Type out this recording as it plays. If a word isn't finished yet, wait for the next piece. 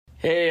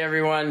Hey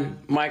everyone,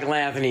 Michael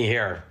Anthony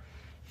here.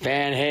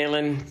 Van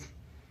Halen,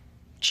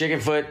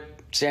 Chickenfoot,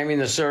 Sammy in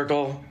the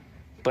Circle.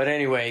 But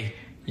anyway,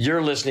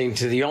 you're listening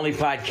to the only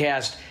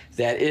podcast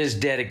that is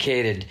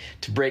dedicated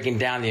to breaking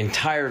down the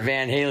entire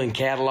Van Halen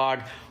catalog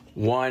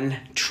one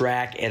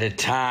track at a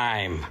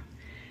time.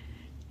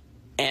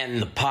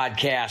 And the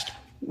podcast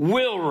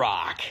will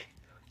rock.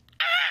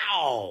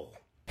 Ow!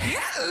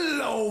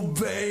 Hello,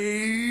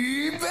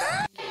 baby!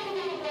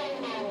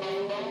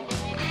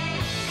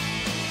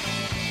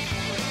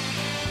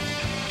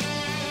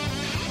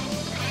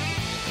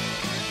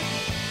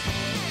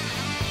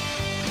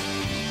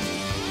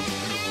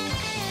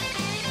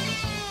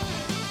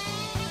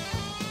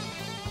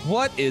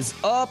 What is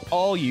up,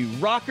 all you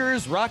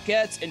rockers,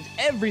 rockettes, and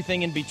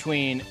everything in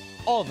between,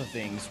 all the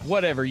things,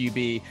 whatever you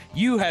be?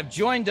 You have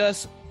joined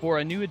us for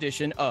a new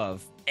edition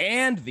of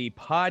And the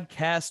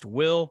Podcast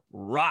Will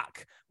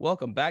Rock.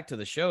 Welcome back to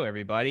the show,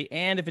 everybody.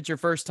 And if it's your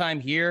first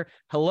time here,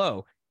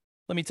 hello.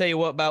 Let me tell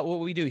you about what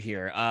we do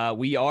here.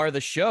 We are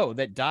the show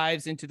that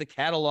dives into the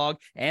catalog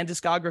and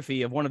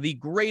discography of one of the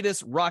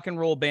greatest rock and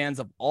roll bands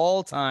of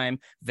all time,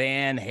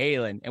 Van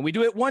Halen. And we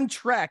do it one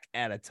track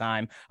at a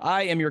time.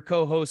 I am your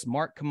co-host,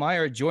 Mark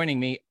Kamier.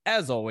 Joining me,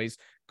 as always,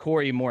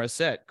 Corey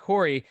Morissette.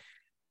 Corey,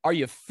 are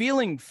you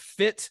feeling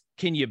fit?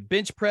 Can you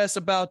bench press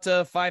about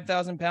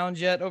 5,000 pounds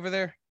yet over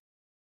there?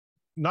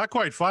 Not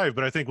quite 5,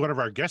 but I think one of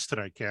our guests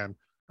tonight can.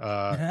 We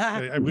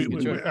had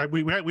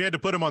to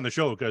put him on the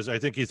show because I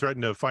think he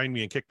threatened to find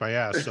me and kick my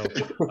ass. So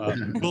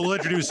we'll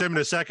introduce him in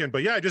a second.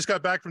 But yeah, I just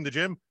got back from the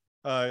gym.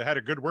 Had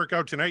a good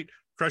workout tonight,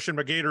 crushing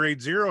my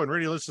Gatorade Zero, and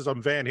ready to listen to some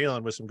Van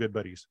Halen with some good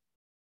buddies.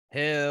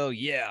 Hell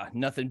yeah.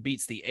 Nothing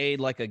beats the aid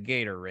like a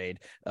Gatorade.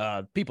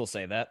 People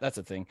say that. That's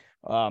a thing.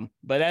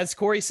 But as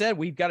Corey said,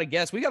 we've got a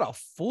guest. We got a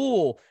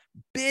full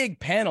big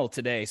panel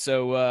today.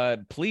 So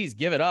please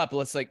give it up.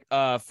 Let's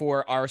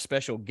for our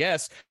special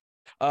guest.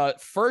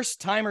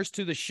 First timers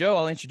to the show,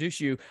 I'll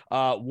introduce you.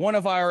 One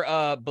of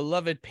our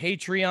beloved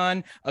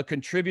Patreon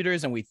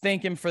contributors, and we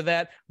thank him for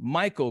that.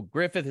 Michael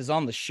Griffith is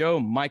on the show.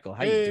 Michael,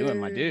 how you doing,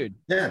 my dude?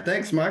 Yeah,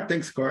 thanks, Mark.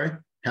 Thanks, Corey.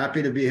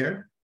 Happy to be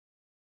here.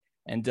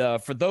 And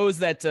for those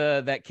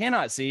that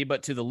cannot see,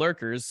 but to the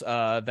lurkers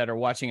that are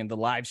watching in the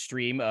live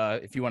stream,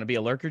 if you want to be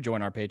a lurker,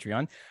 join our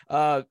Patreon.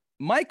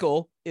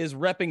 Michael is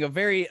repping a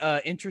very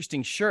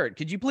interesting shirt.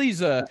 Could you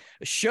please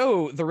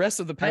show the rest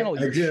of the panel?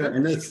 I do,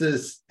 and this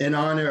is in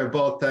honor of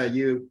both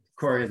you,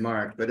 Corey, and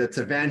Mark, but it's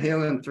a Van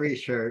Halen 3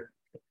 shirt.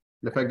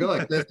 And if I go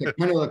like this, it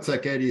kind of looks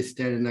like Eddie's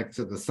standing next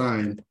to the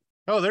sign.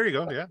 Oh, there you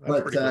go. Yeah.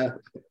 But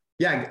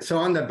yeah, so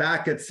on the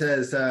back it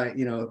says,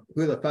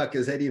 who the fuck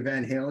is Eddie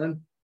Van Halen?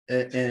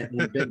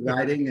 And big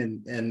writing.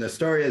 And the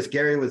story is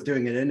Gary was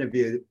doing an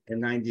interview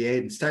in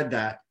 '98 and said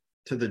that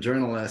to the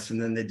journalist,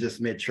 and then they just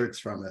made shirts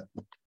from it.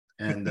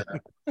 And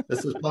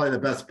this is probably the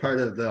best part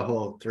of the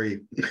whole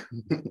 3.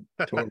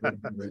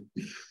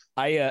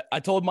 I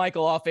told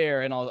Michael off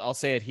air, and I'll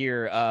say it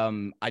here.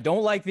 I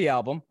don't like the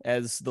album,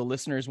 as the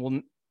listeners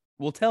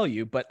will tell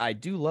you, but I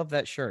do love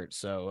that shirt.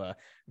 So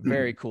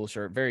very cool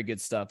shirt, very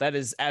good stuff. That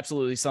is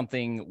absolutely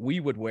something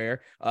we would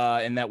wear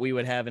and that we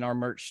would have in our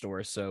merch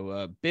store.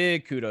 So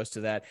big kudos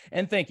to that.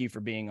 And thank you for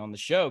being on the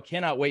show.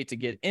 Cannot wait to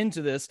get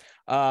into this.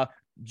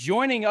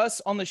 Joining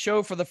us on the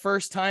show for the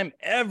first time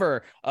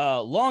ever,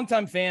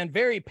 longtime fan,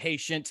 very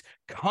patient,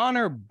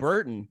 Connor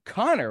Burton.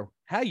 Connor,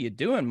 how you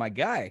doing, my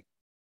guy?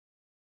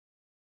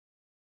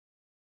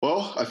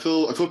 Well, I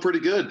feel pretty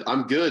good.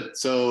 I'm good.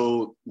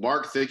 So,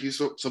 Mark, thank you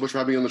so much for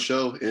having me on the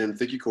show, and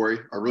thank you, Corey.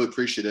 I really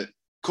appreciate it.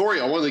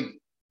 Corey, I wanted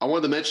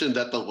to mention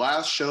that the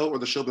last show or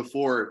the show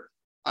before,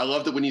 I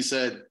loved it when you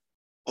said,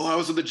 "Oh, I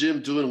was in the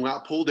gym doing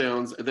lat pull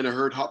downs, and then I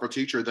heard Hot for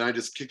Teacher, then I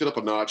just kicked it up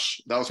a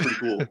notch." That was pretty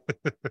cool.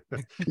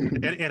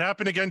 It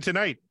happened again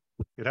tonight.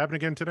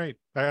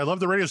 I love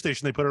the radio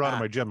station. They put it on in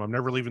my gym. I'm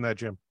never leaving that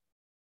gym.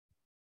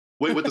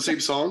 Wait, with the same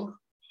song?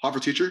 Hot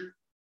for Teacher?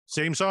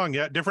 Same song.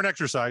 Yeah. Different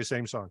exercise.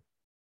 Same song.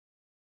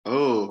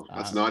 Oh,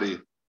 that's naughty.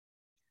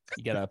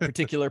 You got a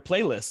particular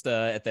playlist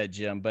at that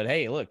gym, but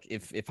hey, look,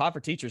 if Hot for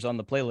Teacher's on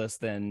the playlist,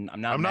 then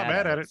I'm not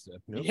mad at it. So,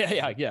 nope.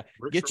 Yeah.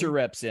 Get your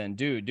reps in.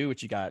 Do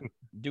what you got.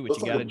 Do what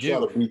you got to do.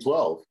 Shot of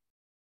B12.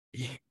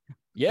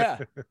 Yeah,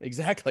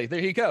 exactly. There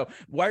you go.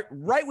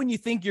 Right when you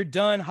think you're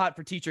done, Hot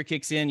for Teacher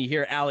kicks in. You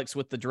hear Alex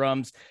with the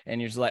drums,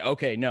 and you're just like,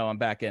 okay, no, I'm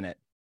back in it.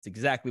 It's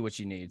exactly what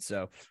you need.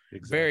 So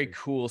Very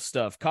cool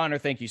stuff. Connor,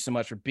 thank you so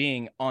much for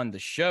being on the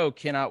show.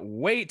 Cannot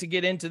wait to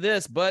get into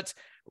this, but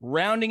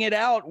rounding it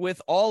out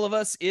with all of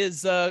us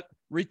is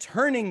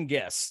returning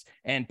guest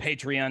and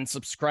Patreon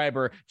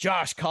subscriber,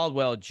 Josh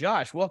Caldwell.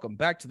 Josh, welcome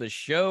back to the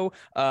show.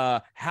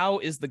 How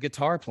is the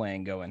guitar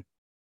playing going?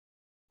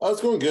 Oh,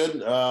 it's going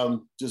good.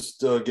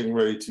 Just getting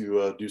ready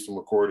to do some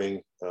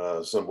recording,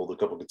 assembled a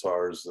couple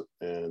guitars,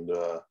 and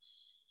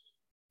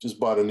just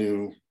bought a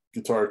new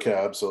guitar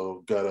cab.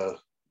 So got to,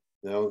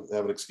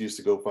 have an excuse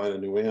to go find a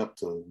new amp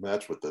to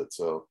match with it.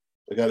 So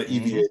I got an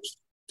EVH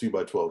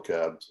 2x12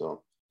 cab.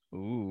 So,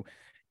 ooh,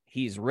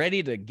 he's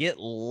ready to get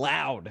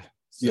loud.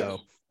 So,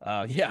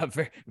 yeah,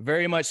 very,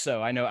 very much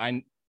so. I know.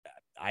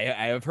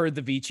 I have heard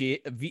the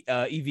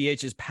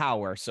EVH's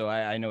power, so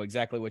I know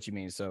exactly what you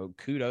mean. So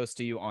kudos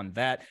to you on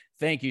that.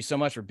 Thank you so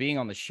much for being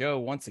on the show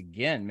once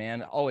again,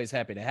 man. Always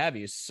happy to have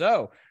you.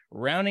 So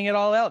rounding it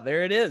all out,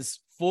 there it is.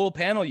 Full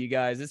panel, you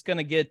guys. It's going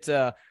to get,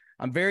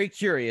 I'm very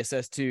curious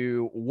as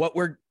to what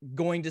we're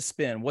going to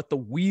spin, what the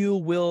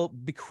wheel will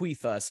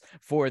bequeath us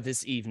for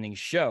this evening's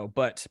show.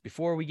 But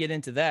before we get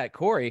into that,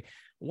 Corey,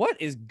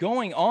 what is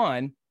going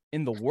on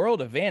in the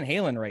world of Van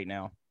Halen right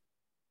now?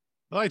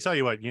 Well, I tell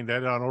you what, you can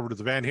head on over to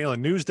the Van Halen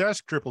news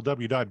desk,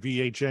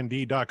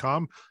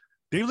 www.vhnd.com.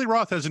 David Lee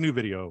Roth has a new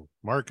video.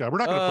 Mark, we're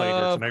not going to play it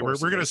here tonight. We're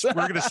going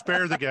to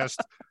spare the guest.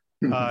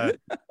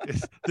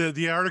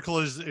 The article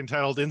is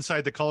entitled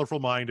 "Inside the Colorful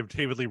Mind of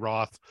David Lee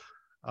Roth."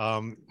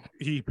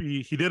 He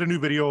did a new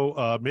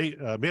video,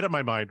 made Up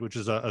My Mind, which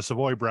is a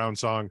Savoy Brown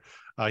song.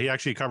 He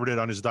actually covered it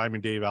on his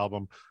Diamond Dave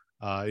album.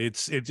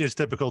 It's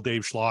typical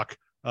Dave Schlock.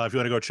 If you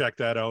want to go check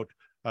that out,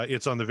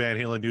 it's on the Van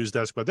Halen news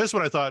desk. But this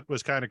one I thought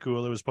was kind of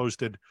cool. It was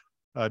posted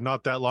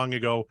not that long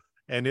ago,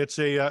 and it's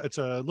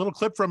a little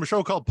clip from a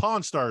show called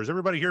Pawn Stars.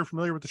 Everybody here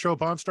familiar with the show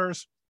Pawn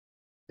Stars?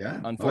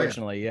 Yeah,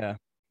 Unfortunately, yeah.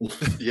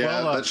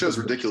 Yeah, Well, that show's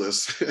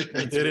ridiculous. It's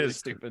It really is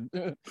stupid.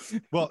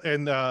 Well,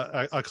 and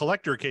a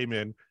collector came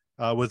in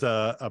with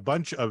a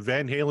bunch of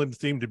Van Halen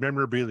themed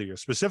memorabilia,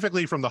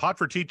 specifically from the Hot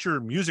for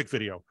Teacher music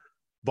video.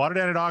 Bought it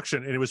at an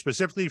auction, and it was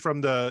specifically from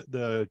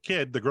the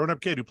grown-up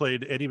kid who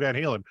played Eddie Van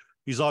Halen.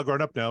 He's all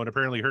grown up now and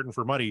apparently hurting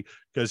for money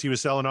because he was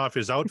selling off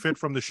his outfit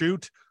from the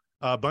shoot,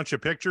 a bunch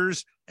of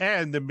pictures,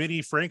 and the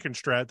mini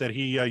Frankenstrat that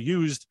he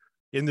used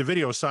in the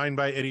video, signed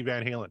by Eddie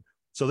Van Halen.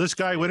 So this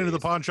guy went into the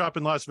pawn shop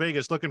in Las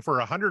Vegas looking for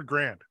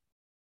 $100,000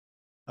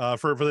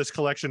 for this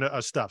collection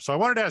of stuff. So I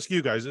wanted to ask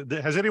you guys,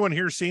 has anyone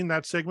here seen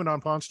that segment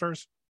on Pawn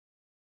Stars?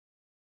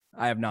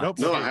 I have not. Nope.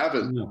 No, Okay. I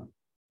haven't.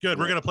 Good.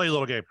 We're going to play a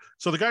little game.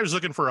 So the guy was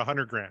looking for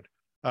 $100,000.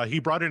 He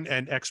brought in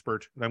an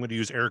expert, and I'm going to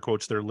use air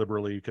quotes there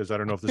liberally because I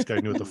don't know if this guy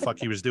knew what the fuck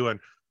he was doing.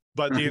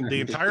 But the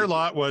entire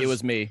lot was... It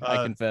was me, I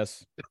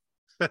confess.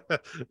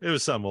 It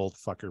was some old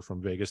fucker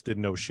from Vegas,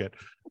 didn't know shit.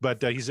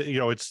 But he's,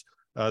 it's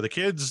the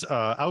kid's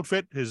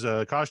outfit, his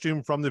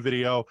costume from the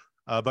video,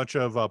 a bunch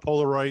of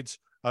Polaroids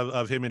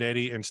of him and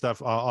Eddie and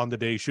stuff on the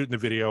day shooting the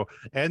video,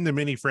 and the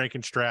mini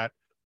Frankenstrat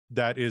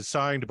that is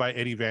signed by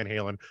Eddie Van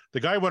Halen. The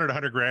guy wanted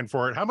 $100,000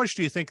 for it. How much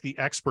do you think the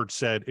expert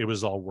said it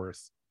was all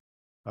worth?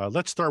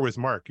 Let's start with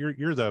Mark.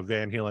 You're the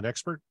Van Halen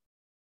expert.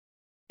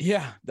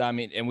 Yeah, I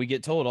mean, and we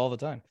get told all the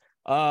time.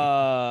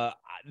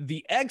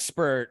 The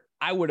expert,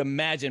 I would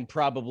imagine,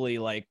 probably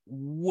like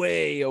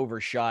way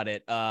overshot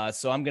it.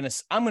 So I'm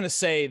gonna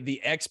say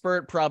the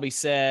expert probably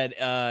said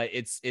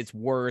it's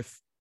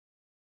worth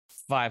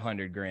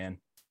 $500,000.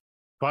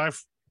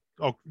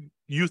 Oh,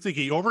 you think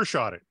he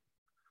overshot it?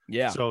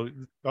 Yeah. So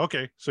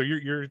okay, so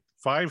you're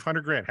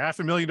 $500,000,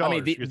 $500,000. I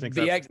mean, you think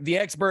the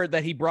expert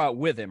that he brought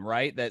with him,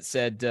 right? That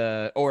said,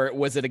 or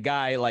was it a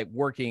guy like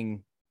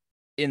working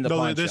in the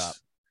pawn shop?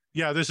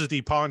 Yeah, this is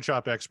the pawn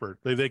shop expert.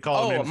 They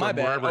call him in my from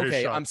bad. wherever his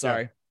Okay, shop. I'm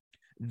sorry. Yeah.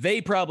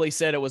 They probably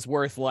said it was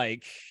worth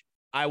like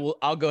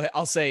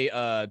I'll say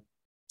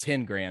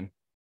 $10,000.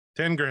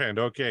 $10,000.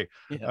 Okay.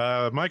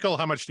 Yeah. Michael,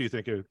 how much do you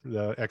think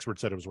the expert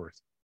said it was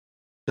worth?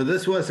 So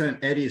this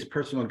wasn't Eddie's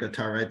personal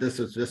guitar, right? This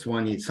was just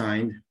one he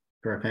signed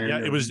for a fan. Yeah,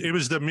 it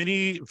was the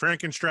mini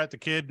Frankenstrat the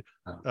kid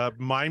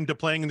mimed to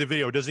playing in the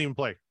video. It doesn't even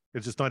play.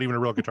 It's just not even a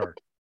real guitar.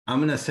 I'm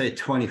gonna say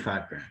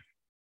 $25,000.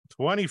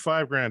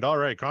 $25,000. All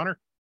right, Connor.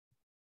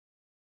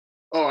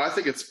 Oh, I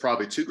think it's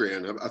probably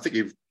 $2,000. I think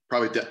he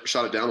probably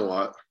shot it down a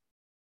lot.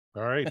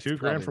 All right, That's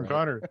 $2,000 from right.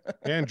 Connor.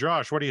 And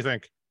Josh, what do you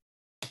think?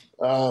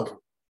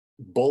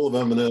 Bowl of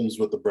M&Ms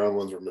with the brown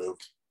ones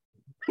removed.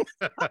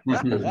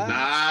 Nice.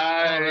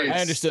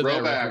 I understood that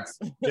Throwback. reference.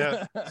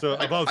 Yeah, so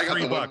about I got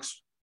the $3.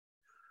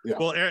 Yeah.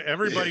 Well,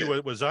 everybody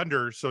was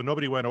under, so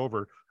nobody went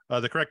over.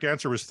 The correct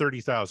answer was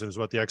 30,000 is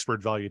what the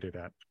expert valued it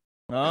at.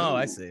 Oh,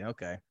 I see.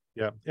 Okay.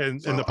 Yeah, and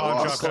So, the pawn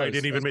oh, shop close. guy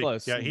didn't even That's make.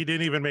 close. Yeah, he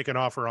didn't even make an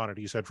offer on it.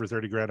 He said for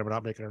 $30,000, I'm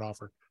not making an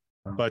offer.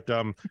 But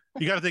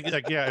you got to think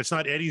like, yeah, it's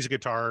not Eddie's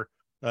guitar.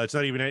 It's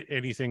not even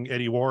anything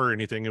Eddie wore or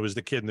anything. It was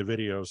the kid in the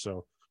video.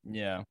 So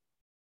Yeah.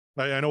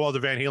 I know all the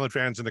Van Halen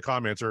fans in the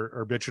comments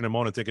are bitching and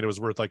moaning, thinking it was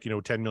worth like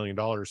 $10 million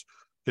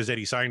because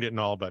Eddie signed it and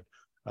all. But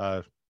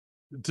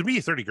to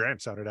me,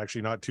 $30,000 sounded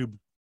actually not too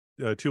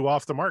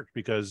off the mark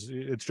because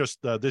it's just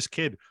this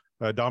kid,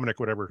 Dominic,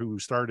 whatever, who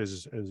starred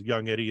as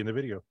young Eddie in the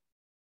video.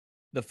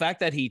 The fact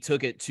that he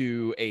took it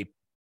to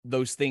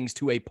those things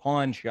to a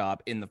pawn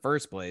shop in the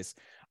first place,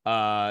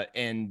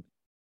 and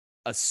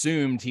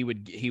assumed he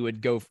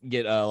would go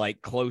get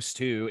like close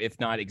to, if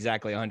not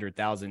exactly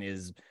 100,000,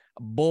 is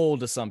a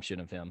bold assumption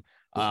of him.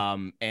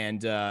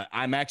 And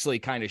I'm actually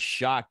kind of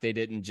shocked they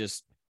didn't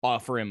just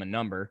offer him a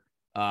number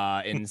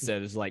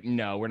instead of like,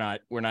 no, we're not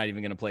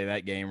even going to play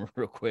that game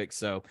real quick.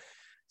 So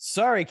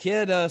sorry,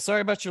 kid.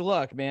 Sorry about your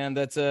luck, man.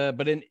 That's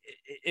but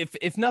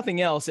if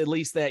nothing else, at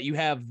least that you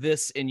have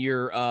this in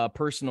your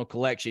personal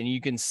collection, you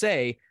can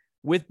say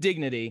with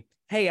dignity,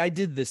 hey, I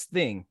did this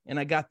thing and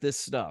I got this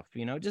stuff,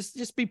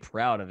 just be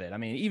proud of it. I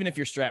mean, even if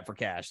you're strapped for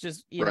cash,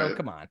 just, Right.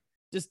 come on,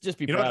 Just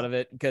be proud of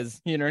it,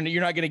 because you're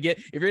not going to get,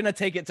 if you're going to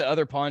take it to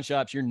other pawn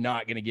shops, you're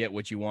not going to get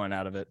what you want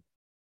out of it.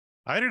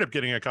 I ended up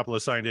getting a couple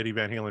of signed Eddie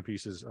Van Halen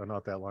pieces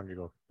not that long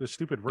ago. This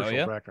stupid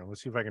virtual background.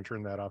 Let's see if I can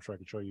turn that off so I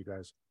can show you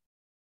guys.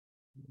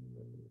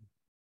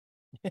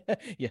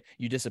 Yeah,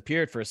 you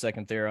disappeared for a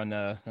second there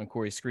on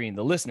Corey's screen.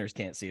 The listeners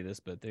can't see this,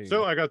 but there you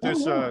go. I got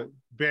this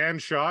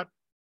band shot.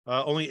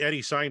 Only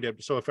Eddie signed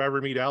it. So if I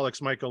ever meet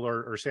Alex, Michael,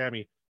 or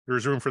Sammy,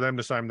 there's room for them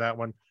to sign that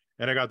one.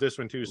 And I got this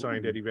one too,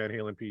 signed Eddie Van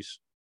Halen piece.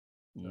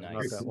 Nice.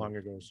 Not that long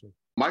ago. So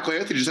Michael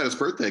Anthony just had his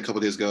birthday a couple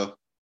of days ago.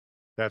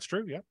 That's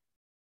true. Yeah.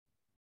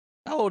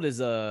 How old is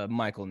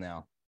Michael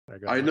now?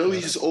 I know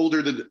he's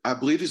older than, I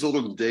believe he's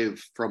older than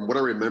Dave, from what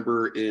I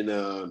remember in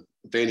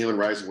Van Halen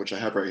Rising, which I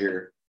have right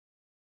here.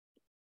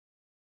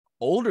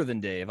 Older than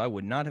Dave? I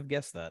would not have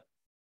guessed that.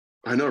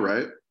 I know,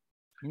 right?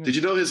 Did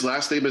you know his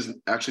last name is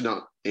actually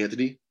not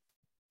Anthony?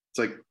 It's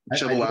like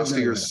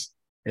Chmielewski or...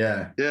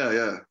 Yeah.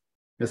 Yeah.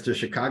 Mr.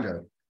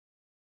 Chicago.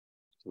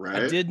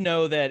 Right. I did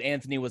know that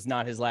Anthony was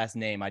not his last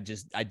name. I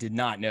did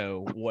not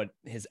know what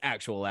his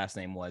actual last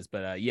name was,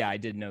 but yeah, I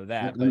did know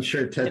that. I'm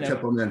sure Ted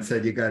Tippleman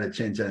said you got to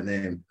change that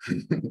name.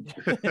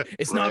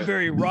 It's not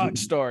very rock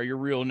star, your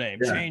real name.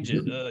 Yeah. Change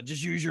it.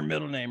 Just use your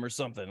middle name or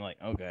something. Like,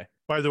 okay.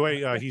 By the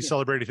way, he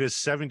celebrated his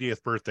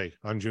 70th birthday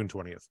on June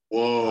 20th.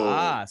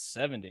 Whoa.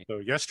 70. So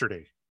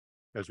yesterday,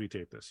 as we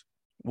tape this.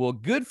 Well,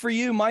 good for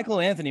you, Michael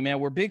Anthony, man.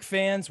 We're big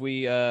fans.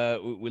 We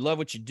love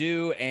what you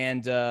do.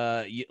 And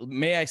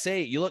may I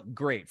say, you look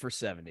great for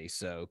 70.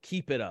 So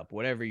keep it up,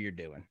 whatever you're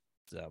doing.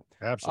 So,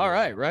 absolutely.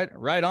 All right.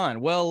 Right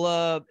on.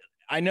 Well,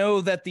 I know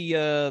that the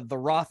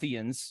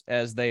Rothians,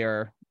 as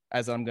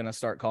I'm going to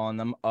start calling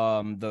them,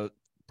 the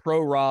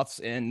pro Roths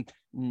and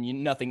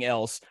nothing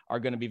else, are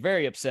going to be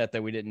very upset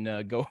that we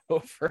didn't go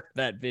over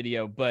that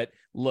video. But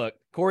look,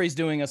 Corey's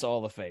doing us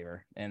all a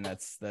favor, and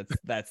that's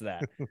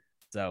that.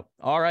 So,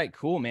 all right,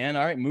 cool, man.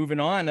 All right,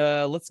 moving on.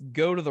 Let's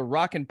go to the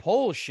rock and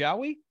polls, shall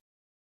we?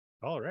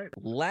 All right.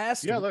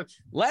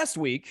 Last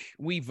week,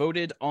 we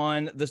voted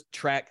on the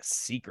track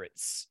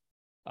Secrets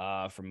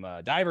from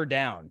Diver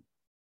Down.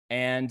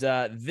 And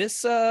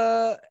this,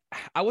 I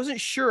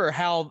wasn't sure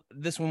how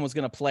this one was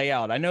going to play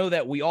out. I know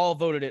that we all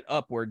voted it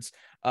upwards.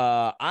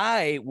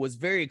 I was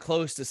very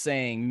close to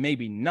saying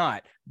maybe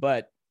not,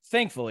 but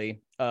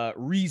thankfully,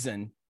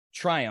 reason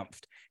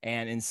triumphed.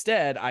 And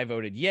instead, I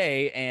voted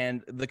yay,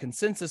 and the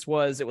consensus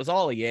was it was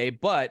all a yay,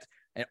 but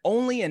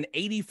only an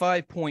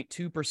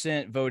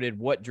 85.2% voted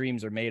What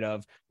Dreams Are Made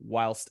Of,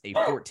 whilst a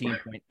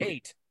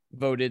 14.8%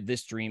 voted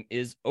This Dream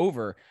Is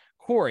Over.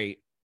 Corey,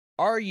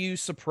 are you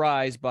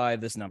surprised by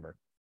this number?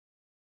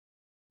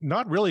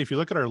 Not really. If you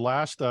look at our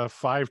last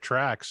 5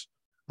 tracks,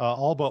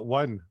 all but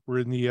one were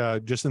in the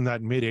just in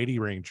that mid 80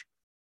 range.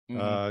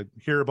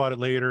 Hear About It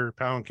Later,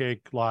 Pound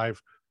Cake,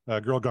 Live,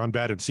 Girl Gone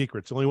Bad, and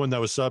Secrets. The only one that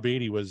was sub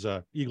 80 was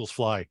Eagles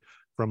Fly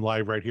from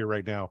Live Right Here,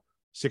 Right Now,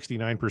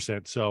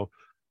 69%. So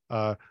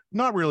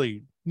not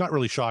really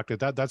shocked at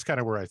that. That's kind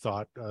of where I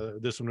thought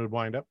this one would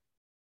wind up.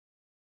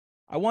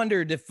 I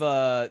wondered if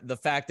the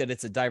fact that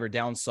it's a Diver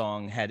Down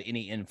song had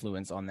any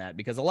influence on that,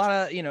 because a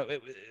lot of,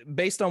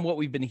 based on what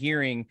we've been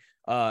hearing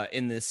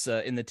in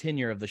the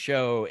tenure of the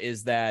show,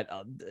 is that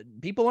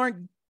people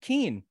aren't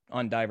keen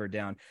on Diver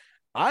Down.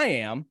 I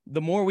am. The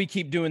more we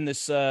keep doing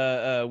this,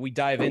 we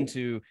dive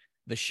into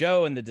the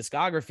show and the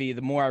discography,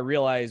 the more I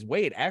realize,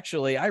 wait,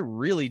 actually, I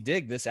really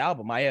dig this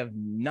album. I have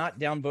not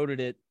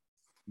downvoted it,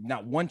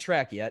 not one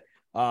track yet.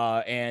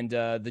 And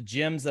the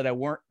gems that I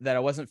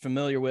wasn't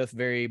familiar with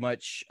very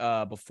much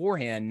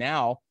beforehand,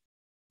 now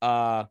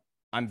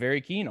I'm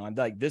very keen on.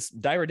 Like, this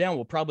Diver Down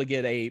will probably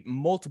get a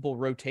multiple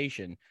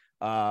rotation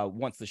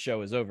once the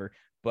show is over.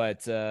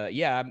 But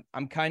yeah,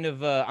 I'm kind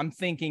of I'm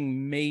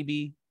thinking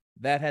maybe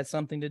that had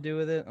something to do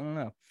with it. I don't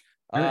know.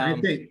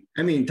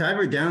 I mean,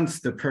 Diver Down's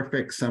the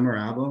perfect summer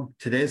album.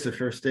 Today's the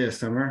first day of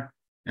summer,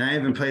 and I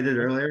haven't played it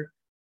earlier.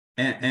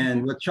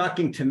 And what's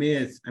shocking to me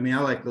is, I mean,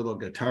 I like little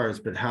guitars,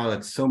 but how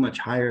it's so much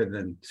higher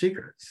than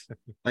Secrets,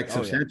 like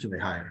substantially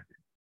higher.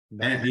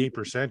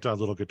 98% on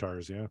little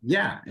guitars, yeah.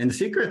 Yeah, and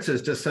Secrets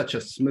is just such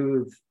a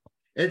smooth.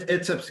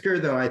 It's obscure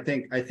though. I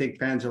think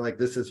fans are like,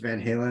 this is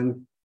Van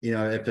Halen.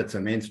 If it's a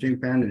mainstream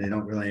fan and they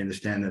don't really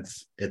understand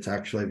it's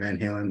actually Van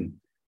Halen,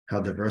 how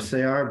diverse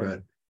they are,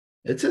 but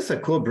it's just a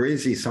cool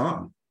breezy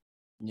song.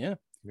 Yeah.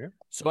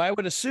 So I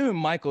would assume,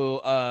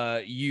 Michael,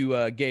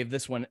 you gave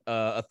this one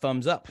a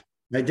thumbs up.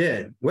 I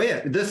did.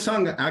 Wait, this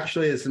song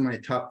actually is in my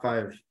top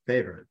 5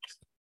 favorites.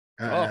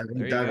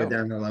 Diver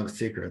Down, I Love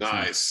Secrets.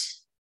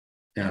 Nice.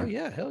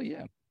 Yeah. Hell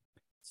yeah.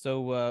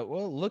 So,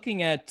 well,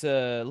 looking at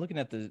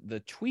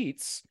the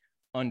tweets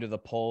under the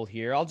poll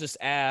here, I'll just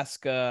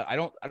ask. I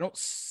don't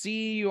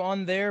see you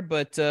on there,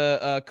 but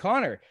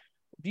Connor,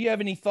 do you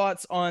have any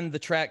thoughts on the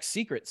track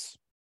Secrets?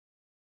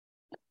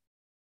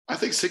 I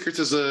think Secrets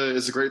is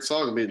a great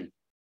song. I mean,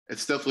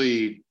 it's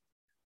definitely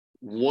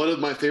one of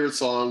my favorite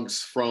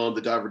songs from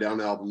the Diver Down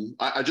album.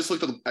 I just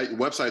looked at the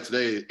website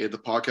today at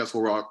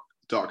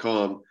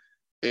thepodcastwillrock.com,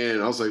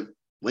 and I was like,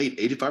 wait,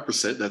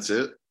 85%, that's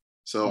it?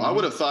 So I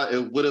would have thought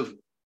it would have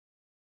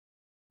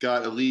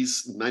got at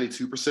least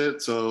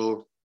 92%.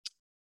 So,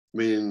 I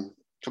mean,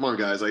 come on,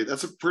 guys. Like,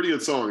 that's a pretty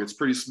good song. It's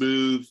pretty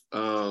smooth.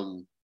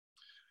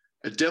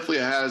 It definitely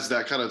has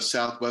that kind of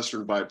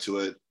Southwestern vibe to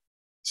it.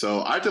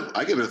 So I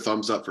give it a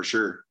thumbs up for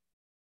sure.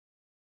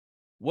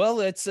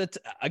 Well,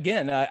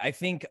 again, I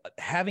think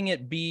having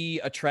it be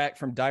a track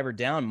from Diver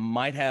Down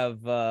might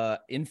have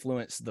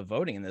influenced the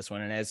voting in this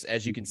one. And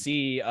as you can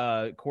see,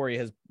 Corey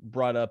has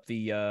brought up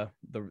the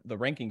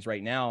rankings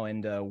right now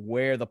and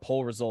where the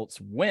poll results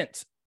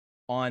went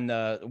on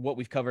what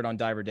we've covered on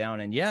Diver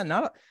Down. And yeah,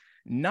 not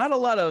a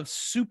lot of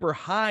super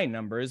high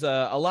numbers.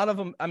 A lot of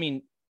them, I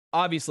mean,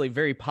 obviously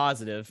very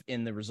positive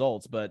in the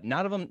results, but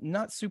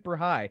not super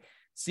high.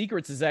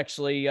 Secrets is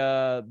actually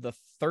the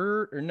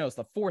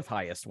fourth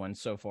highest one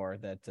so far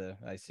that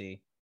I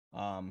see.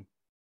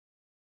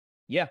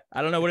 Yeah,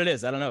 I don't know what it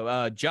is. I don't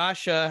know.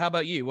 Josh, how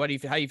about you?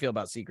 How you feel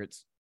about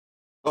Secrets?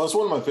 Oh, it's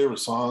one of my favorite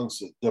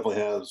songs. It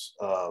definitely has.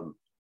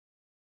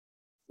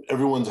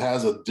 Everyone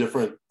has a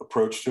different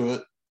approach to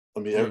it. I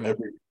mean,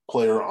 every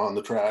player on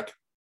the track,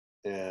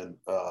 and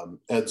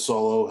Ed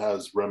Solo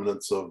has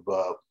remnants of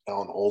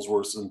Alan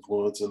Holdsworth's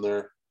influence in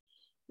there.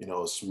 You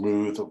know, a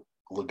smooth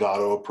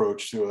legato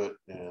approach to it,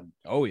 and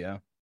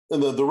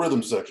and the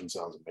rhythm section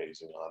sounds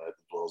amazing on it,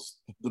 as well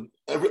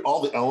as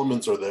all the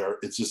elements are there.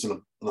 It's just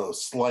in a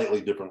slightly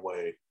different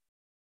way.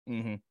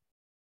 Mm-hmm.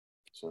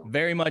 So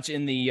very much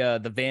in the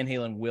Van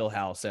Halen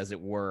wheelhouse, as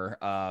it were.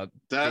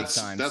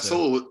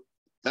 Solo,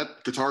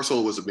 that guitar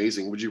solo was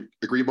amazing. Would you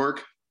agree,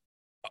 Mark?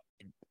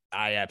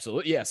 I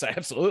absolutely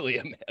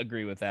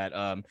agree with that.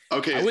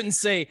 Okay, I wouldn't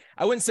say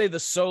the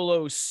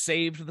solo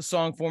saved the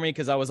song for me,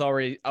 because I was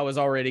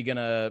already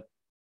gonna.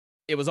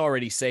 It was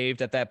already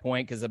saved at that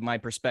point, because of my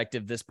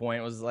perspective. This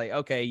point was like,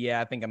 okay,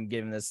 yeah, I think I'm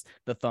giving this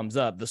the thumbs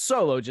up. The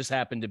solo just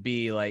happened to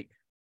be like,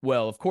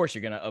 well, of course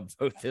you're gonna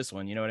upvote this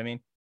one. You know what I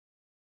mean?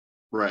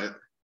 Right.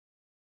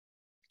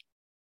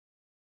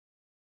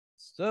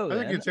 So I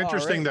think it's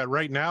interesting that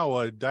right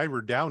now,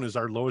 Diver Down is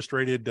our lowest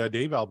rated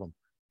Dave album.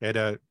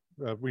 And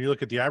when you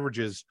look at the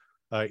averages,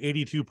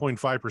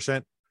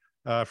 82.5%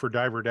 for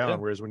Diver Down,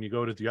 whereas when you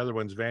go to the other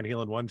ones, Van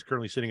Halen 1's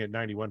currently sitting at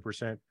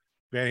 91%,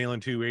 Van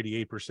Halen 2,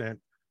 88%,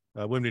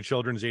 Women and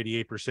Children's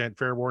 88%,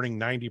 Fair Warning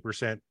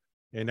 90%,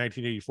 and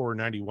 1984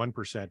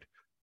 91%.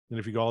 And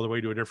if you go all the way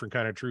to A Different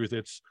Kind of Truth,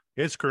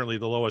 it's currently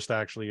the lowest,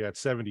 actually, at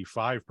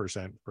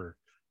 75% for.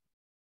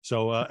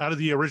 So out of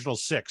the original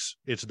 6,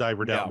 it's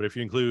Diver Down. But if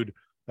you include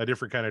A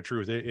Different Kind of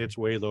Truth, it's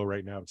way low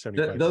right now at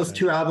 75%. Those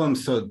two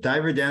albums, so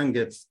Diver Down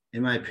gets,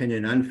 in my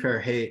opinion, unfair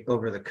hate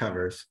over the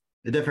covers.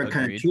 A Different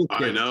Kind of Truth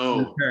gets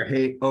unfair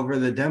hate over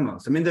the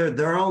demos. I mean, they're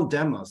their own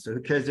demos. So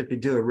who cares if you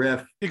do a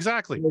riff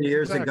 4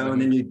 years ago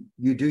and then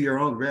you do your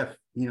own riff,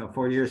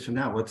 4 years from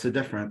now? What's the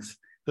difference?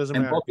 Doesn't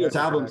and matter. Both those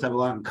albums have a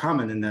lot in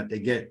common in that they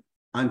get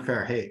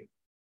unfair hate.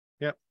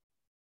 Yep.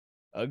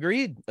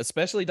 Agreed,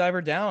 especially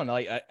Diver Down.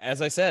 Like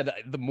as I said,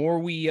 the more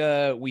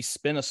we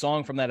spin a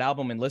song from that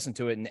album and listen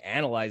to it and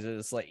analyze it,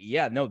 it's like,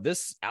 yeah, no,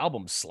 this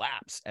album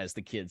slaps, as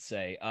the kids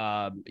say.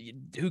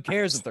 Who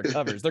cares if they're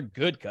covers? They're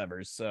good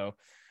covers. So,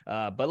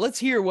 but let's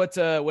hear what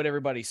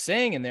everybody's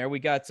saying in there. We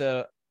got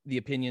the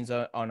opinions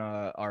on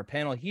our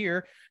panel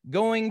here,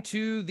 going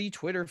to the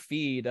Twitter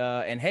feed.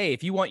 And hey,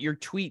 if you want your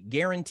tweet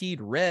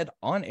guaranteed read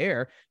on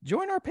air,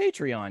 join our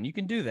Patreon. You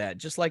can do that,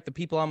 just like the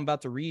people I'm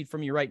about to read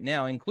from you right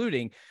now,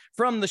 including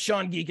from the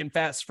Sean Geek and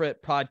Fast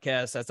Fret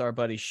podcast. That's our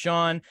buddy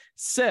Sean.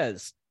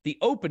 Says, the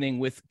opening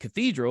with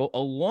Cathedral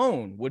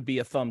alone would be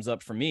a thumbs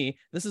up for me.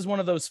 This is one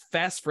of those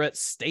Fast Fret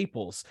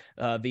staples.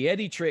 The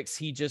Eddie tricks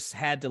he just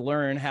had to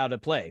learn how to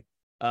play.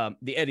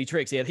 The Eddie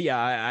tricks.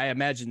 I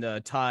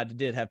imagine Todd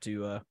did have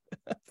to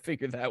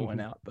figure that one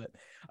out. But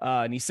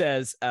and he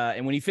says,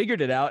 and when he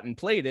figured it out and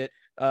played it,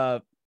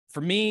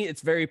 for me,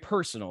 it's very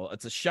personal.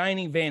 It's a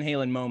shining Van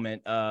Halen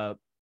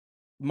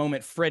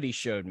moment Freddie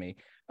showed me.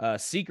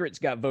 Secrets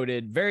got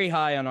voted very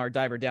high on our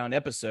Diver Down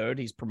episode.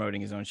 He's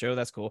promoting his own show.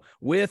 That's cool.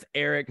 With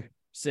Eric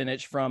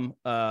Sinich from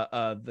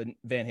the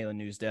Van Halen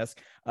news desk.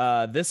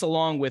 This,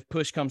 along with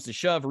Push Comes to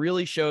Shove,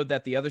 really showed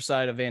that the other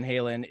side of Van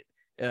Halen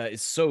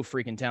is so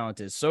freaking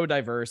talented, so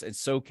diverse, and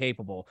so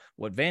capable.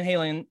 What Van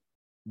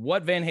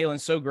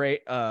Halen's so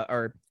great,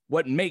 or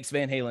what makes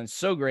Van Halen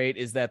so great,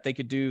 is that they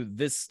could do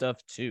this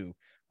stuff too.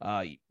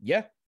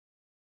 Yeah,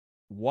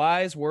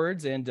 wise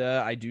words, and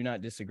I do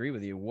not disagree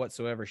with you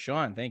whatsoever,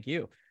 Sean. Thank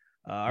you.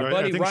 Our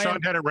buddy I think Ryan,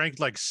 Sean had it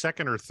ranked like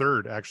second or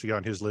third actually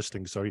on his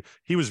listing, so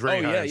he was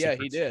very high. Yeah,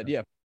 he did.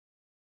 Yeah.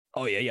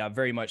 Oh yeah,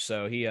 very much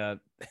so. He, I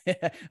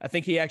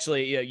think he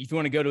actually, if you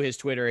want to go to his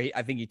Twitter,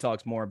 I think he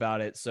talks more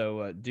about it.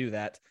 So do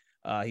that.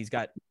 He's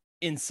got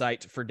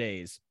insight for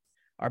days.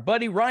 Our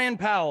buddy Ryan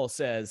Powell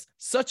says,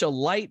 such a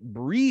light,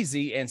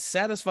 breezy, and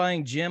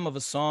satisfying gem of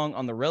a song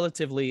on the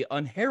relatively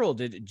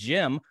unheralded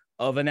gem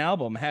of an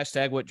album.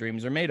 Hashtag what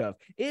dreams are made of.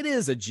 It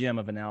is a gem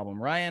of an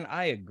album, Ryan.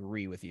 I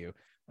agree with you.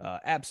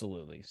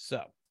 Absolutely.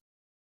 So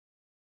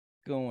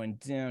going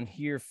down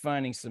here,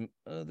 finding some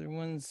other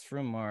ones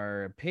from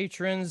our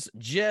patrons.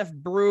 Jeff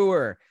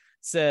Brewer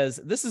says,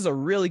 this is a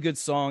really good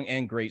song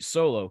and great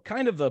solo.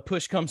 Kind of the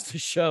push comes to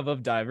shove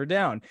of Diver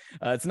Down.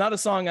 It's not a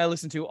song I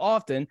listen to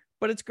often,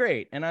 but it's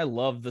great. And I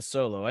love the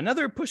solo.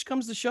 Another push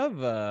comes to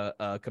shove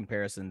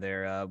comparison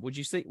there. Would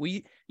you say,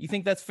 you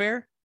think that's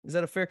fair? Is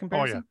that a fair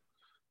comparison? Oh, yeah.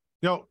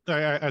 No,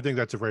 I think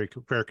that's a very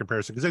fair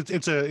comparison because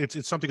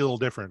it's something a little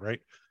different, right?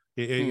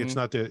 It's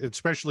not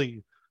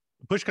especially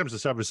Push Comes to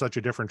Shove is such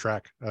a different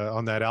track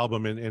on that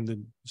album, and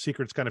the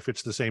Secrets kind of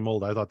fits the same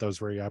mold. I thought that was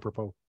very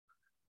apropos.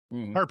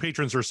 Our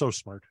patrons are so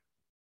smart.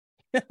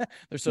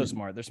 They're so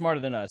smart. They're smarter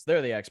than us.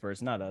 They're the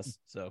experts, not us.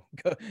 So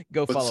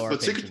go follow our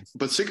patrons.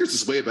 But Secrets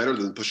is way better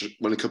than Push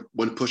when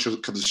Push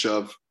Comes to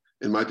Shove,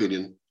 in my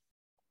opinion.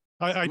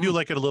 I do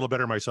like it a little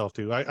better myself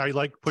too. I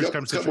like Push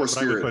Comes to Shove, but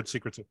I would put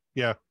Secrets.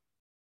 Yeah.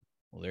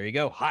 Well, there you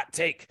go. Hot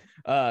take.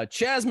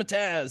 Chaz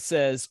Mataz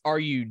says, are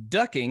you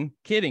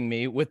kidding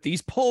me with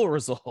these poll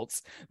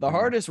results? The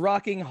hardest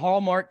rocking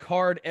Hallmark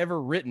card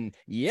ever written.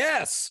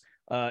 Yes.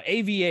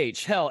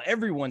 AVH, hell,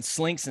 everyone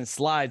slinks and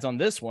slides on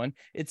this one.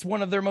 It's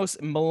one of their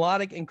most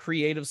melodic and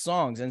creative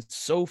songs and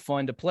so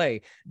fun to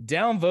play.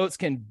 Downvotes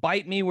can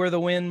bite me where the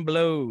wind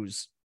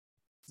blows.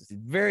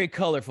 Very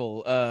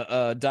colorful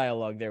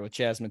dialogue there with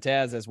Chaz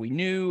Mataz, as we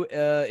knew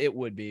it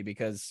would be,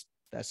 because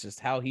that's just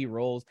how he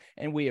rolls,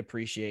 and we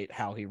appreciate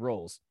how he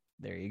rolls.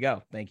 There you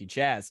go. Thank you,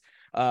 Chaz.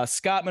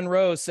 Scott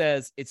Monroe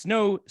says, it's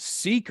no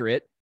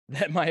secret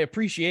that my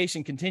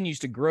appreciation continues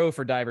to grow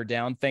for Diver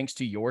Down thanks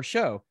to your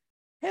show.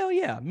 Hell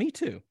yeah, me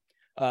too.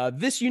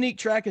 This unique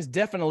track is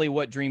definitely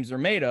what dreams are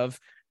made of.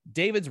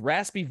 David's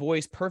raspy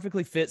voice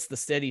perfectly fits the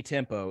steady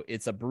tempo.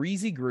 It's a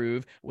breezy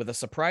groove with a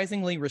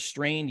surprisingly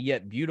restrained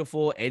yet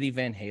beautiful Eddie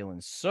Van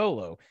Halen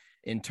solo.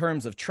 In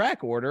terms of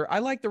track order, I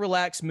like the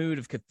relaxed mood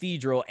of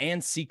Cathedral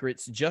and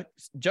Secrets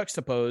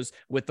juxtaposed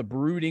with the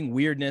brooding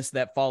weirdness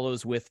that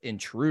follows with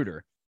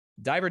Intruder.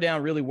 Diver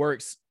Down really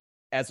works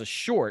as a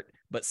short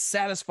but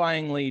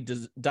satisfyingly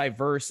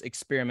diverse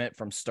experiment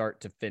from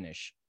start to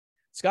finish.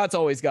 Scott's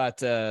always got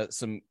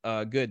some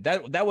good.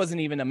 That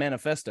wasn't even a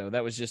manifesto.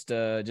 That was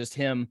just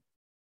him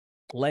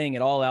laying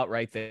it all out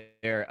right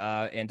there.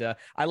 And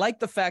I like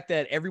the fact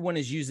that everyone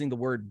is using the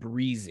word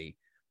breezy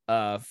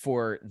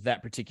for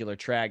that particular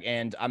track.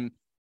 And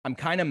I'm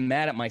kind of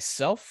mad at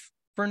myself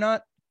for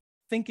not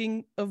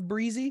thinking of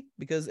breezy,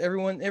 because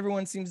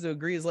everyone seems to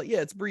agree is like, yeah,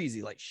 it's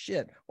breezy. Like,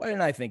 shit, why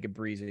didn't I think of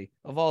breezy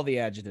of all the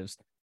adjectives?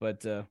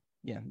 But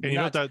yeah. And you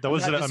know that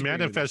wasn't a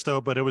manifesto,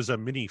 but it was a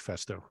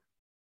mini-festo.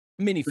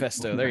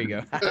 Minifesto, there you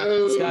go.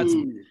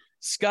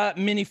 Scott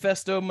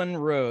Minifesto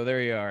Monroe,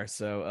 there you are.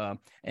 So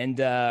and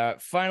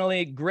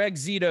finally, Greg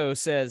Zito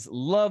says,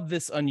 love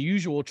this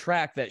unusual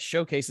track that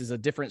showcases a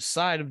different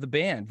side of the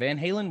band. Van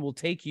Halen will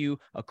take you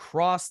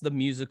across the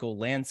musical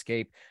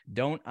landscape.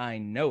 Don't I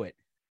know it?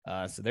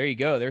 So there you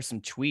go. There's some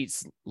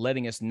tweets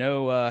letting us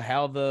know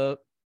how the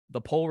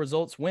poll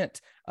results went.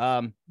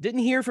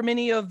 Didn't hear from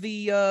any of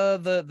the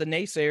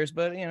naysayers,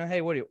 but hey,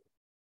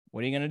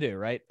 what are you going to do,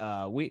 right?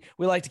 We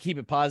like to keep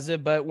it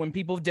positive, but when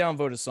people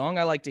downvote a song,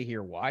 I like to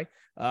hear why.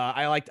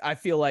 I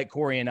feel like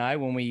Corey and I,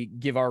 when we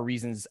give our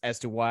reasons as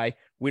to why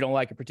we don't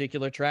like a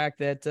particular track,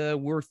 that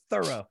we're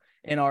thorough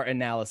in our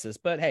analysis.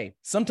 But hey,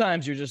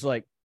 sometimes you're just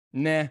like,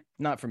 nah,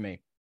 not for me.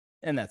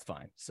 And that's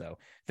fine. So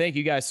thank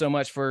you guys so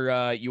much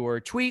for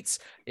your tweets.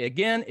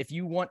 Again, if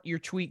you want your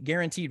tweet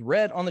guaranteed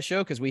read on the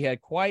show, because we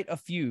had quite a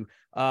few,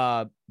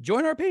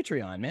 join our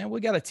Patreon, man. We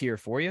got a tier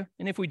for you.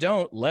 And if we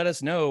don't, let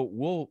us know.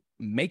 We'll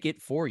make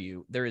it for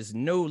you. There is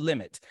no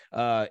limit.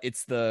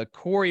 It's the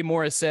Corey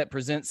Morissette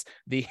presents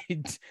the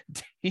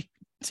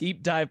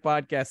Deep Dive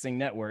Podcasting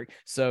Network.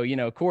 So,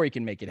 Corey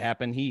can make it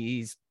happen.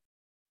 He's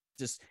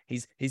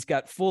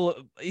got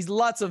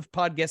lots of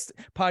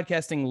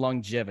podcasting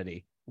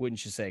longevity.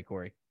 Wouldn't you say,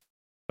 Corey?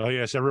 Oh,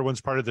 yes.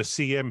 Everyone's part of the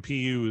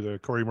CMPU, the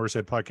Corey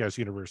Morissette podcast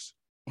universe.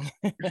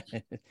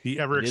 The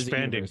ever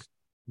expanding.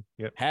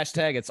 Yep.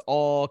 Hashtag it's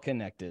all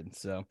connected.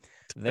 So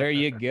there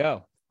you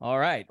go. All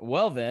right.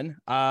 Well, then,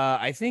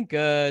 I think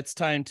it's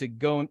time to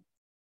go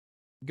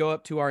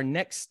up to our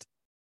next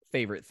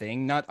favorite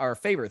thing. Not our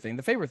favorite thing.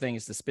 The favorite thing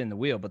is to spin the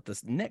wheel, but the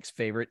next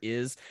favorite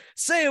is,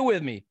 say it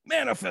with me,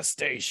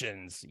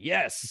 manifestations.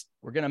 Yes,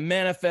 we're going to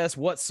manifest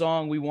what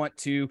song we want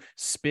to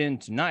spin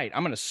tonight.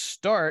 I'm going to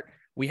start.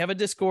 We have a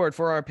Discord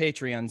for our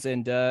Patreons,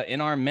 and in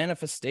our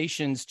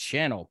manifestations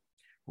channel,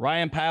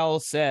 Ryan Powell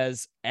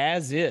says,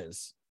 as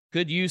is.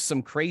 Could use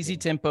some crazy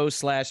tempo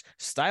 /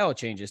 style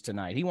changes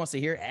tonight. He wants to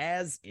hear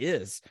as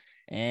is.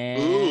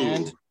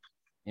 And ooh.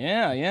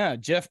 Yeah.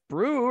 Jeff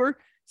Brewer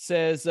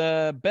says,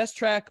 best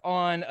track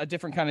on A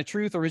Different Kind of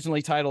Truth,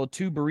 originally titled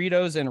Two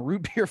Burritos and a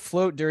Root Beer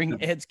Float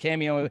during Ed's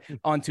cameo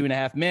on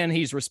 2.5 Men.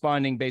 He's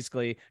responding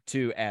basically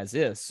to as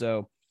is.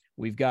 So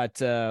we've got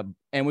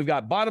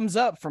Bottoms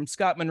Up from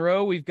Scott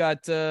Monroe. We've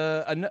got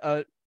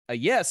a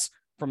yes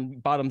from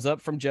Bottoms Up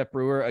from Jeff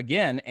Brewer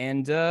again.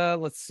 And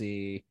let's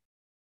see.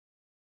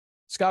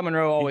 Scott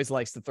Monroe always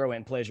likes to throw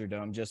in Pleasure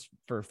Dome just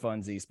for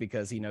funsies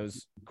because he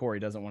knows Corey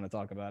doesn't want to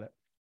talk about it.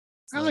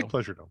 So, I like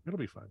Pleasure Dome. It'll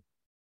be fun.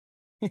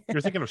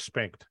 You're thinking of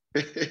Spanked.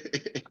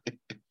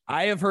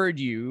 I have heard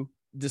you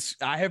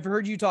I have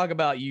heard you talk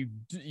about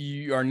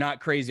you are not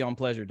crazy on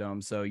Pleasure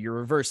Dome, so your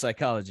reverse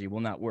psychology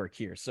will not work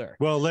here, sir.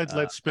 Well, let's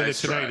spin it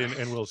That's tonight, right.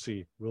 and we'll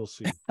see. We'll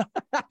see.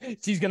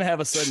 She's gonna have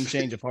a sudden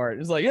change of heart.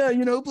 It's like, yeah,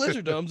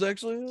 Pleasure Dome's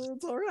actually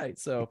it's all right.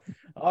 So,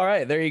 all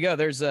right, there you go.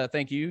 There's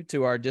thank you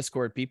to our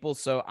Discord people.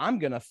 So I'm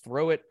gonna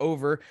throw it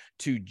over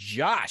to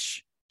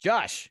Josh.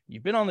 Josh,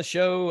 you've been on the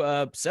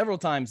show several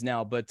times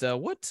now, but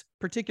what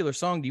particular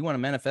song do you want to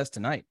manifest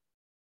tonight?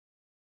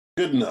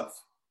 Good enough.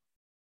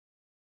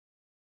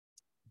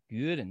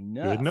 Good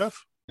enough. Good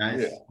enough.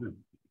 Nice. Yeah.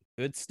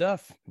 Good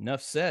stuff.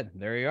 Enough said.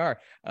 There you are.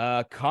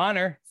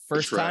 Connor,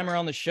 first track. timer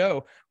on the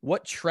show.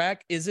 What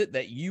track is it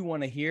that you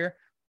want to hear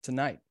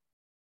tonight?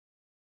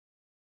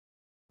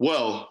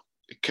 Well,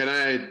 can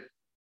I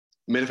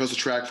manifest a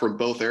track from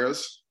both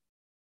eras?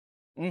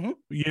 Mm-hmm.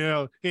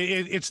 Yeah,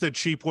 it's the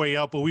cheap way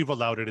out, but we've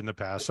allowed it in the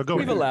past. So go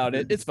We've ahead. allowed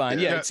it. It's fine.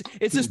 Yeah,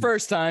 it's his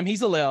first time.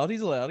 He's allowed.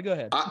 Go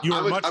ahead. You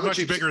are I'm much, I'm much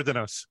cheap- bigger than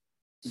us.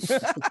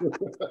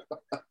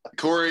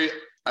 Corey,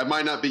 I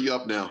might not beat you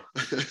up now.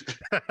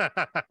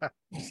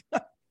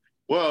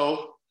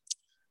 Well,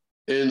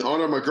 in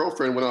honor of my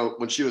girlfriend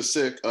when she was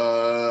sick,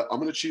 I'm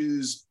gonna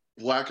choose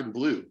Black and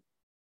Blue.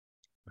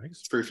 Nice.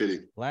 It's very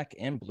fitting. Black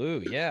and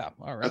Blue. Yeah.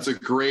 All right. That's a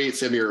great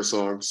Sammy Era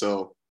song.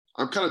 So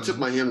I'm kind of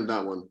tipping my hand on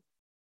that one.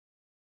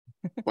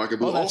 Black and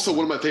Blue. Oh, that's Also, fun.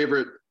 one of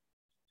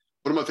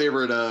my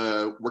favorite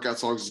workout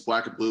songs is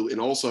Black and Blue, and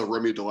also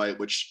Romeo Delight,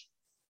 which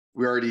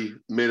we already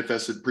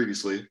manifested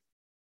previously.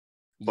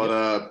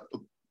 But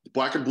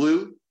Black and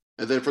Blue,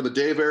 and then for the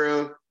Dave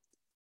era,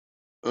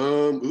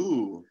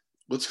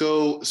 let's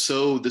go.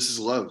 So This Is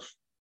Love.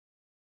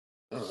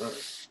 All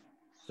right.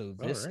 So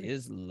this right.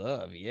 is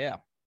love. Yeah.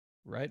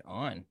 Right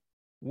on.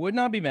 Would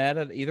not be mad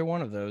at either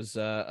one of those,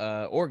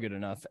 or good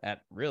enough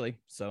at really.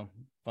 So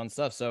fun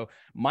stuff. So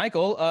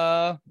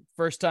Michael,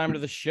 first time to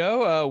the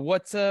show.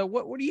 What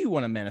do you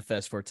want to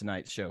manifest for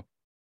tonight's show?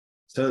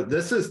 So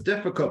this is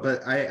difficult,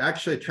 but I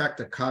actually tracked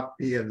a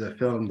copy of the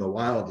film The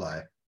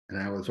Wildlife,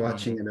 and I was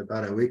watching it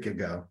about a week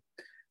ago.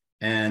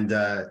 And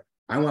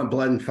I want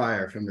Blood and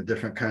Fire from A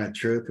Different Kind of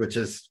Truth, which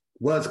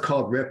was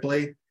called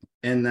Ripley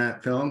in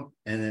that film.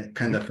 And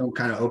the film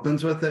kind of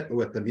opens with it,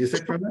 with the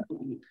music from it.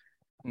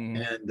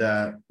 And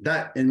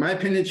that, in my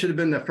opinion, should have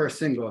been the first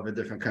single of A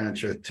Different Kind of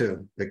Truth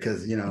too,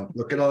 because,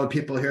 look at all the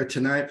people here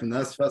tonight from the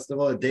US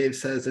Festival, Dave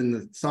says in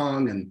the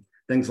song and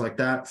things like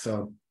that.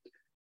 So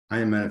I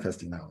am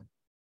manifesting that one.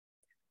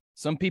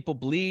 Some people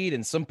bleed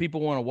and some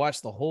people want to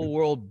watch the whole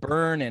world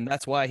burn, and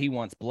that's why he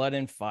wants Blood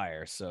and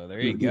Fire. So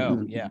there you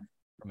go. Yeah,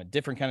 from A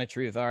Different Kind of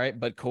Truth. All right,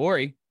 but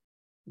Corey,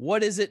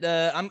 what is it?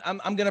 I'm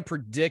gonna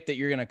predict that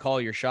you're gonna call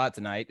your shot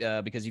tonight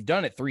because you've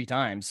done it 3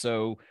 times.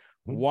 So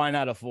why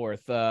not a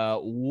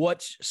 4th?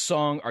 What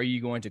song are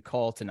you going to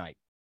call tonight?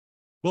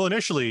 Well,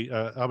 initially,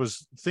 I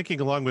was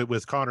thinking along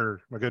with Connor,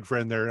 my good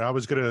friend there, I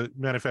was going to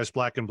manifest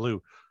Black and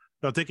Blue.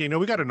 But I'm thinking,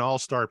 we got an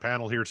all-star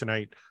panel here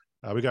tonight.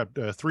 We got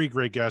 3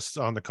 great guests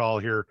on the call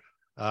here.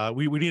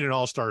 We need an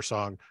all-star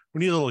song. We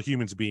need a little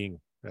Humans Being,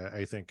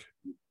 I think.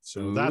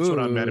 So that's what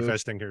I'm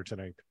manifesting here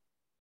tonight.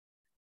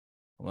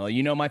 Well,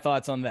 my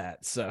thoughts on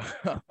that. So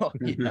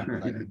yeah,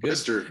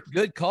 Mister.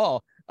 good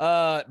call.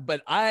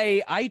 But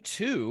I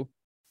too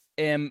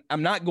I'm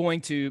not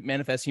going to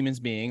manifest Humans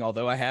Being,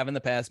 although I have in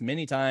the past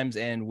many times,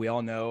 and we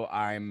all know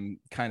I'm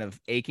kind of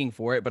aching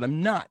for it, but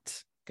I'm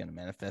not going to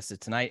manifest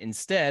it tonight.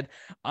 Instead,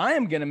 I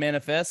am going to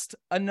manifest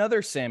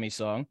another Sammy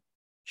song.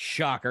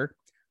 Shocker.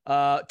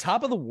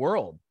 Top of the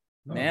World.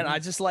 Man, I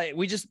just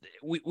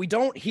we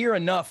don't hear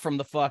enough from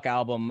the Fuck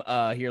album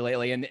here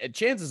lately. And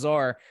chances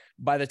are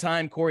by the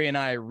time Corey and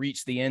I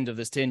reach the end of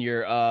this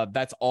tenure,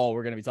 that's all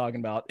we're going to be talking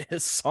about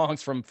is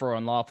songs from For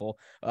Unlawful.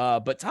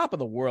 But Top of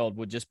the World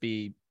would just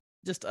be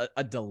just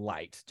a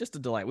delight. Just a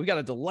delight. We got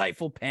a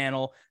delightful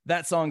panel.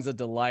 That song's a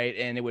delight,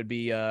 and it would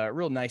be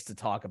real nice to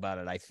talk about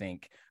it, I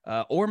think.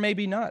 Or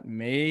maybe not.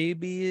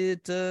 Maybe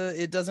it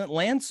doesn't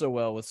land so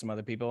well with some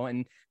other people,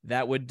 and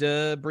that would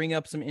bring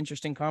up some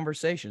interesting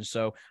conversations.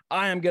 So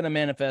I am going to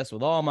manifest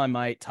with all my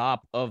might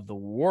Top of the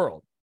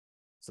World.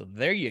 So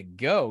there you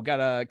go. Got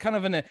a kind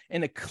of an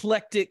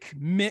eclectic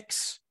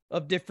mix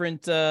of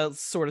different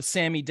sort of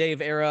Sammy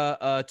Dave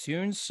era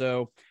tunes.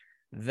 So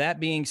that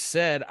being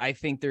said, I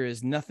think there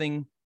is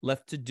nothing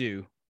left to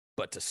do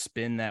but to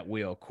spin that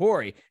wheel.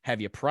 Corey,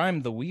 have you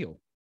primed the wheel?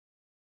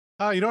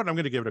 You know what? I'm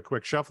going to give it a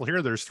quick shuffle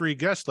here. There's 3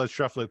 guests. Let's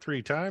shuffle it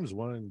 3 times.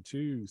 1,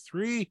 2,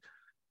 3.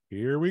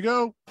 Here we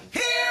go.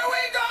 Here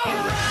we go.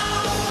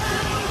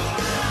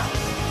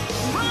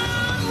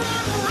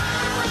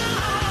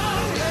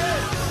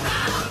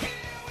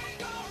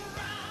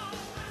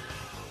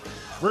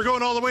 We're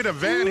going all the way to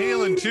Van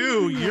Halen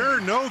 2. You're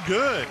No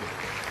Good.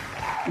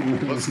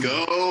 Let's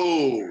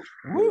go.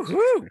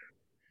 Woo-hoo.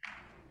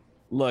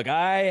 Look,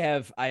 I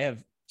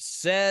have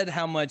said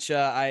how much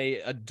I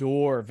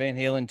adore Van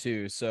Halen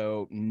 2,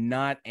 so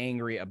not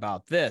angry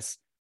about this.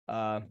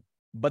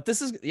 But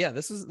this is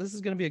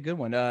going to be a good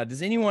one.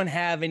 Does anyone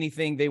have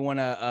anything they want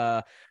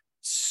to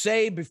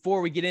say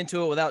before we get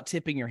into it without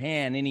tipping your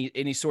hand?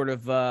 Any sort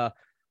of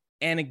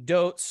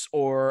anecdotes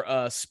or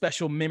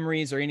special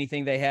memories or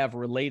anything they have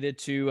related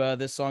to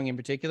this song in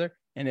particular?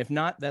 And if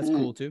not, that's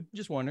cool too.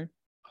 Just wondering.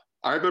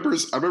 I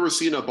remember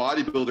seeing a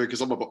bodybuilder,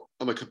 because I'm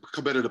a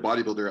competitive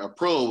bodybuilder. A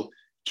pro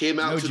came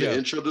out to the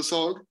intro of the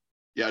song.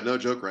 Yeah, no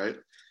joke, right?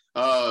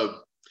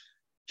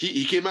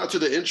 He came out to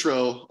the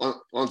intro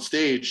on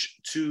stage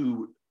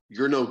to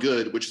 "You're No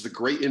Good," which is a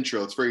great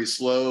intro. It's very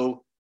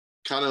slow,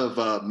 kind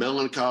of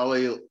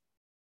melancholy,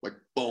 like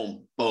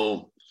boom,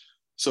 boom.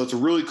 So it's a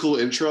really cool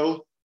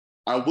intro.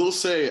 I will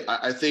say,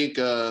 I think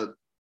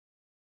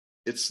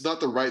it's not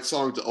the right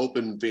song to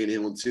open Van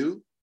Halen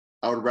 2.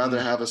 I would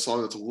rather have a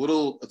song that's a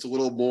little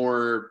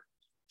more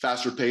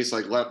faster paced,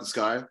 like "Light Up the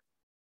Sky,"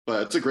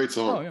 but it's a great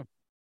song. Oh, yeah.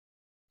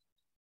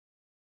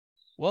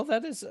 Well,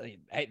 that is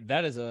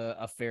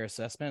a fair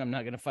assessment. I'm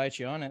not going to fight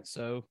you on it.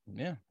 So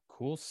yeah,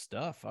 cool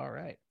stuff. All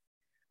right.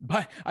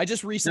 But I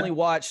just recently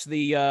watched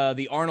the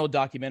Arnold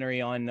documentary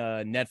on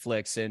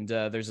Netflix, and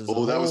there's this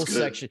whole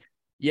section.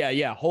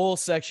 Yeah, whole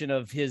section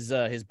of his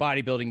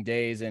bodybuilding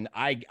days, and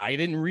I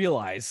didn't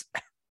realize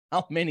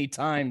how many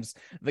times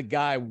the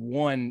guy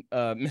won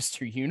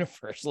Mr.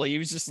 Universe. Like, he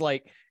was just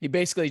like, he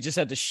basically just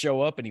had to show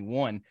up and he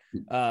won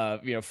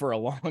for a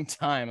long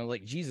time. I'm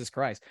like, Jesus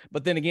Christ.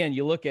 But then again,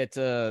 you look at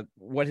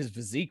what his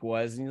physique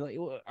was, and you're like,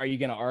 well, are you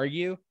going to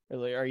argue? Or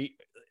like,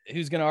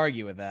 who's going to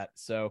argue with that?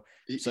 So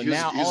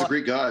now he's a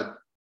Greek god.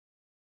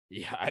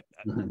 Yeah,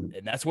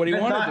 and that's what he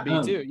wanted to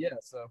be too. Yeah.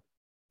 So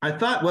I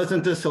thought,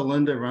 wasn't this a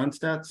Linda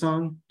Ronstadt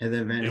song? And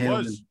then Van Halen.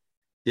 Was.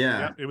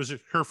 Yeah, it was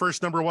her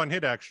first #1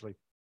 hit, actually.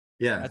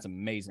 Yeah, that's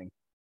amazing.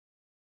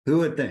 Who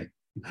would think?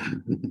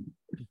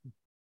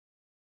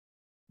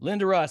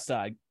 Linda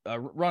Ronstadt,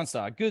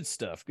 good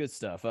stuff.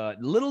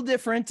 Little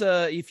different.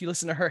 If you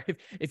listen to her,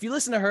 if you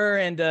listen to her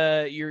and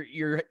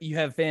you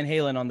have Van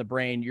Halen on the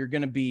brain, you're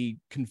gonna be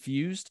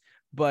confused.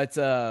 But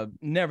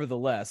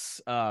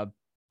nevertheless,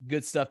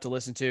 good stuff to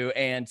listen to,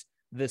 and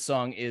this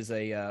song is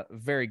a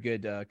very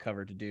good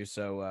cover to do.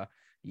 So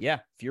yeah,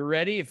 if you're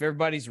ready, if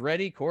everybody's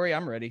ready, Corey,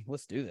 I'm ready.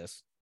 Let's do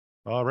this.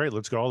 All right,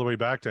 let's go all the way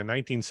back to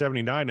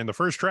 1979. And the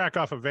first track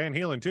off of Van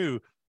Halen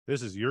 2,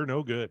 this is "You're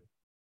No Good."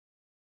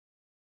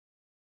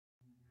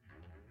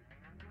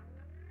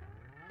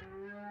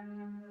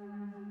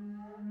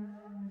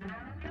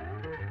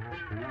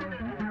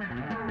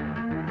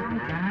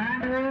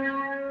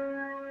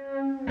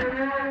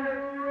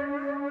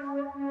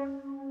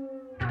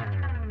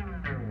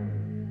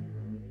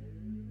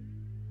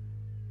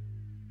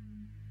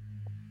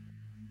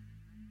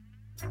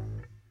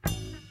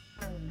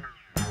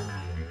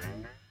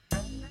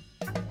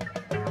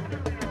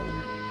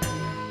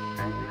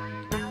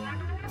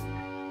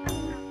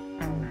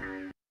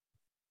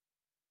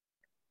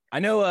 I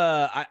know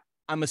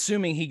I'm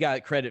assuming he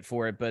got credit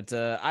for it, but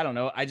I don't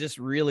know. I just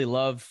really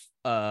love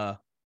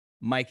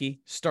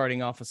Mikey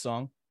starting off a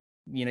song,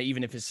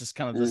 even if it's just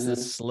kind of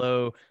this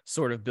slow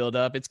sort of build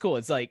up. It's cool.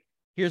 It's like,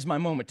 here's my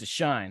moment to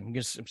shine. I'm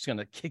just going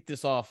to kick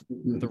this off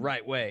the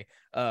right way.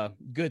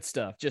 Good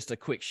stuff. Just a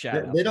quick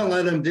shout out. They don't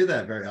let him do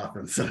that very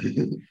often. So.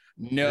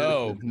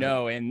 No.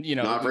 And,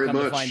 not very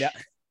much. To find out,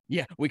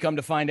 yeah, we come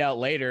to find out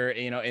later,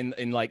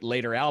 in like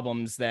later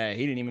albums that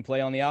he didn't even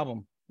play on the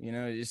album.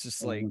 It's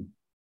just like,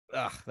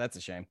 that's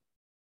a shame.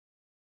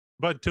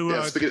 But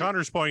to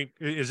Connor's point,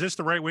 is this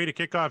the right way to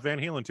kick off Van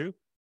Halen 2?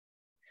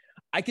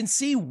 I can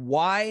see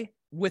why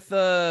with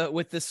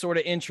this sort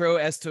of intro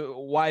as to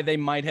why they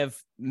might have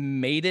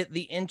made it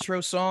the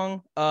intro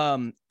song.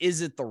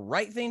 Is it the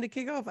right thing to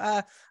kick off?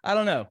 I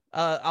don't know.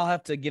 I'll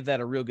have to give that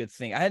a real good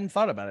think. I hadn't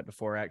thought about it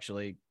before,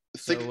 actually.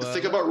 Think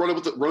about Run Up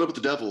with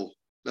the Devil.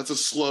 That's a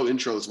slow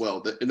intro as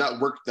well. And that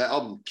worked. That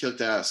album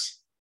kicked ass.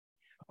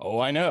 Oh,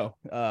 I know.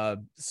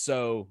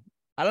 So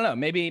I don't know.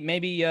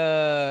 Maybe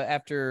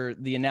after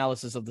the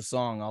analysis of the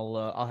song,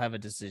 I'll have a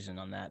decision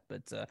on that.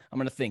 But I'm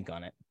gonna think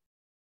on it.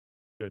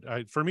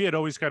 Good. For me, it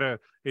always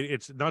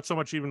it's not so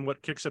much even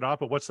what kicks it off,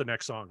 but what's the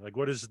next song? Like,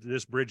 what is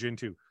this bridge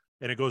into?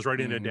 And it goes right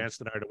into Dance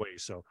the Night Away.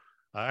 So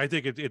I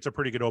think it's a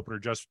pretty good opener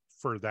just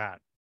for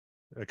that.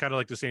 Kind of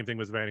like the same thing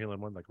with Van Halen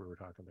 1, like we were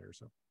talking there.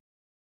 So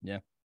yeah.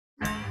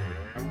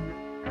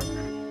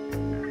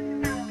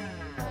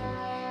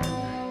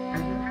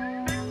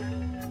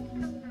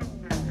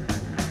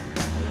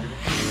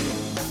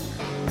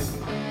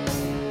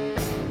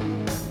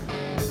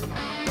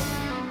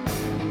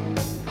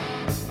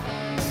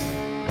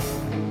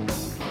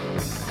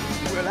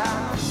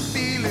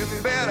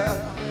 Better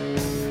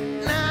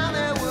now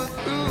that we're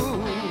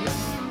through.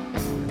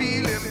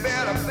 Feeling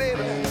better,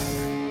 baby.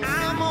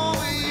 I'm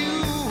over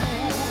you.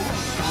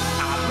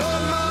 I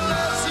learned my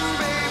lesson,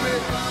 baby,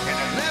 and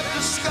it left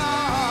a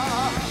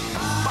scar.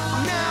 But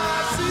now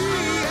I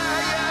see how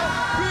you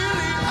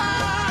really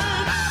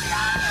are.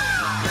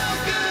 No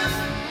good,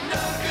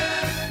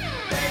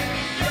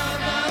 baby, you're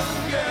no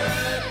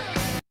good.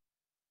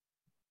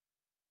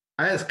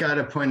 I just got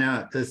to point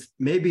out this,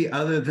 maybe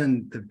other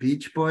than the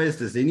Beach Boys,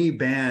 does any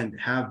band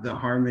have the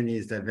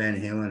harmonies that Van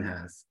Halen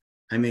has?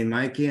 I mean,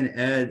 Mikey and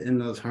Ed in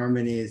those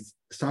harmonies,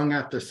 song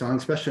after song,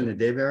 especially in the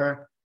Dave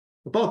era,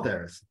 both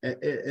eras.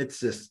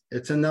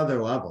 It's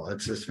another level.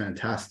 It's just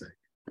fantastic.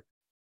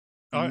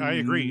 I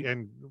agree.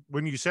 And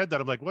when you said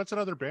that, I'm like, what's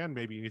another band?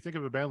 Maybe you think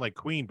of a band like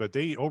Queen, but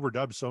they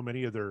overdubbed so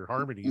many of their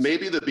harmonies.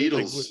 Maybe the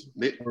Beatles.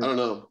 I don't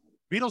know.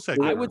 Beatles had.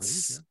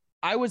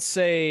 I would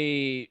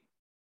say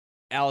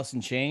Alice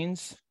in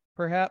Chains,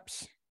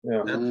 perhaps.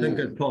 Yeah, That's a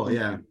good pull.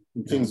 Yeah.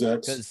 King's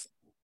X.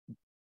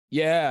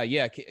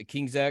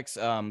 King's X.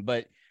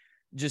 But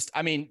just,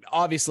 I mean,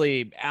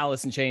 obviously,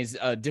 Alice in Chains,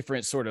 a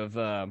different sort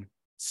of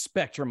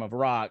spectrum of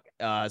rock,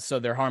 so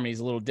their harmony is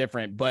a little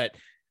different. But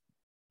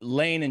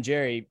Lane and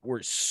Jerry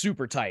were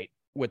super tight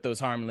with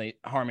those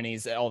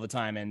harmonies all the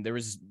time, and there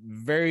was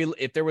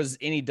if there was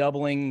any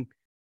doubling,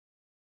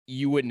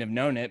 you wouldn't have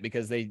known it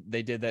because they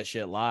did that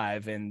shit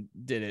live and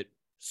did it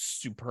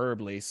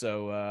superbly.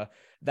 So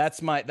that's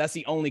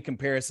the only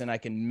comparison I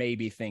can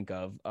maybe think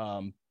of.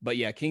 But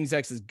yeah, King's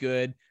X is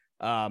good.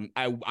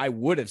 I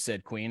would have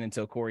said Queen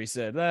until Corey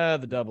said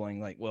the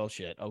doubling. Like, well,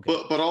 shit.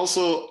 Okay. But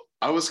also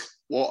I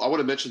want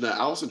to mention that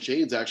Alice in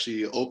Chains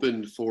actually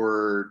opened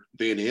for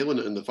Van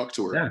Halen in the Fuck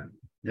Tour.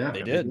 Yeah,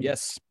 They did.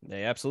 Yes,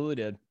 they absolutely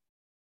did.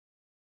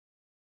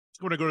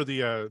 I'm going to go to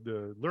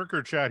the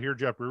lurker chat here.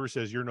 Jeff Brewer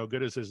says "You're No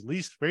Good" is his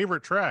least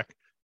favorite track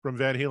from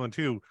Van Halen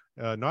 2.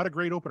 Not a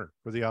great opener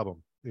for the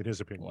album, in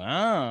his opinion.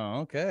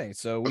 Wow. Okay.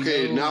 So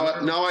now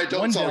I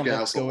don't sound like an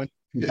asshole.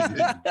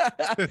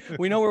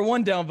 We know where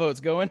one down vote's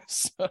going.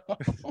 So.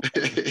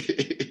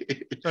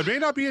 It may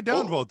not be a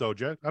downvote though,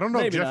 Jeff. I don't know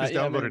if Jeff has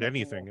downvoted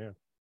anything. Yeah.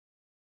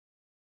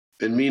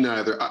 And me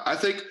neither. I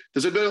think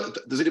does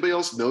anybody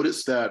else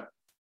notice that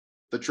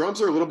the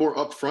drums are a little more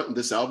upfront in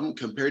this album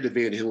compared to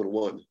Van Halen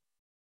 1?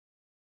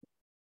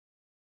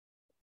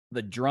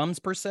 The drums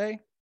per se?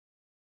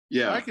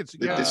 Yeah, I could.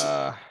 Probably. It's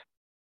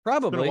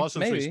been a while since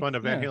maybe. we spun a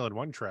Van Halen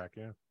 1 track.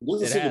 Yeah. It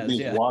doesn't seem to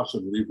be wash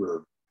and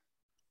reverb.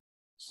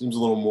 Seems a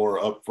little more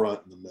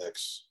upfront in the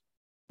mix.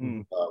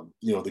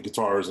 The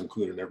guitars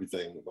included and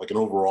everything. Like an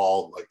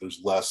overall, like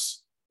there's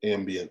less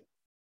ambient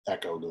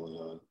echo going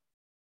on.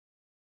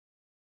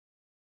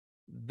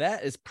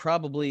 That is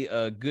probably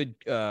a good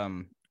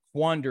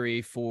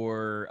quandary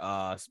for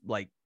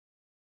like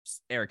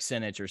Eric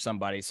Sinich or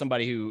somebody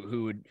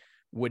who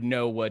would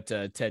know what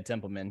Ted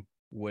Templeman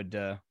would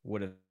have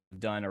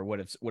done or would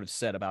have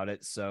said about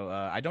it. So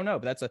I don't know,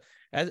 but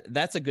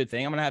that's a good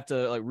thing. I'm gonna have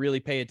to like really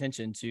pay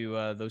attention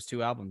to those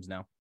two albums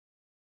now.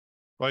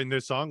 Well, and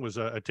this song was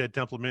a Ted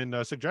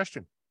Templeman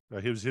suggestion.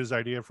 It was his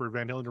idea for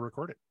Van Halen to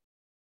record it.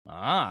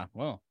 Ah,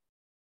 well,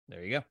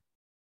 there you go.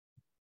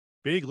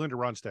 Big Linda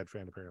Ronstadt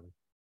fan, apparently.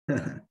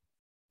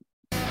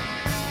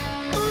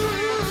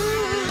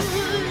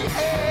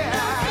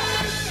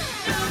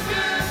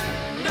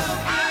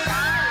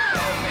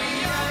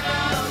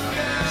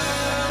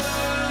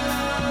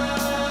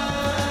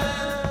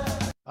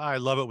 I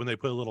love it when they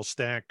put a little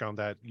stack on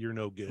that "You're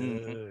No Good."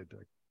 Mm-hmm.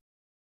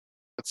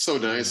 That's so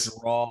nice.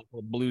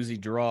 Bluesy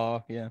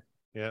draw, yeah.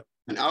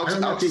 And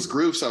Alex's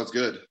groove sounds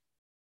good.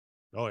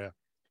 Oh yeah,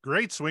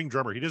 great swing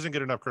drummer. He doesn't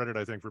get enough credit,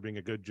 I think, for being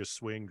a good just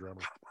swing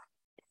drummer.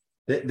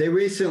 They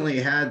recently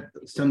had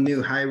some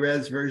new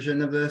high-res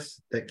version of this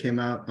that came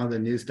out on the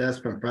news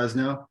desk from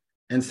Fresno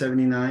in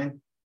 '79.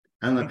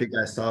 I don't know if you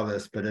guys saw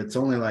this, but it's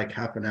only like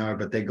half an hour,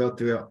 but they go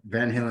through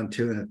Van Halen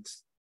 2 and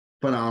it's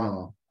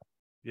phenomenal.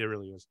 Yeah, it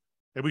really is.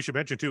 And we should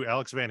mention too,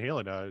 Alex Van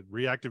Halen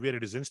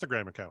reactivated his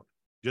Instagram account.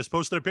 Just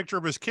posted a picture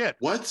of his kit.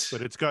 What?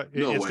 But it's got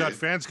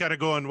fans kind of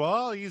going,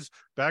 well, he's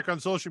back on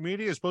social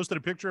media. He's posted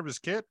a picture of his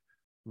kit.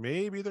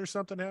 Maybe there's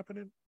something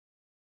happening.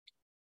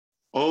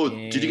 Oh,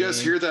 did you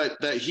guys hear that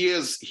he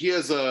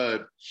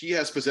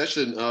has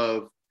possession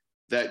of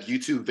that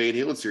YouTube Van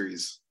Halen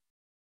series?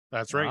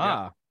 That's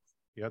right.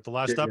 Yeah. The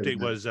last update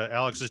was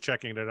Alex is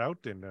checking it out,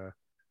 and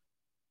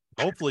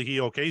hopefully he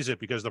okays it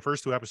because the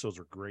first 2 episodes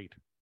are great.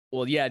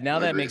 Well, yeah. Now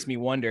that makes me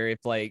wonder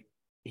if like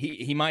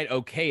he might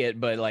okay it,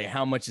 but like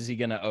how much is he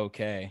gonna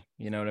okay?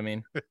 You know what I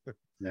mean?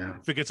 Yeah.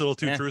 If it gets a little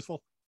too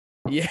truthful.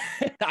 Yeah.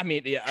 I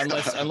mean, yeah.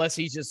 Unless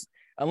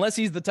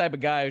he's the type of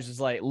guy who's just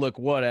like, look,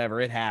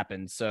 whatever, it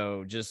happened.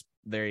 So just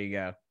there you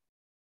go.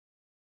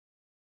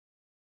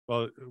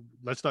 Well,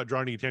 let's not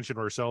draw any attention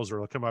to ourselves or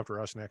they'll come after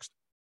us next.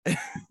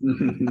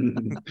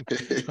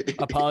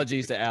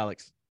 Apologies to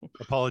Alex.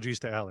 Apologies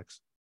to Alex.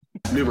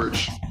 New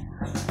merch.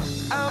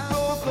 I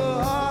broke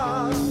a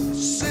heart,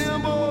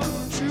 symbol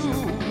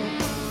true.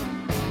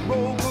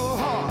 Broke a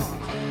heart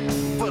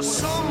for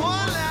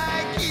someone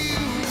like you.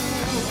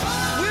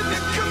 When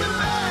you're coming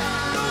back,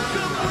 don't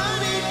come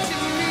running to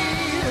me.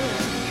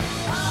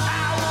 I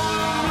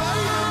wanna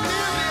run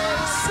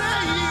and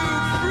set you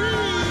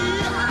free.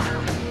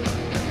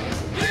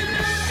 You're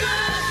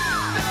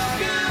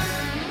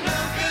no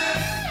good,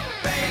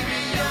 baby,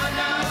 you're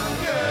no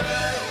good.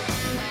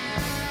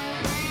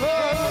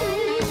 Oh.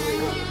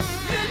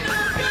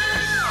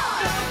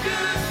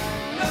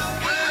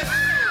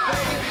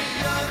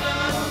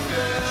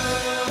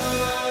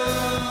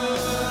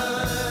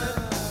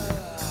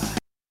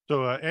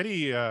 So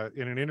Eddie,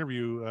 in an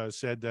interview,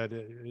 said that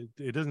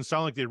it doesn't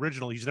sound like the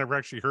original. He's never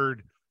actually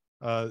heard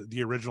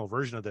the original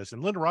version of this.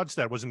 And Linda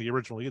Ronstadt wasn't the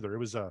original either. It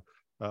was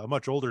a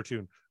much older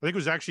tune. I think it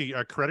was actually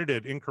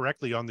credited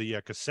incorrectly on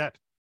the cassette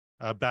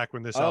back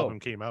when this Oh. album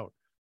came out.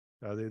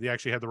 They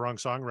actually had the wrong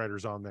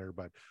songwriters on there,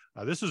 but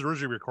this was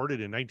originally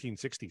recorded in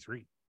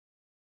 1963.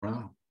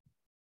 Wow.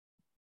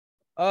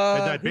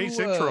 And that bass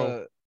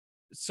intro.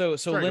 So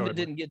Sorry, go Linda ahead,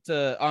 didn't get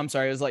to. Oh, I'm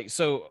sorry. It was like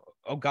so.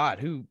 Oh God,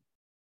 who?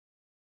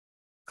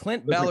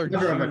 Clint It was a Ballard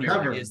cover of a Jr.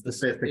 cover, is the,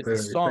 is basically is the what you're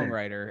saying.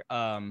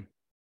 songwriter.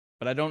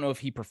 But I don't know if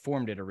he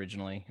performed it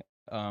originally.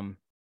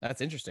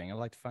 That's interesting. I'd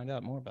like to find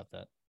out more about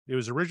that. It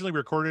was originally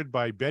recorded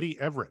by Betty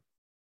Everett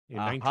in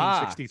Aha,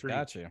 1963.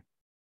 Gotcha.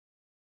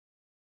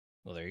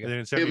 Well, there you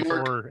And go. then in Hey,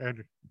 Mark. 74,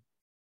 and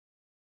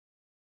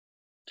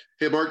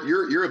Hey, Mark,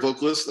 you're a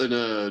vocalist and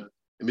a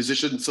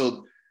musician.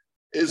 So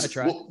I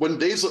try. when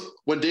Dave's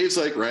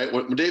like, right,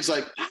 when Dave's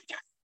like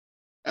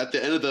at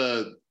the end of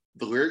the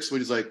lyrics,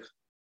 when he's like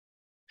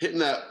hitting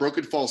that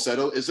broken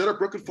falsetto, is that a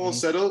broken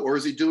falsetto or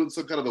is he doing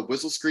some kind of a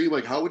whistle scream?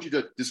 Like, how would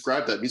you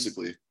describe that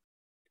musically?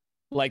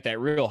 Like that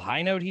real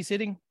high note he's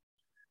hitting.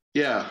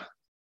 Yeah.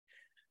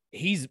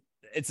 It's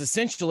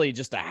essentially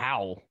just a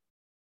howl.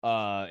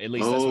 At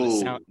least that's what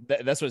it sound.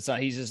 That's what it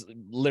sounds. He's just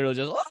literally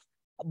just,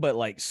 but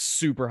like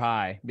super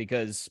high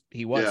because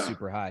he was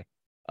super high.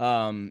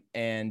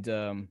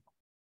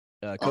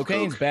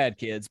 Cocaine's bad,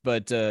 kids,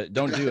 but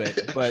don't do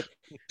it. But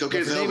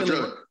Cocaine's a hell of a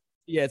drug.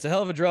 Yeah, it's a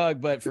hell of a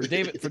drug, but for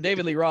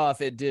David Lee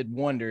Roth, it did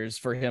wonders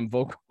for him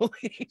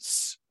vocally.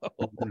 So,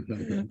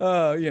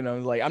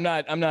 like I'm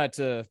not.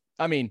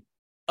 I mean,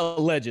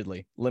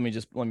 allegedly. Let me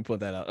put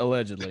that out.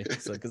 Allegedly,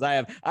 so because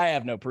I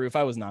have no proof.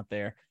 I was not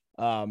there.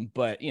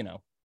 But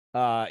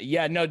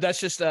that's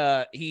just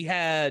he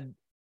had,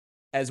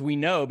 as we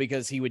know,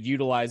 because he would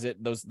utilize it.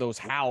 Those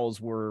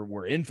howls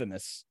were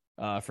infamous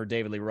for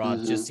David Lee Roth.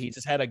 Mm-hmm. He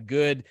just had a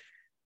good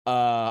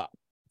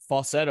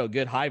falsetto,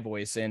 good high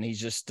voice, and he's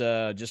just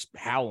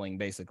howling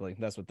basically.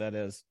 That's what that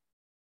is.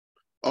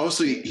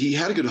 Also, he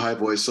had a good high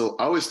voice, so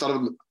I always thought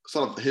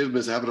of him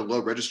as having a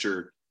low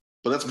register,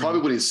 but that's probably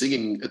when he's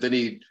singing, and then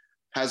he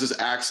has his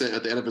accent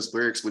at the end of his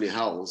lyrics when he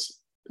howls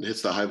and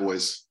hits the high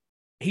voice.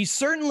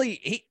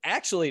 He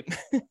actually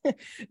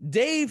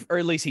Dave, or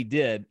at least he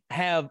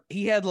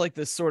had like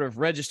this sort of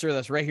register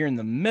that's right here in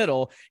the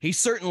middle. He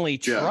certainly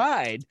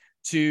tried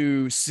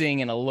to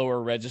sing in a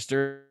lower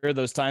register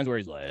those times where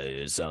he's like,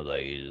 it sounds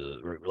like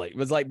it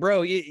was like,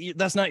 bro,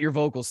 that's not your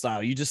vocal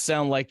style. You just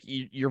sound like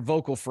you're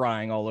vocal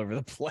frying all over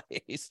the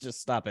place. Just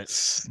stop it.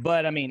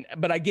 But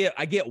I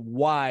get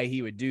why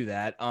he would do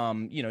that.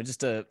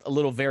 Just a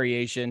little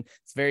variation.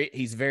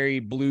 He's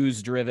very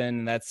blues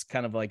driven. That's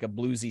kind of like a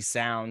bluesy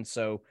sound.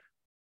 So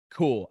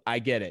cool. I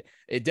get it.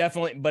 It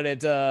definitely, but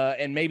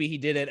and maybe he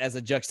did it as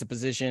a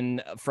juxtaposition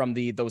from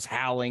those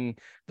howling,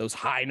 those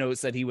high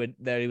notes that he would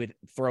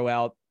throw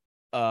out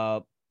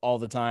all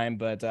the time.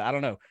 But I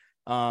don't know.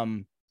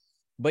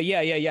 But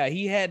yeah.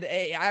 He had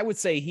I would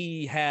say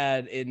he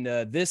had in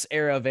this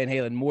era of Van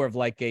Halen more of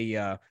like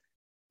a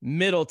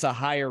middle to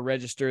higher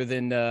register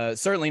than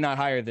certainly not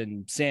higher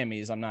than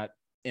Sammy's. I'm not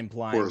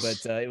implying,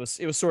 but it was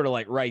sort of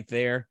like right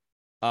there.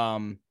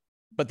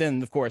 But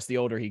then, of course, the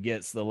older he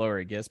gets, the lower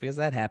it gets, because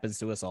that happens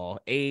to us all.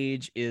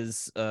 Age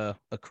is a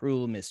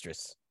cruel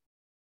mistress.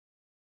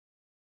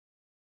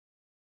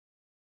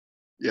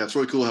 Yeah, it's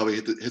really cool how he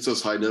hits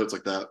those high notes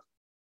like that.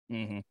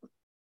 Mm-hmm.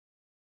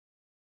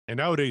 And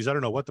nowadays, I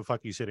don't know what the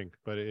fuck he's hitting,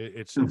 but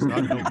it's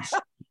not notes.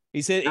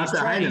 He's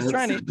trying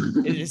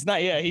to. It's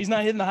not. Yeah, he's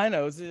not hitting the high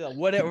notes.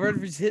 Whatever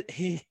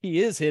he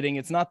is hitting,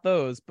 it's not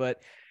those.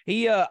 But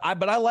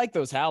but I like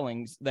those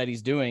howlings that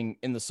he's doing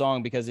in the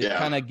song because it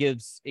kind of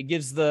gives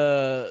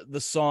the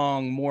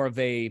song more of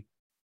a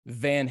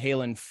Van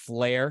Halen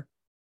flair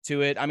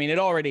to it. I mean, it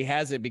already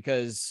has it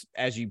because,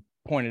 as you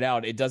pointed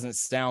out, it doesn't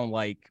sound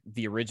like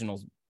the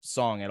original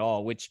song at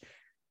all, which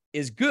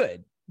is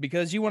good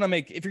because you want to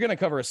if you're going to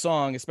cover a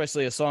song,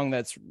 especially a song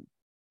that's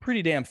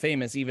pretty damn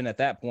famous, even at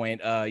that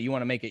point, you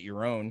want to make it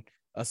your own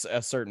a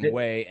certain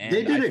way. And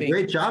they did a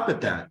great job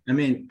at that. I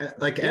mean,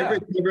 like every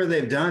cover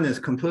they've done is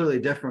completely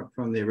different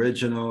from the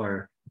original,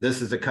 or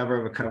this is a cover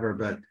of a cover,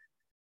 but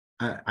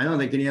I don't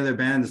think any other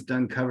band's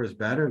done covers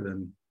better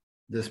than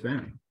this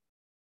band.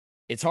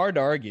 It's hard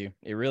to argue.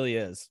 It really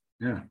is.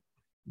 Yeah.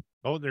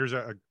 Oh, there's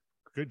a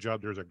good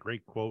job. There's a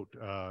great quote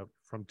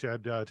from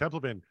Ted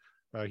Templeman.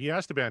 He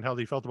asked the band how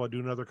they felt about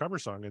doing another cover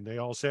song, and they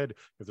all said,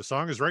 if the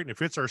song is right and it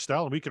fits our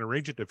style and we can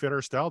arrange it to fit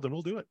our style, then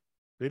we'll do it.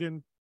 They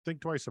didn't think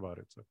twice about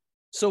it.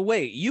 So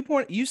wait,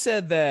 you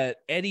said that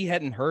Eddie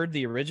hadn't heard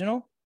the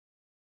original?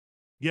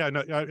 Yeah,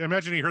 no, I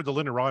imagine he heard the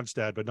Linda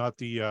Ronstadt, but not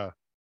the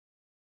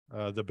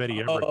Betty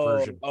Everett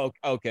version. Oh,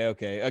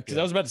 okay. Because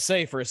I was about to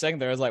say for a second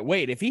there, I was like,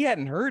 wait, if he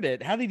hadn't heard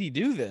it, how did he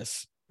do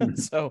this?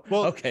 So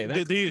okay,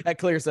 that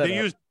clears that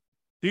up.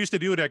 They used to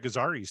do it at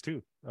Gazzari's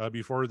too,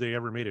 before they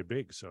ever made it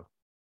big. So.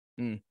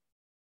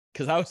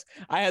 Because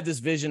I had this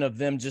vision of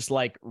them just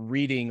like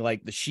reading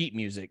like the sheet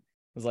music.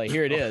 I was like,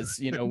 here it is,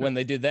 when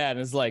they did that, and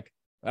it's like,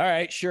 all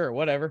right, sure,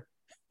 whatever.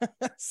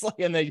 It's like,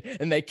 and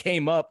they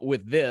came up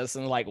with this,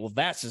 and like, well,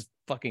 that's just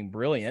fucking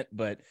brilliant.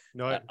 But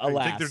no, I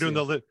think they're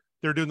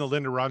doing the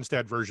Linda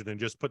Ronstadt version and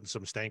just putting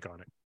some stank on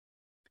it.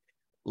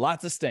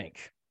 Lots of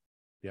stink.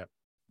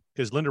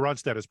 Because Linda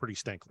Ronstadt is pretty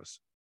stankless.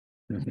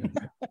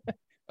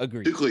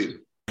 Agreed. Too clean.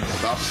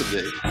 Opposite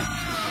Dave.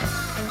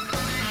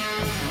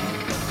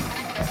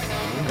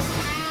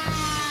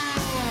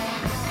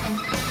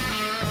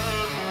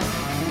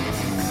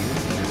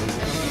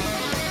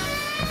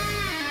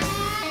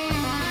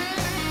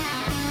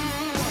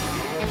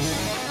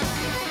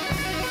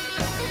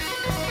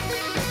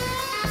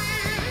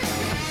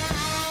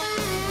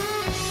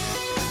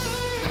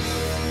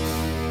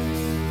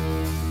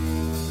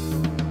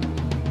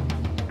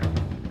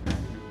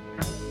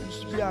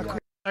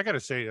 I gotta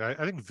say, I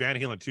think Van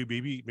Halen 2,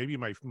 maybe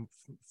my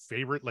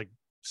favorite like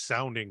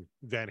sounding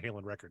Van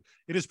Halen record.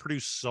 It is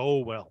produced so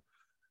well.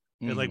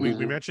 And like we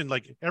mentioned,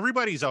 like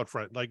everybody's out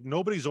front, like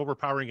nobody's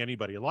overpowering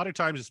anybody. A lot of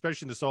times,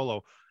 especially in the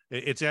solo,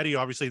 it's Eddie,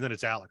 obviously, and then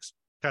it's Alex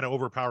kind of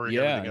overpowering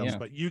everything else.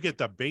 But you get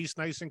the bass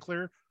nice and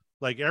clear.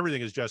 Like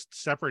everything is just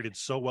separated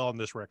so well in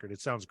this record.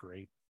 It sounds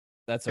great.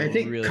 That's I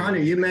think, really Connor,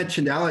 you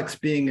mentioned Alex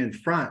being in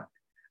front.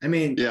 I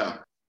mean, yeah.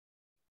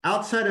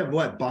 Outside of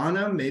what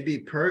Bonham,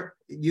 maybe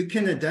you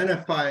can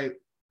identify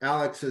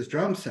Alex's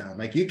drum sound.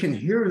 Like you can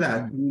hear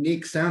that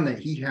unique sound that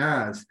he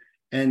has.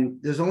 And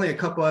there's only a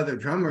couple other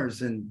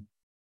drummers in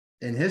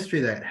history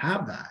that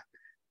have that.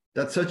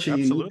 That's such a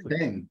unique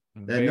thing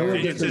that no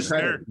one gets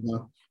credit. You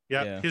know?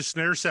 Yeah, his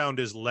snare sound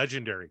is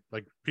legendary.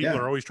 Like people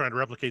are always trying to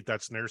replicate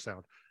that snare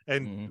sound.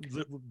 And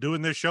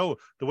doing this show,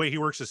 the way he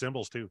works the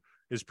cymbals too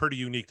is pretty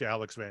unique to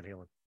Alex Van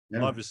Halen.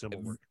 Love his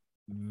cymbal work.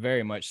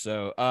 Very much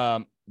so.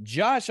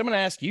 Josh, I'm going to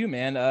ask you,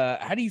 man.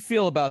 How do you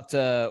feel about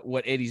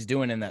what Eddie's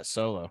doing in that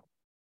solo?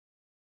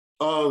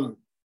 Every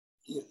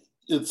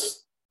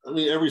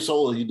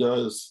solo he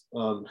does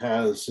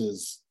has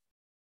his,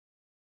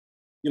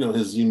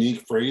 his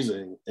unique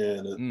phrasing,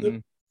 and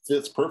it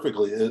fits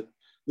perfectly.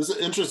 This is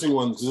an interesting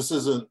one because this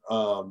isn't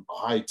a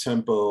high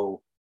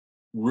tempo.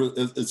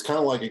 It's kind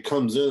of like it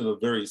comes in a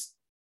very,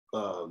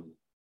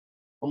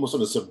 almost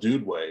in a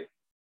subdued way,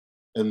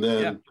 and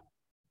then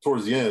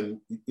towards the end,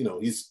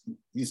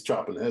 he's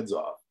chopping heads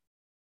off.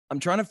 I'm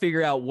trying to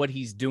figure out what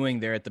he's doing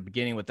there at the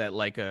beginning with that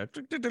like a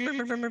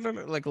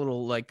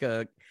little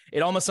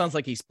it almost sounds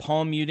like he's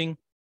palm muting,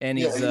 and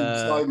he's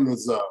sliding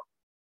his the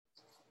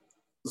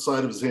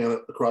side of his hand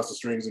across the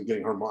strings and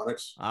getting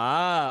harmonics.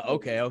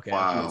 Okay.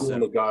 Wow.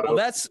 So,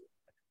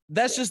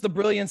 that's just the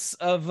brilliance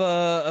of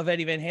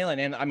Eddie Van Halen,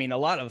 and I mean a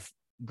lot of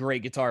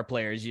great guitar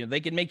players.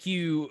 They can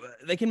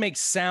make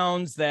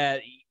sounds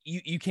that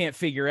you can't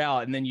figure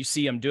out, and then you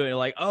see them doing it,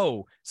 like,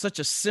 oh, such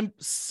a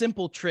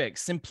simple trick,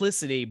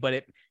 simplicity, but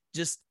it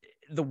just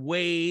the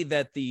way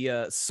that the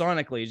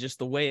sonically, just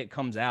the way it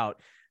comes out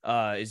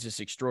is just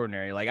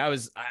extraordinary. Like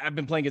I've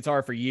been playing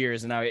guitar for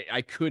years, and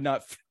I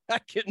couldn't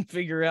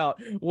figure out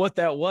what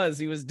that was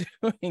he was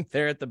doing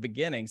there at the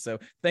beginning. So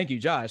thank you,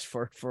 Josh,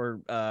 for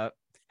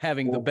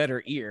having the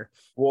better ear.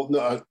 Well,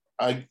 no,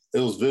 it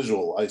was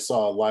visual. I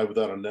saw Live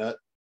Without a Net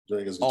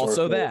during his guitar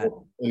also play, that,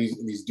 and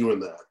he's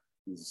doing that.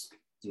 He's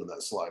doing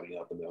that sliding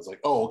up, and I was like,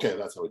 oh, okay,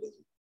 that's how he does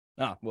it.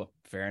 Oh, well,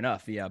 fair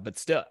enough. Yeah, but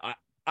still,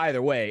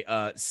 either way,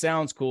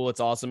 sounds cool. It's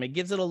awesome. It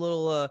gives it a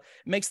little,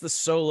 makes the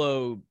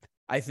solo,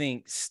 I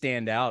think,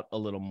 stand out a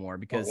little more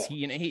because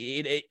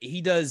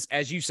he does,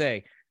 as you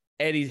say,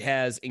 Eddie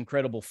has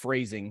incredible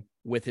phrasing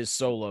with his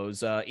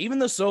solos. Even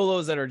the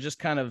solos that are just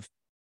kind of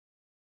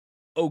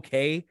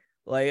okay,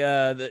 like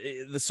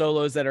the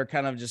solos that are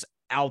kind of just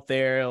out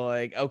there,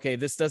 like, okay,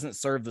 this doesn't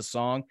serve the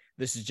song.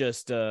 This is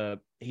just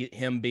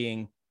him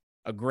being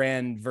a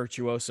grand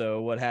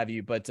virtuoso, what have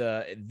you. But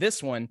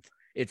this one,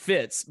 it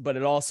fits, but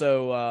it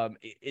also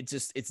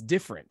it's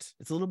different.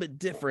 It's a little bit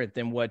different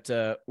than what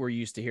we're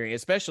used to hearing,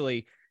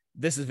 especially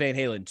this is Van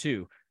Halen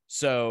too.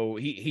 So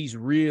he's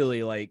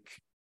really like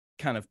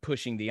kind of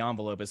pushing the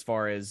envelope as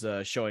far as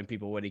showing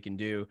people what he can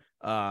do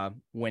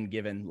when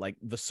given like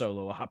the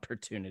solo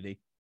opportunity.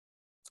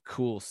 It's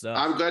cool stuff.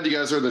 I'm glad you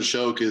guys are on the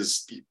show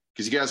because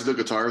you guys have good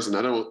guitars, and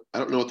I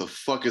don't know what the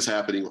fuck is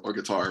happening on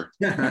guitar.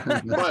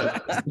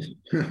 But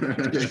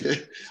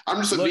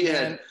I'm just a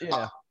meathead.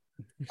 Yeah.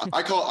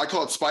 I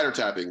call it spider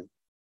tapping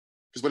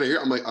because when I hear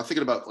it, I'm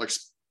thinking about like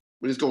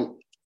when he's going.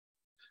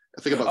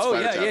 I think about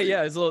spider tapping.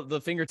 Yeah. It's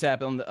the finger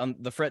tap on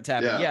the fret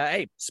tapping. Yeah.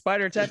 Hey,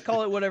 spider tap.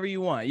 Call it whatever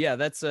you want. Yeah,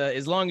 that's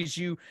as long as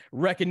you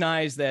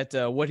recognize that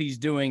what he's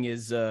doing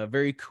is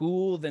very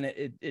cool, then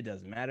it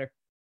doesn't matter.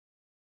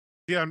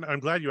 Yeah, I'm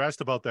glad you asked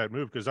about that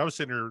move because I was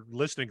sitting here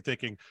listening,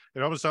 thinking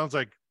it almost sounds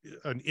like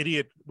an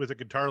idiot with a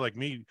guitar like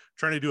me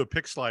trying to do a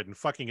pick slide and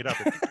fucking it up.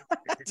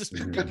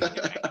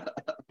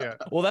 Yeah.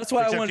 Well, that's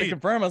why I wanted to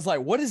confirm. I was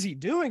like, what is he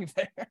doing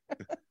there?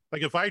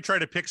 Like if I try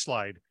to pick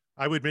slide,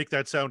 I would make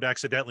that sound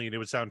accidentally and it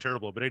would sound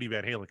terrible. But Eddie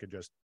Van Halen could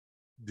just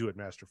do it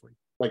masterfully.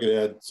 If I could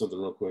add something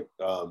real quick.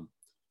 The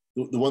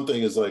one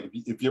thing is like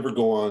if you ever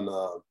go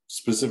on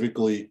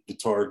specifically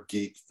Guitar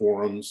Geek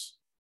forums,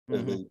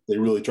 and they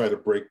really try to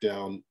break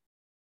down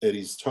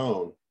Eddie's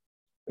tone,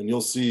 and you'll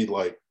see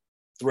like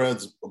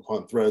threads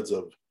upon threads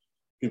of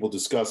people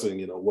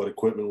discussing, what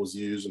equipment was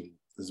used and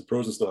his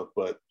approach and stuff.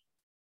 But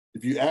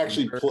if you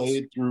actually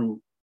played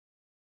through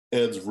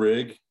Ed's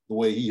rig, the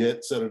way he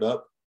set it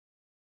up,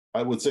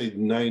 I would say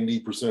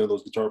 90% of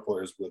those guitar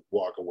players would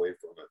walk away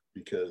from it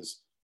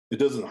because it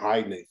doesn't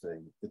hide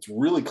anything. It's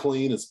really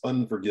clean. It's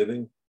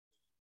unforgiving.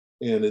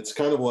 And it's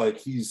kind of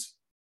like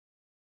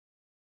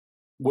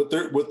what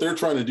they're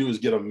trying to do is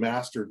get a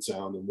mastered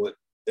sound. And what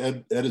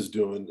Ed is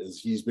doing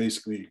is he's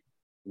basically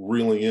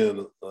reeling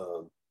in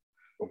a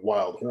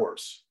wild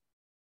horse,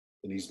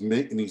 and he's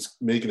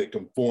making it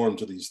conform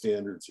to these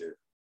standards here.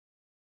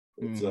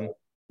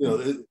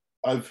 It's,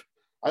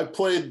 I've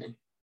played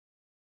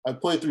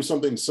through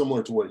something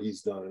similar to what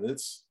he's done, and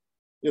it's,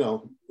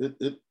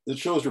 it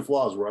shows your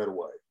flaws right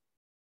away.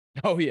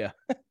 Oh yeah.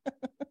 I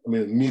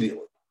mean,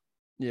 immediately.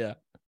 Yeah.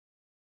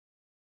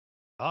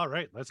 All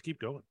right, let's keep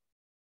going.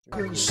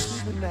 Girl, you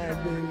sleeping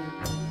now, baby.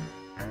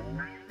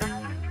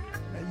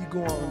 Now you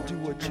go on and do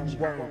what you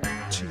want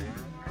to.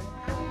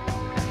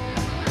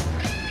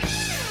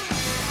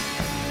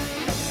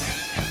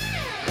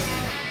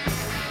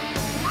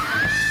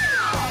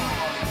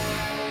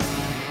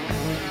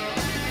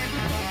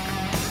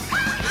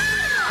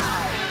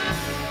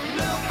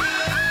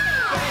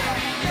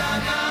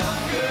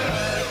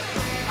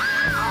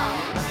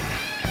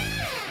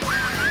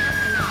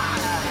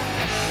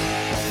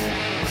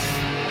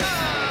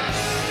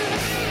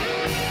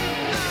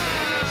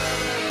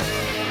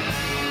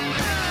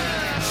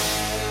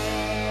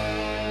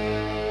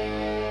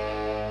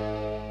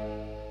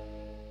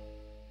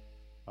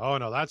 Oh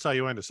no, that's how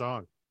you end a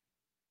song.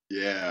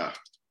 Yeah.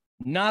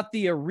 Not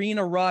the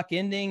arena rock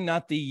ending,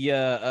 not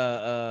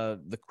the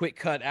quick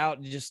cut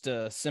out, just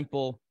a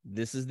simple,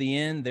 this is the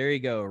end. There you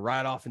go,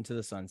 right off into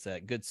the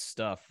sunset. Good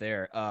stuff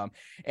there.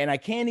 And I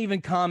can't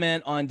even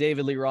comment on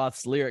David Lee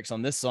Roth's lyrics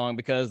on this song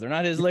because they're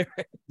not his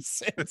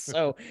lyrics.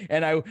 So,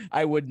 and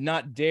I would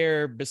not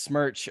dare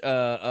besmirch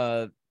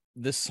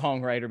this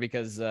songwriter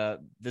because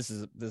this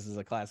is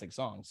a classic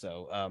song.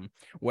 So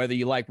whether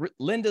you like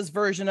Linda's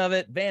version of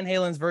it, Van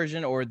Halen's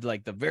version, or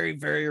like the very,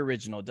 very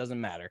original, it doesn't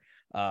matter.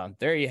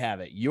 There you have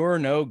it. You're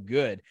No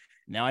Good.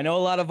 Now, I know a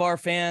lot of our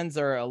fans,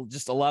 or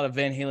just a lot of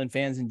Van Halen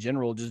fans in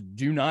general, just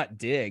do not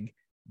dig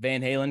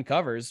Van Halen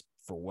covers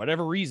for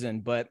whatever reason,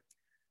 but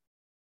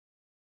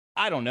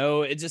I don't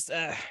know. It just,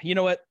 you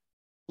know what?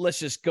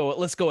 Let's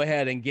go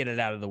ahead and get it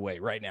out of the way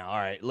right now. All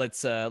right,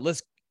 let's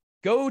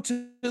go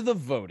to the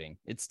voting.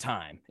 It's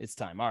time.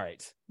 All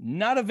right.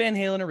 Not a Van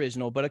Halen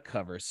original, but a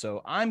cover.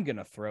 So I'm going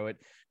to throw it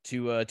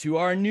to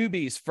our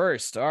newbies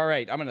first. All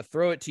right. I'm going to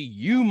throw it to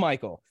you,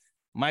 Michael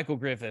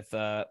Griffith.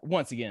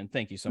 Once again,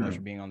 thank you so much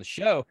for being on the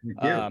show.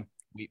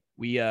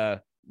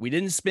 We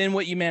didn't spin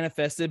what you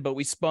manifested, but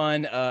we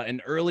spun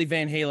an early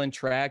Van Halen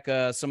track.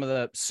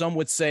 Some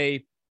would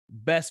say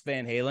best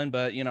Van Halen,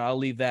 but I'll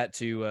leave that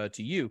to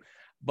you.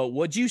 But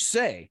would you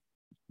say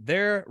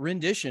their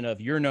rendition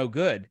of You're No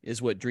Good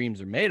is what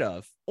dreams are made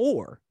of,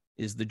 or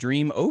is the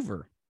dream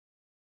over?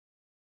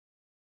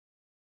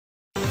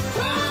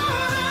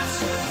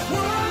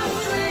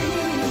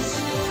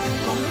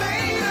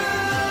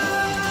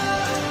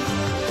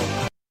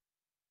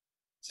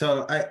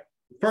 So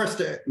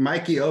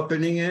Mikey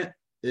opening it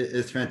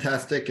is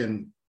fantastic.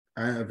 And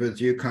I don't know if it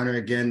was you, Connor,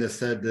 again, that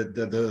said that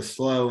the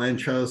slow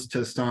intros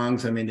to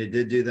songs. I mean, they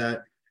did do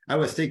that. I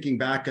was thinking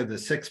back of the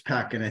Six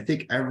Pack, and I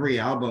think every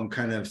album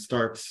kind of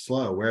starts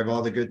slow. Where Have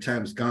All the Good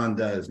Times Gone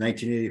does,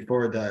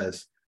 1984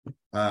 does,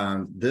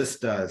 this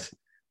does.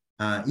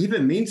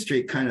 Even Mean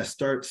Street kind of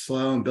starts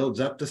slow and builds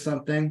up to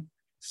something.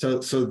 So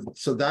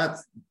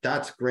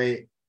that's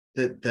great.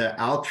 The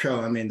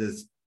outro, I mean,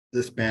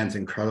 this band's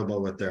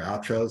incredible with their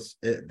outros.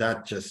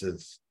 That just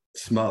is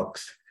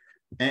smokes.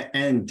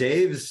 And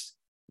Dave's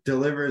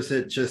delivers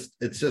it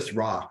it's just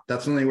raw.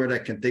 That's the only word I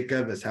can think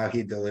of is how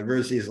he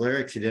delivers these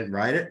lyrics. He didn't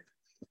write it,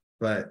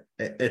 but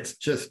it's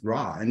just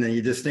raw. And then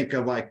you just think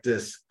of like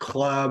this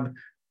club,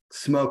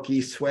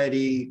 smoky,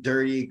 sweaty,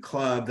 dirty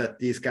club that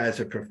these guys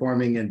are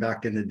performing in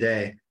back in the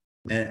day.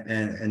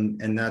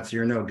 And that's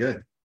You're No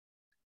Good.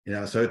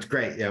 So it's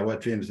great. Yeah, what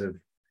dreams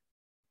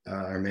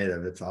are made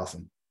of. It's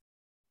awesome.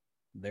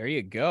 There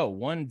you go.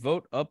 One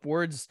vote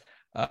upwards.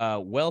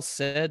 Well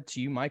said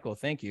to you, Michael.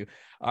 Thank you.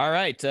 All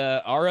right.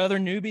 Our other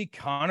newbie,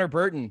 Connor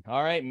Burton.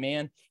 All right,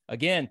 man.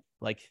 Again,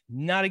 like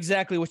not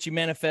exactly what you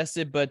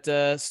manifested, but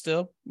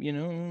still,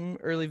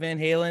 early Van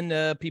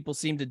Halen, people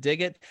seem to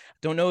dig it.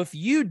 Don't know if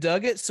you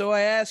dug it. So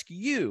I ask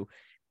you,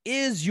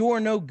 is You're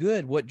No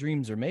Good what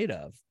dreams are made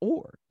of,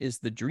 or is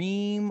the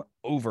dream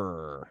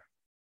over?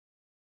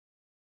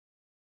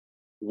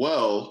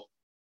 Well,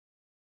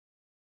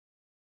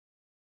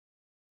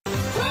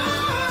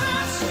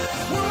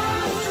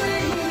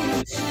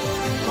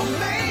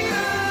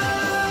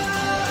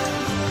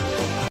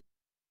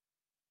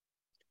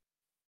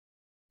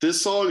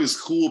 this song is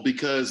cool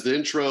because the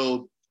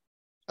intro,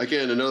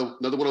 again,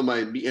 another one of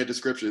my meathead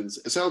descriptions.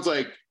 It sounds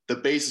like the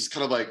bass is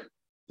kind of like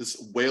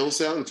this whale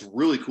sound. It's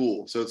really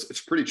cool. So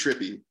it's pretty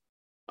trippy.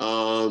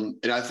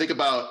 And I think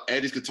about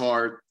Eddie's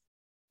guitar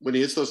when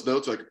he hits those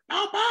notes, like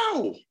bow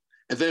bow.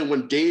 And then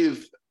when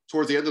Dave,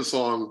 towards the end of the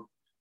song,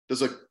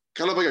 does a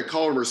kind of like a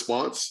call and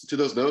response to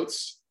those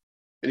notes,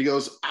 and he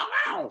goes ow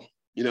ow,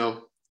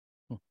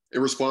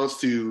 in response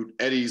to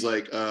Eddie's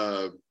like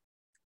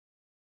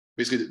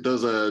basically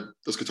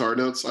those guitar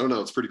notes. I don't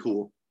know. It's pretty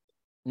cool.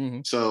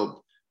 Mm-hmm.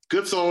 So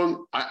good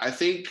song. I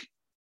think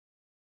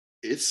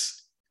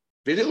it's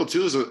Van Halen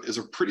 2 is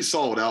a pretty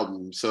solid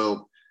album.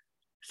 So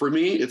for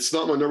me, it's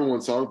not my number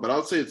one song, but I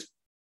would say it's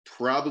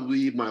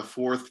probably my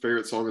fourth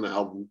favorite song on the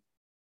album.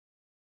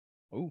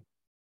 Oh,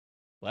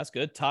 well, that's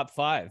good. Top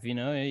 5. You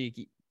know, you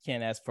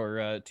can't ask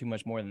for too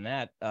much more than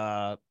that,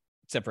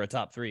 except for a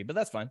top 3. But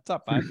that's fine.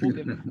 Top 5. We'll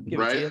give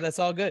Right? it to you. That's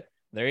all good.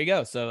 There you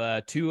go.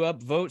 So 2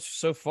 up votes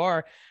so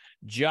far.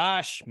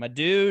 Josh, my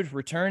dude,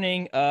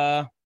 returning.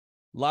 A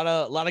lot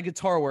of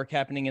guitar work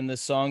happening in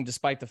this song,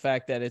 despite the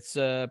fact that it's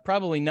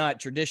probably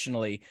not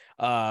traditionally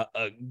a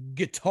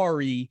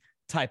guitar-y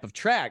type of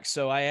track.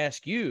 So I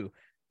ask you,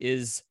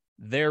 is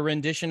their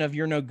rendition of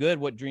You're No Good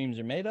what dreams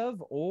are made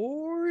of,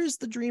 or is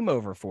the dream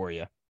over for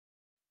you?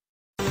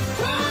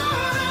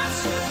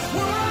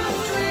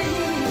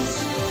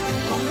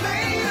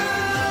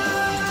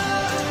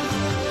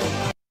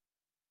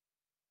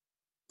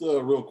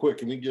 Real quick,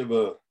 can we give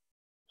a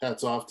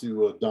hats off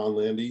to Don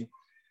Landy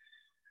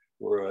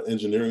for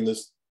engineering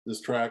this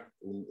track?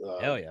 And,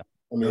 Hell yeah.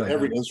 I mean, Really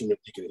every nice. instrument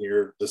you can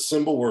hear, the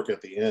cymbal work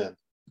at the end,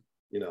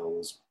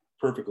 was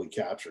perfectly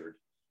captured.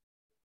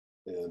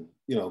 And,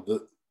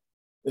 the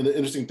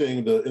interesting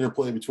thing, the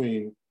interplay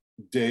between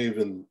Dave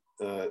and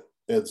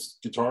Ed's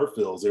guitar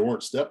fills, they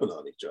weren't stepping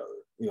on each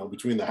other,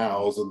 between the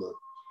howls and the,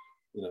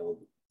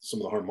 some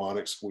of the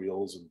harmonic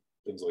squeals and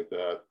things like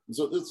that.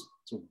 So it's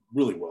a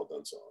really well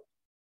done song.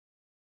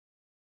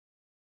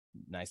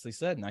 Nicely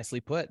said.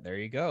 Nicely put. There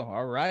you go.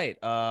 All right.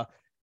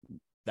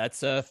 That's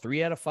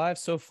 3 out of 5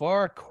 so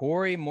far.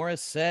 Corey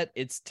Morissette,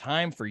 it's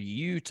time for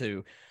you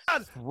to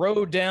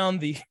throw down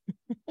the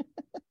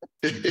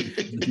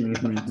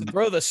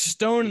throw the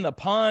stone in the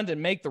pond and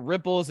make the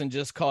ripples and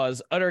just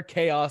cause utter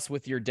chaos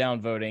with your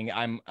downvoting.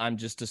 I'm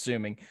just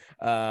assuming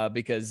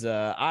because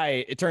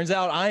it turns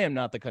out I am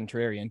not the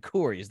contrarian.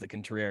 Corey is the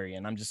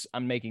contrarian.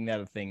 I'm making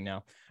that a thing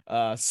now.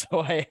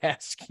 So I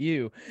ask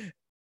you,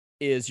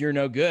 is You're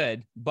No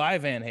Good by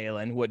Van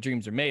Halen what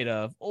dreams are made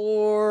of,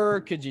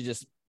 or could you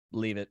just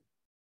leave it?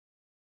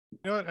 You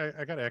know what?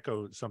 I got to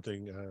echo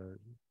something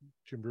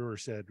Jim Brewer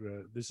said.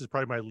 This is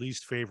probably my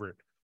least favorite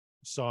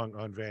song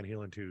on Van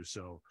Halen 2,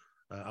 so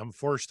I'm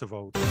forced to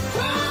vote.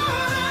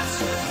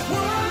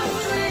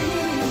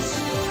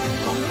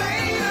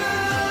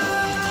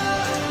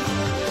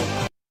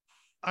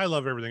 I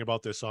love everything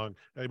about this song.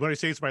 When I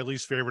say it's my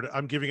least favorite,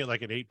 I'm giving it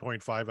like an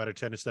 8.5 out of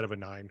 10 instead of a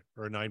 9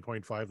 or a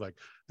 9.5. Like,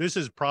 this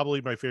is probably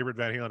my favorite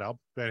Van Halen album,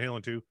 Van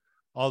Halen 2,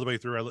 all the way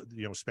through.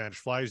 Spanish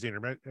Flies,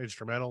 the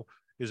instrumental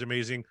is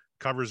amazing.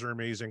 Covers are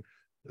amazing.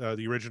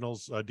 The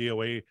originals,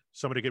 DOA,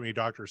 Somebody Get Me a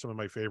Doctor, some of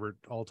my favorite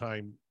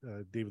all-time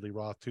David Lee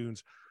Roth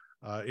tunes.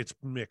 It's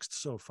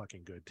mixed so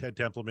fucking good. Ted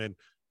Templeman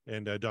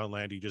and Don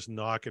Landy just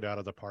knock it out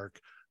of the park.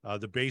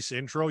 The bass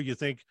intro, you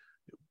think,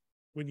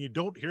 when you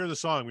don't hear the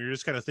song, when you're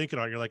just kind of thinking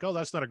on it, you're like, oh,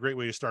 that's not a great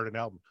way to start an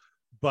album.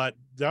 But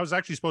that was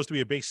actually supposed to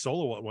be a bass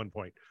solo at one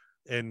point.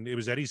 And it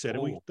was Eddie said,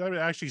 that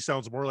actually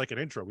sounds more like an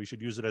intro. We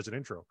should use it as an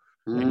intro.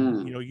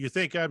 And, you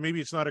think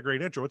maybe it's not a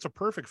great intro. It's a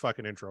perfect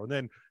fucking intro. And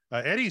then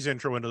Eddie's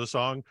intro into the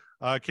song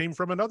came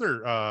from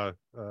another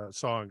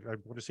song. I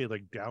want to say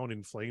like Down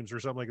in Flames or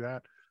something like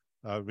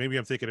that. Maybe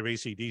I'm thinking of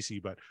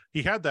AC/DC, but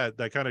he had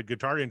that kind of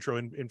guitar intro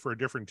in for a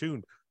different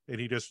tune.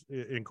 And he just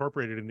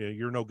incorporated it into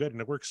You're No Good.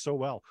 And it works so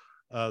well.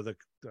 The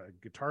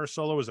guitar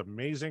solo is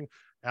amazing.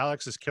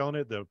 Alex is killing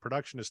it. The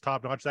production is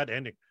top notch. That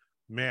ending,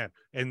 man.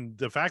 And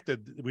the fact that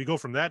we go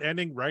from that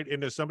ending right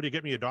into Somebody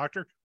Get Me a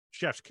Doctor,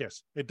 chef's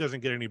kiss. It doesn't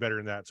get any better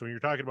than that. So when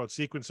you're talking about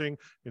sequencing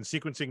and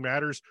sequencing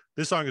matters,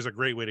 this song is a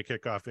great way to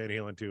kick off Van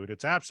Halen 2. And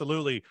it's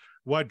absolutely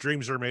what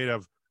dreams are made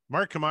of.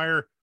 Mark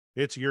Kmeyer,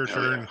 it's your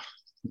turn.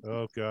 Yeah.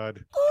 Oh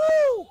God.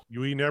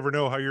 We never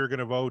know how you're going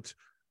to vote.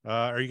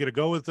 Are you going to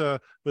go with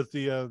the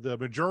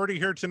majority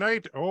here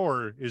tonight,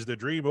 or is the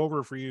dream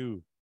over for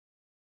you?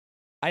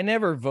 I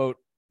never vote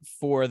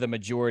for the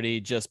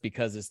majority just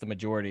because it's the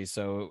majority.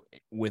 So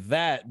with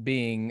that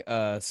being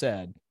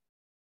said,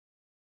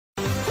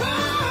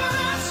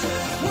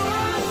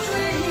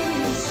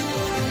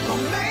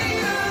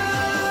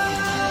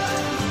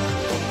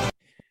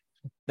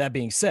 that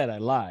being said, I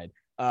lied.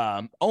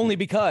 Only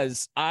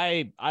because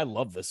I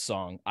love this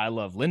song. I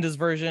love Linda's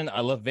version. I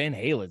love Van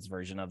Halen's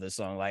version of this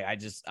song. Like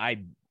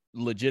I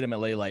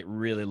legitimately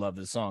really love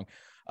this song.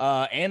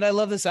 And I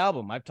love this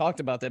album. I've talked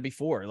about that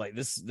before. Like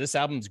this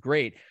album's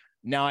great.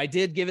 Now I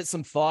did give it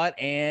some thought,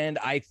 and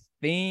I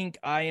think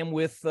I am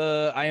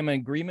in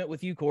agreement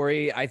with you,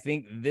 Corey. I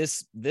think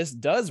this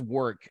does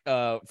work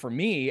for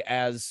me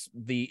as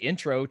the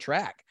intro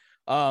track.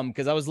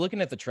 Because I was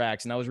looking at the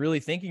tracks and I was really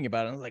thinking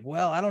about it. I was like,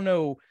 well, I don't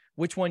know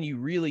which one you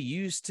really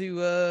use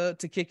to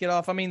kick it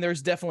off. I mean,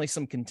 there's definitely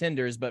some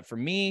contenders, but for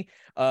me,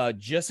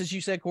 just as you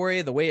said,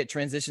 Corey, the way it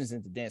transitions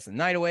into Dance the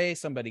Night Away,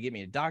 Somebody Get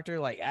Me a Doctor,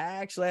 like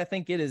actually, I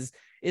think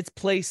it's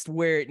placed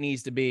where it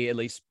needs to be, at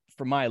least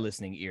for my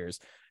listening ears.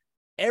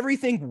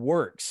 Everything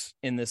works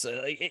in this.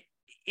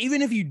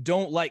 Even if you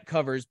don't like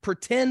covers,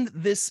 pretend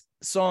this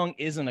song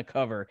isn't a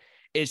cover,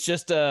 It's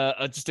just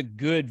a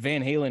good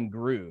Van Halen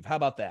groove. How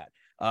about that?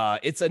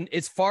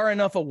 It's far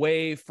enough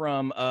away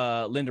from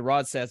Linda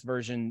Ronstadt's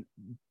version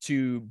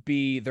to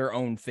be their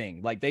own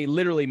thing. Like they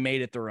literally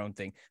made it their own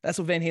thing. That's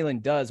what Van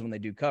Halen does when they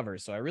do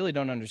covers. So I really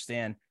don't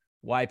understand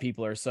why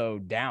people are so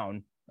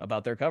down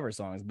about their cover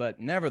songs. But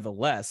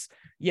nevertheless,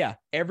 yeah,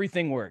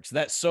 everything works.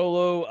 That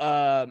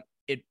solo,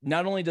 it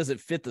not only does it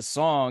fit the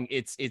song,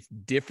 it's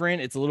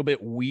different. It's a little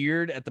bit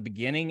weird at the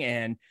beginning,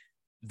 and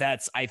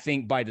that's, I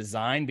think, by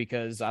design,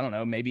 because I don't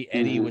know, maybe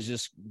Eddie was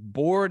just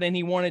bored and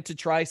he wanted to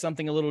try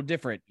something a little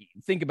different.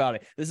 Think about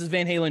it. This is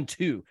Van Halen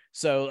 2.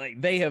 So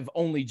like they have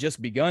only just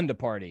begun to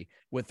party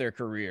with their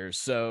careers.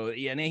 So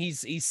yeah, and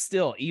he's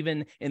still,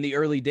 even in the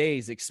early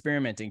days,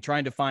 experimenting,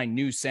 trying to find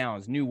new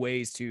sounds, new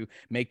ways to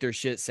make their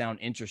shit sound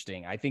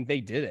interesting. I think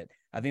they did it.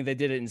 I think they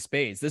did it in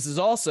spades. This is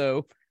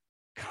also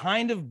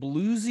kind of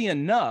bluesy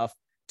enough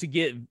to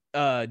get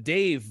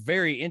Dave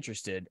very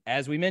interested.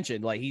 As we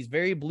mentioned, like he's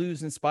very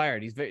blues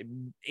inspired. He's very,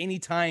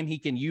 anytime he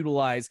can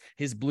utilize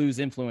his blues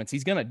influence,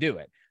 he's gonna do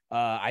it.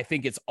 I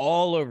think it's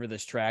all over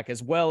this track,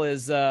 as well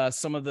as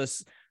some of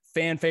this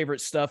fan favorite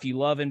stuff you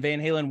love in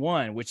Van Halen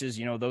 1, which is,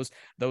 you know,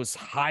 those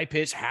high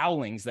pitched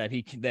howlings that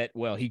he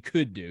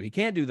could do. He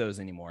can't do those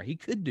anymore. He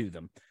could do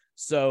them.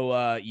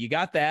 So you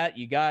got that.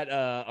 You got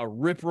a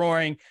rip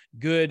roaring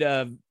good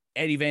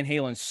Eddie Van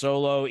Halen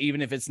solo,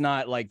 even if it's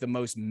not like the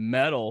most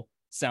metal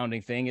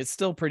sounding thing, it's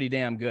still pretty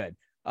damn good.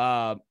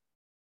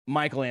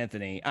 Michael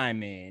Anthony, I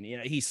mean, you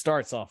know, he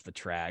starts off the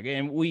track,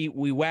 and we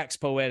wax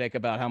poetic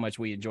about how much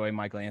we enjoy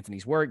Michael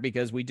Anthony's work,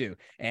 because we do.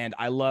 And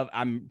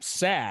I'm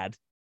sad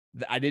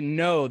that I didn't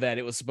know that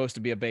it was supposed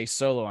to be a bass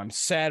solo. I'm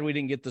sad we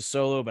didn't get the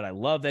solo, but I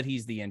love that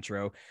he's the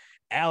intro.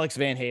 Alex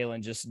Van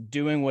Halen just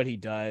doing what he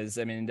does.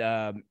 I mean,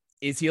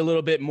 is he a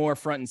little bit more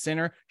front and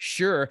center?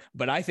 Sure,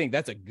 but I think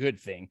that's a good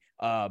thing.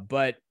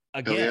 But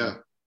again,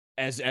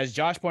 as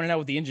Josh pointed out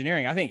with the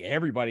engineering, I think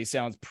everybody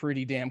sounds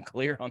pretty damn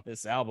clear on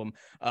this album.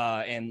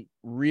 And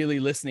really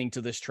listening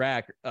to this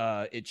track,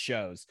 it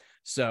shows.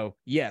 So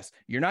yes,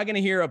 you're not going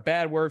to hear a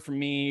bad word from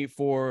me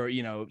for,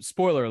 you know,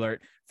 spoiler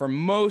alert, for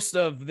most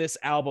of this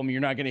album, you're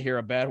not going to hear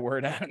a bad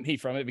word out of me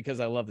from it, because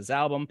I love this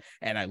album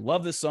and I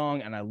love this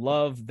song, and I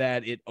love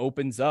that it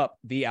opens up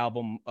the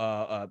album.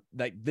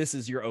 Like this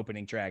is your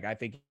opening track. I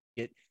think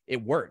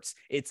it works.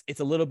 It's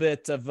a little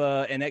bit of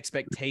an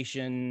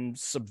expectation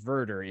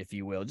subverter, if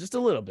you will, just a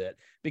little bit,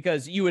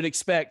 because you would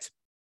expect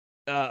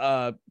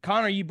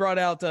Connor, you brought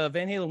out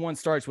Van Halen 1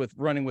 starts with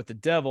Running with the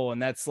Devil,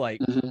 and that's like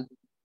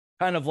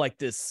kind of like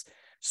this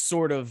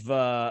sort of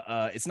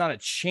it's not a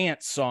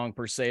chant song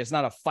per se, it's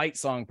not a fight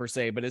song per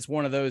se, but it's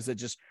one of those that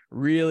just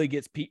really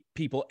gets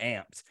people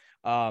amped.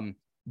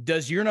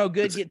 Does You're No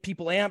Good get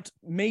people amped?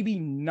 Maybe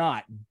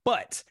not,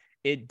 but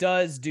it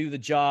does do the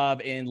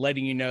job in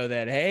letting you know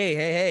that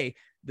hey,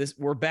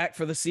 we're back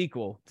for the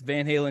sequel to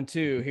Van Halen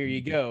 2. Here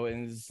you go.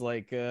 And it's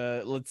like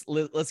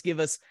let's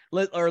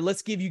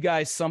give you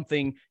guys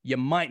something you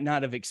might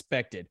not have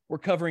expected. We're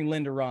covering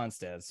Linda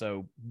Ronstadt,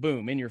 so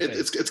boom, in your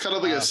face. It's kind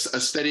of like a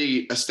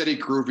steady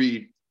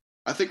groovy.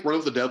 I think Run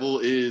of the Devil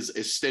is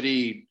a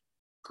steady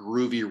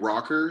groovy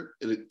rocker,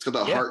 and it's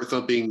got that heart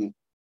thumping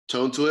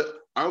tone to it.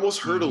 I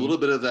almost heard a little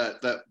bit of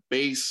that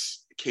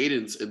bass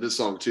cadence in this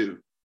song too.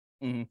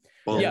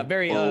 Yeah,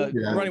 very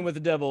Running with the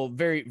Devil,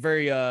 very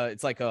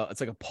it's like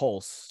a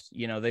pulse,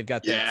 you know. They've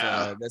got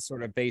that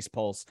sort of bass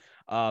pulse,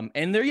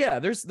 and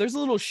there's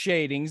little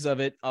shadings of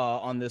it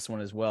on this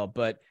one as well.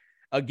 But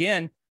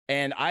again,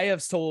 and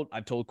I've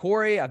told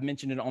Corey, I've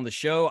mentioned it on the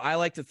show, I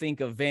like to think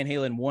of Van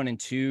Halen 1 and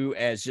 2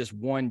 as just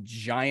one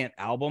giant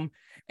album.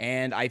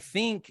 And I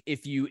think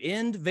if you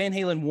end Van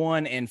Halen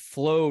 1 and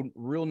flow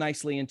real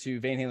nicely into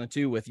Van Halen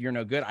 2 with You're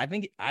No Good,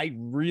 I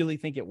really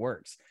think it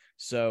works.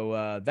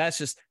 So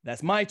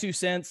that's my 2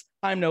 cents.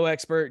 I'm no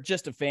expert,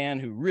 just a fan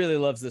who really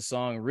loves this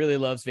song, really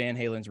loves Van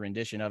Halen's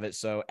rendition of it.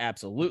 So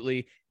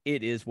absolutely,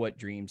 it is what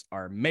dreams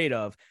are made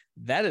of.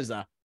 That is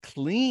a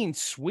clean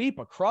sweep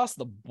across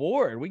the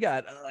board. We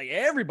got like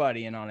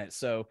everybody in on it.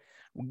 So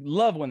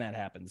love when that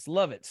happens.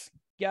 Love it.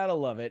 Gotta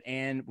love it.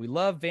 And we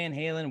love Van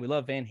Halen. We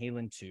love Van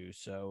Halen 2.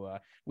 So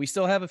we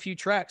still have a few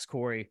tracks,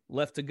 Corey,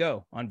 left to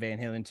go on Van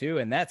Halen 2.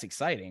 And that's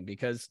exciting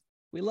because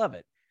we love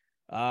it.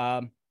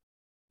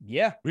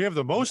 Yeah, we have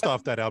the most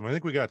off that album. I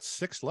think we got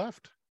 6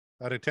 left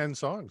out of 10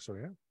 songs. So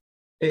yeah.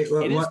 Hey,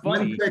 well,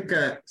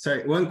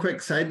 one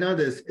quick side note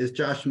is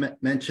Josh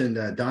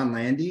mentioned Don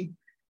Landy,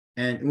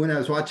 and when I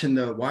was watching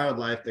the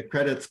Wildlife, the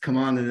credits come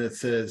on and it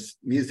says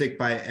music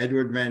by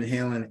Edward Van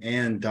Halen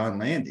and Don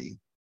Landy,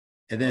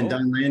 and then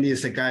Don Landy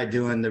is the guy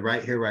doing the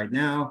Right Here Right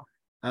Now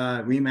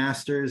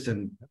remasters,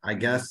 and I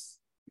guess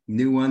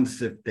new ones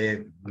if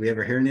we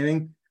ever hear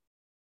anything.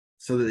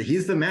 So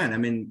he's the man. I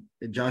mean,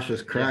 Josh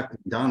was correct.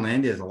 Yeah. Don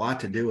Landy has a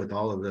lot to do with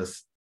all of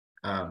this,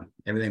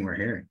 everything we're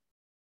hearing.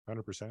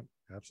 100%.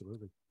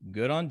 Absolutely.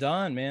 Good on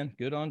Don, man.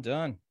 Good on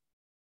Don.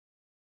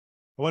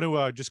 I want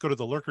to just go to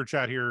the lurker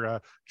chat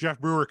here. Jeff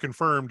Brewer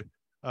confirmed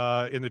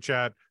in the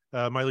chat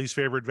my least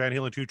favorite Van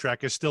Halen 2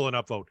 track is still an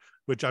upvote,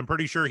 which I'm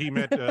pretty sure he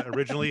meant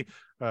originally.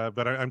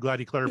 But I'm glad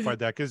he clarified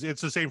that, because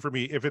it's the same for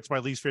me. If it's my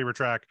least favorite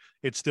track,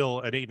 it's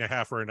still an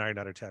 8.5 or a 9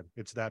 out of 10.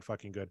 It's that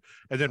fucking good.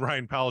 And then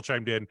Ryan Powell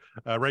chimed in,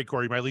 right,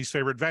 Corey, my least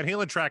favorite Van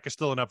Halen track is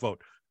still an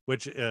upvote,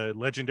 which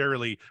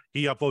legendarily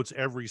he upvotes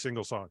every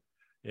single song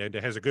and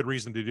has a good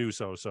reason to do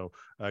so. So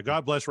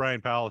God bless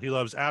Ryan Powell. He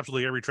loves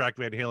absolutely every track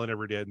Van Halen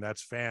ever did, and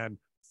that's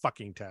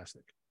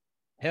fan-fucking-tastic.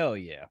 Hell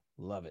yeah.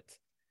 Love it.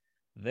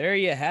 There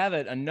you have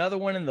it. Another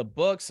one in the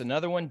books,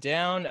 another one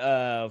down.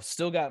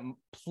 Still got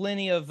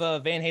plenty of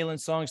Van Halen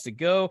songs to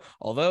go.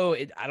 Although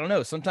I don't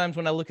know. Sometimes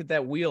when I look at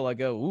that wheel, I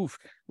go, oof,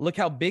 look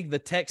how big the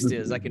text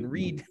is. I can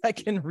read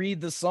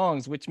the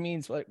songs, which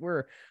means like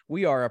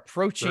we are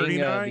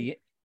approaching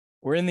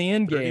we're in the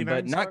end game,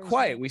 but not songs?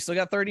 quite. We still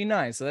got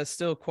 39. So that's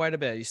still quite a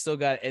bit. You still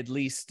got at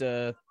least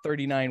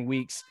 39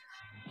 weeks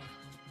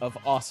of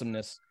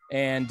awesomeness.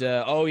 And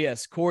oh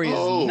yes, Corey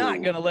is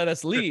not going to let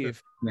us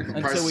leave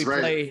until we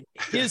play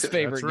his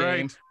favorite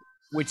game,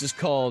 which is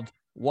called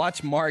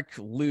Watch Mark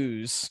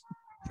Lose.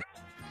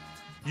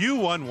 You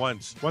won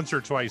once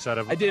or twice out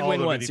of I did all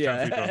win the once, many yeah.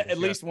 times we've done this, At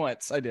least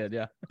once, I did,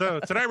 yeah.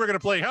 So tonight we're going to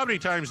play. How many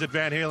times did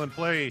Van Halen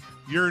play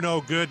You're No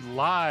Good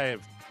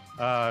live?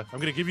 I'm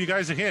going to give you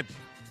guys a hint.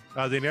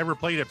 They never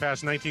played it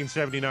past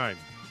 1979.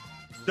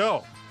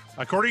 So,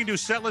 according to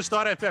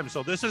Setlist.fm,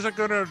 so this isn't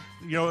going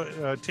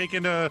to, take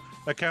into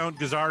account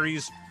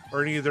Gazzari's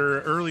or any of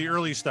their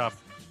early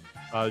stuff.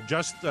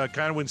 Just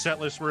kind of when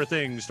Setlists were a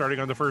thing, starting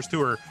on the first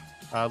tour.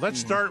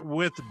 Let's start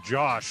with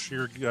Josh.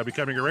 You're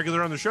becoming a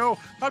regular on the show.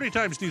 How many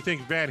times do you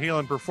think Van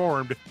Halen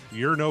performed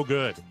You're No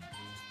Good?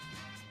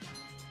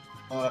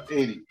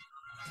 80.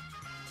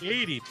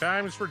 80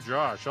 times for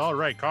Josh. All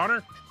right,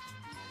 Connor?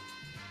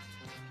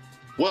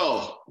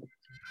 Well,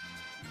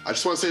 I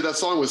just want to say that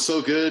song was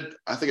so good.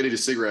 I think I need a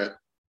cigarette.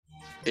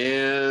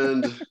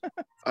 And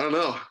I don't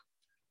know.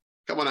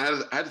 Come on, I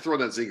had to throw in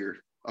that zinger.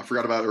 I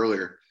forgot about it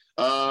earlier.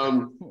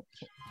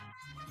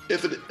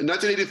 If in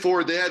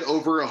 1984 they had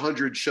over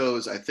 100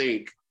 shows, I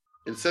think.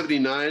 In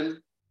 79,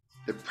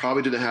 they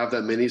probably didn't have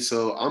that many.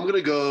 So I'm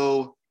gonna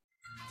go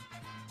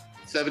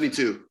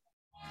 72.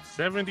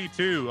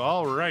 72.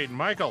 All right,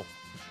 Michael.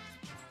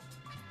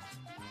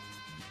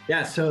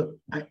 Yeah, so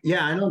I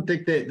don't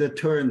think that the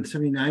tour in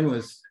 79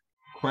 was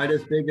quite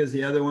as big as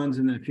the other ones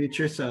in the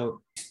future.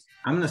 So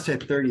I'm going to say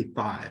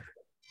 35.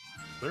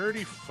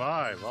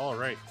 35. All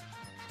right.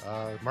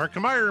 Mark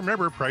Kamier,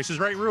 remember, Price is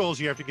Right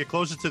rules. You have to get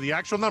closest to the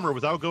actual number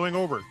without going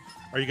over.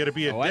 Are you going to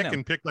be a dick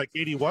and pick like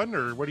 81,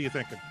 or what are you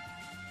thinking?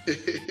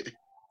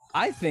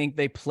 I think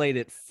they played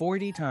it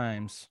 40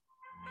 times.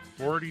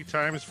 40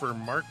 times for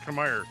Mark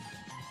Kamier.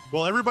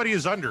 Well, everybody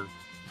is under,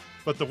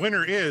 but the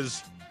winner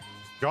is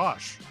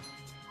Josh.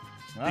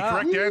 The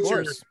correct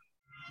answer,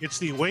 it's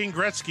the Wayne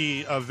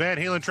Gretzky of Van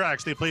Halen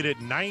tracks. They played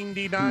it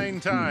 99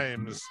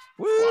 times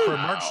from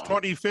March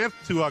 25th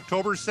to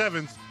October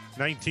 7th,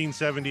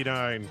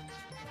 1979.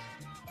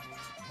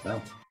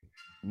 Wow.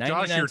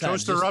 Josh, your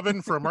toaster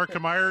oven for Mark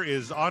Kamier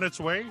is on its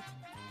way.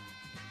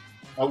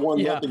 I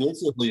won nothing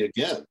instantly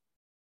again.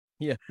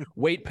 Yeah,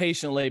 wait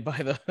patiently by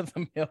the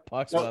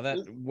mailbox while that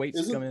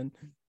waits to come in.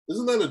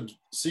 Isn't that a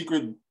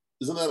secret?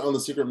 Isn't that on the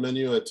secret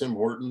menu at Tim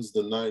Hortons,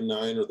 the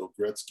 99 or the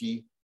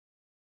Gretzky?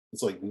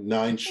 It's like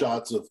 9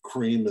 shots of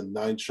cream and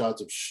 9 shots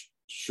of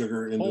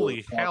sugar.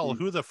 Holy hell!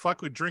 Who the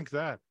fuck would drink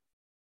that?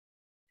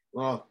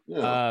 Well,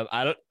 yeah.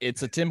 I don't.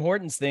 It's a Tim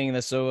Hortons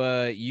thing.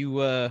 So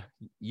you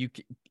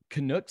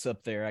Canucks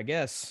up there, I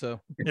guess.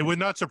 So it would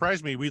not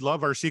surprise me. We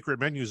love our secret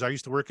menus. I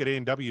used to work at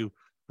A&W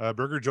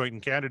burger joint in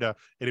Canada,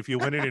 and if you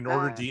went in and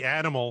ordered the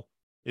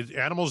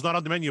animal's not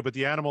on the menu, but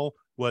the animal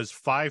was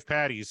 5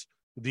 patties.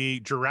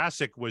 The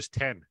Jurassic was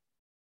 10.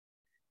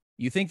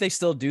 You think they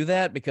still do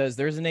that? Because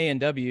there's an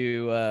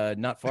A&W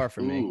not far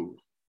from me.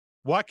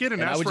 Walk in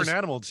and ask for an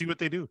animal and see what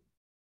they do.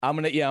 I'm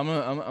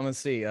gonna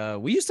see.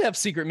 We used to have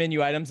secret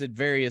menu items at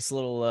various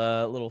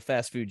little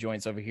fast food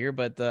joints over here,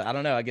 but I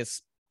don't know. I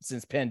guess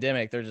since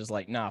pandemic, they're just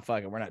like, nah,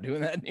 fuck it, we're not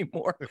doing that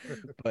anymore.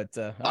 But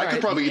I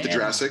could probably eat the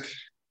Jurassic.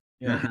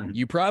 Yeah,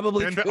 you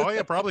probably could. Oh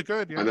yeah, probably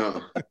could. Yeah. I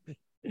know.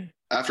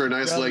 After a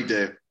nice leg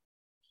day.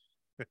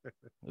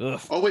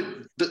 Oh wait,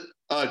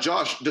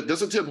 Josh,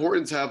 doesn't Tim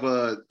Hortons have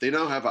they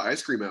now have an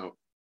ice cream out?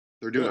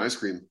 They're doing ice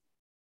cream.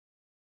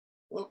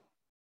 Well,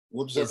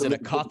 is it a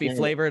coffee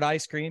flavored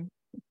ice cream?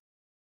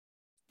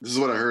 This is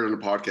what I heard on a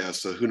podcast,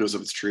 so who knows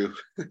if it's true.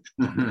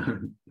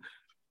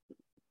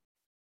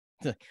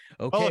 Okay,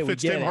 well, if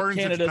it's Tim Hortons,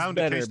 Canada's it's bound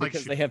to better taste like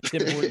because they have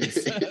Tim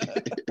Hortons.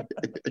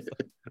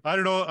 I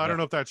don't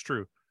know if that's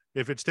true.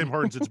 If it's Tim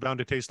Hortons, it's bound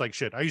to taste like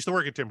shit. I used to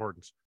work at Tim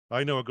Hortons.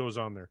 I know what goes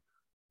on there.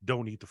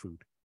 Don't eat the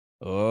food.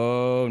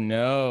 Oh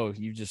no!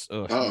 You just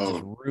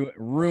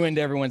ruined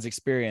everyone's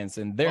experience,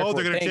 and therefore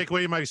they're going to take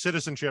away my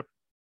citizenship.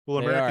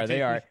 Will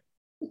They are.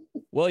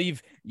 Well,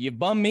 you've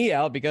bummed me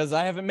out because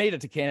I haven't made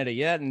it to Canada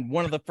yet, and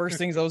one of the first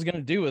things I was going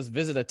to do was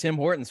visit a Tim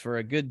Hortons for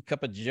a good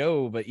cup of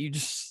Joe. But you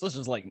just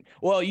like,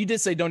 well, you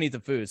did say don't eat the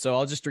food, so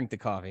I'll just drink the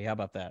coffee. How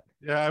about that?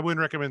 Yeah, I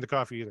wouldn't recommend the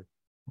coffee either.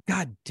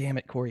 God damn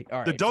it, Corey! All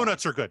right, the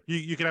donuts are good.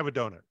 You can have a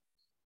donut.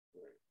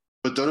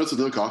 But donuts with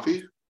no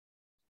coffee?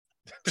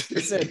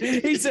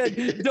 He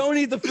said, don't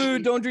eat the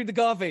food, don't drink the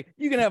coffee.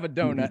 You can have a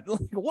donut.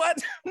 Like, what?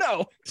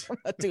 No, I'm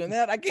not doing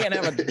that. I can't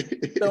have a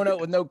donut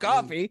with no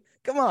coffee.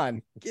 Come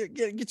on,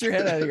 get your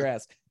head out of your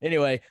ass.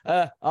 Anyway,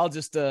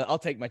 I'll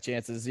take my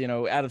chances,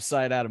 out of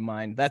sight, out of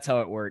mind. That's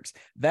how it works.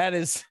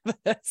 That's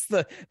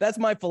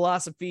my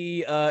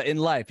philosophy in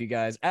life, you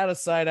guys. Out of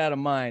sight, out of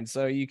mind.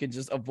 So you can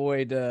just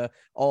avoid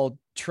all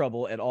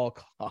trouble at all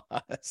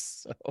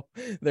costs. So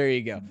there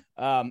you go.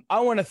 I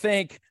want to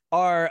thank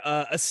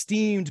our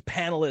esteemed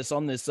panelists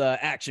on this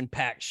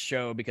action-packed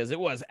show, because it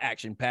was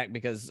action-packed,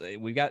 because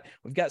we've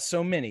got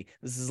so many.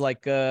 This is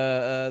like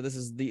this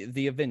is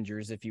the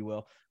Avengers, if you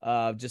will.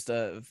 Just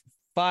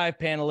 5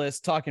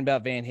 panelists talking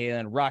about Van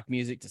Halen, rock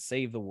music to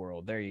save the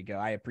world. There you go.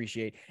 I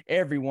appreciate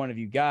every one of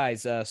you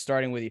guys,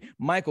 starting with you,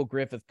 Michael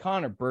Griffith,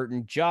 Connor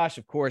Burton, Josh,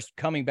 of course,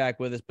 coming back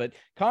with us. But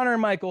Connor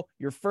and Michael,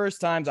 your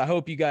first times. I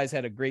hope you guys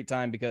had a great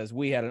time, because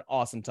we had an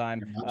awesome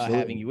time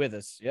having you with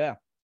us. Yeah.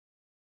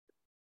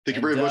 Thank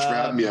you very much for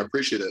having me. I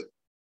appreciate it.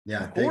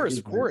 Yeah,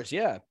 of course.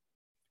 Yeah.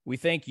 We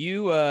thank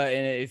you.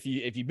 And if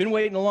you've been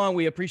waiting along,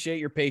 we appreciate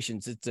your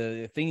patience.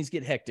 It's things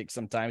get hectic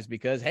sometimes,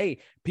 because, hey,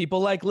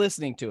 people like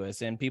listening to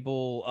us, and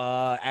people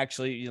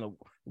actually,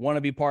 want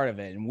to be part of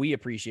it. And we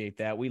appreciate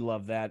that. We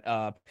love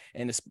that.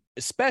 And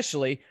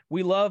especially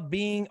we love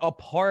being a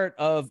part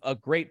of a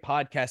great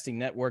podcasting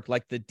network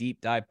like the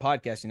Deep Dive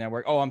Podcasting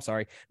Network. Oh, I'm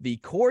sorry. The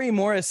Corey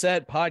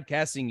Morissette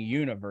Podcasting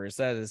Universe.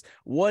 That is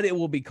what it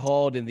will be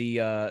called in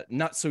the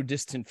not so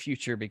distant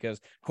future, because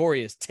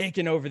Corey is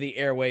taking over the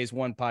airways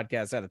one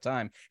podcast at a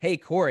time. Hey,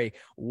 Corey,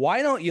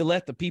 why don't you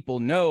let the people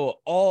know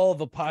all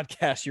the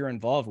podcasts you're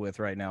involved with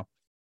right now?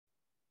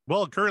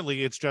 Well,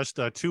 currently it's just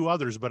 2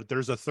 others, but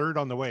there's a third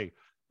on the way.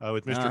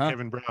 With Mr.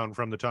 Kevin Brown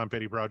from the Tom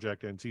Petty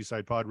Project and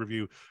Seaside Pod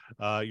Review.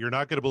 You're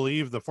not going to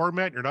believe the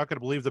format. You're not going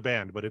to believe the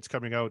band, but it's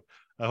coming out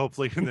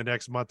hopefully in the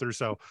next month or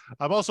so.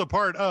 I'm also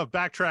part of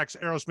Backtracks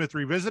Aerosmith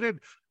Revisited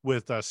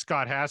with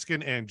Scott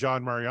Haskin and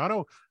John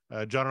Mariano.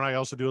 John and I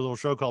also do a little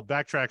show called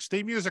Backtracks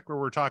Theme Music, where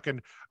we're talking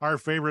our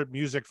favorite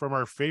music from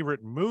our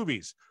favorite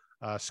movies.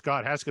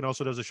 Scott Haskin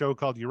also does a show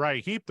called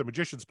Uriah Heep, the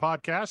Magicians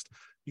Podcast.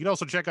 You can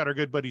also check out our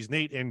good buddies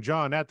Nate and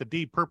John at the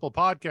Deep Purple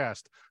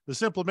Podcast, The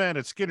Simple Man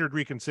at Skinnerd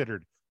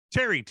Reconsidered,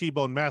 Terry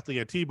T-Bone Mathley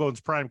at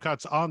T-Bone's Prime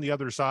Cuts on the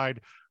Other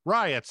Side,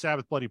 Rye at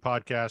Sabbath Bloody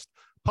Podcast,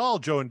 Paul,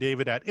 Joe, and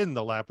David at In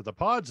the Lap of the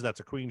Pods. That's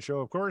a Queen show,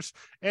 of course.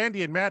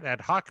 Andy and Matt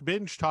at Hawk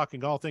Binge,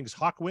 talking all things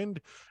Hawkwind.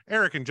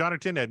 Eric and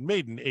Jonathan at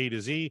Maiden A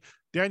to Z.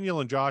 Daniel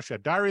and Josh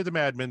at Diary of the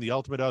Madman, the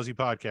Ultimate Aussie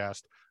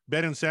Podcast.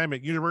 Ben and Sam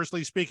at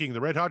Universally Speaking,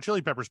 the Red Hot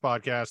Chili Peppers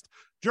Podcast.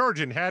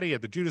 George and Hattie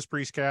at the Judas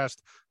Priest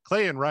Cast.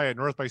 Clay and Rye at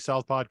North by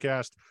South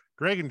Podcast.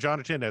 Greg and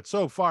Jonathan at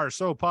So Far,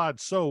 So Pod,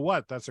 So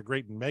What? That's a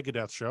great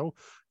Megadeth show.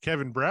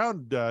 Kevin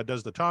Brown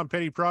does the Tom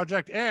Petty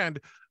Project, and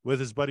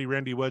with his buddy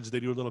Randy Woods, they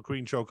do a little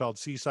Queen show called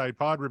Seaside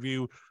Pod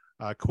Review.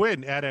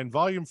 Quinn at And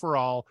Volume for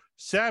All,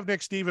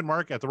 Savnik, Stephen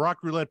Mark at the Rock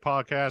Roulette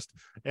Podcast,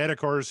 and of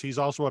course, he's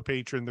also a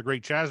patron, the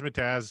great Chaz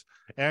Mataz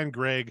and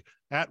Greg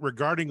at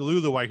Regarding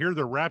Lulu. I hear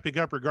they're wrapping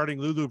up Regarding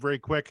Lulu very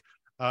quick.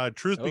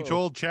 Truth be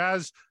told,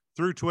 Chaz,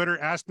 through Twitter,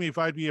 asked me if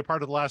I'd be a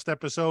part of the last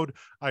episode.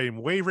 I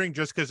am wavering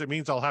just because it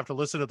means I'll have to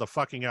listen to the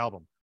fucking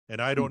album,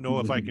 and I don't know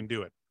if I can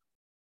do it.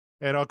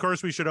 And of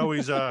course, we should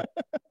always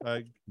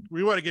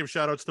we want to give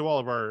shout outs to all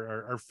of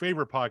our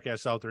favorite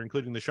podcasts out there,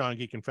 including the Sean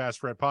Geek and Fast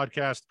Fret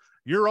podcast.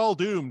 You're All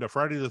Doomed, a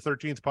Friday the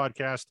 13th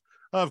podcast.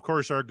 Of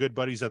course, our good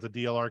buddies at the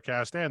DLR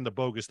Cast and the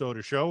Bogus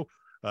Doda Show.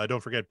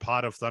 Don't forget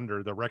Pod of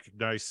Thunder, the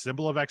recognized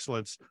symbol of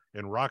excellence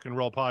in rock and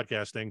roll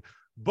podcasting.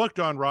 Booked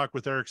on Rock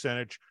with Eric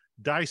Senich,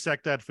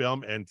 Dissect That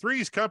Film, and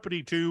Three's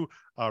Company 2,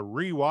 a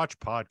rewatch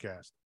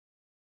podcast.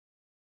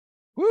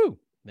 Woo!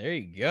 There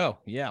you go.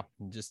 Yeah,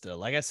 just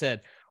like I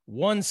said,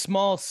 one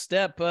small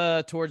step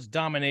towards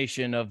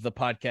domination of the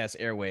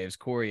podcast airwaves.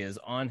 Corey is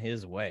on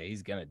his way.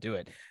 He's gonna do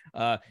it.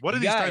 One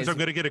of these times I'm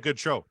gonna get a good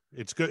show.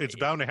 It's good. It's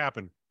bound to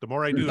happen. The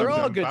more I do, they're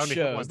all good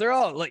shows. They're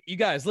all like, you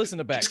guys listen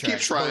to Backtracks. Just keep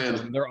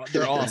trying.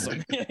 They're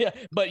awesome.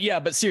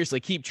 But seriously,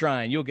 keep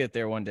trying. You'll get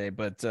there one day.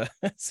 But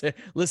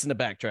listen to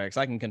Backtracks.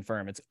 I can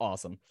confirm it's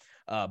awesome.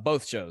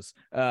 Both shows.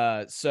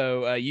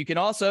 So you can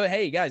also,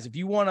 hey guys, if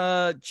you want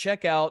to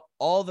check out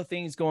all the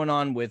things going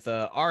on with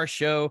our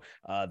show,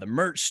 the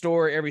merch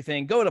store,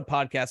 everything, go to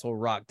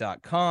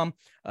podcastwillrock.com.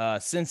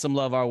 Send some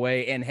love our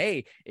way. And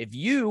hey, if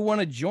you want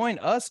to join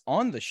us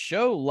on the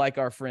show, like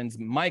our friends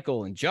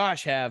Michael and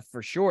Josh have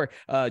for sure,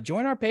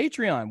 join our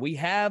Patreon. We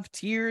have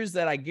tiers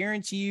that I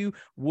guarantee you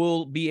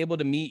will be able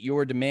to meet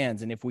your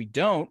demands. And if we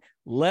don't,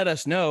 let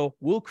us know.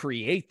 We'll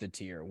create the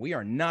tier. We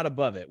are not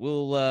above it.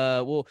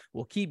 We'll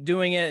keep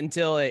doing it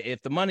until,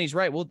 if the money's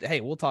right, we'll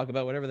talk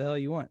about whatever the hell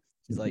you want.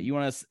 He's like, you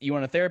want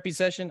a therapy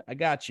session? I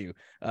got you.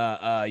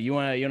 You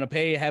want to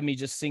pay? Have me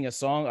just sing a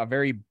song, a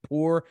very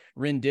poor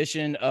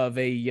rendition of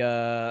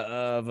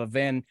a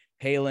Van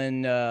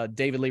Halen,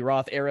 David Lee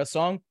Roth era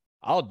song.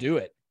 I'll do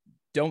it.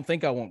 don't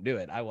think I won't do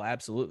it. I will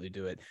absolutely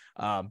do it.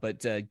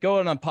 But go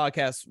on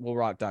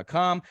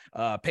podcastwillrock.com,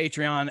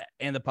 Patreon,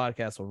 and the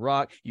Podcast Will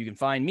Rock. You can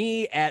find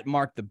me at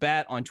Mark the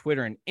Bat on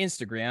Twitter and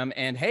Instagram.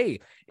 And hey,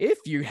 if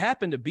you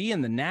happen to be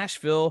in the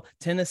Nashville,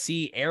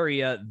 Tennessee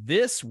area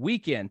this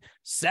weekend,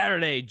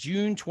 Saturday,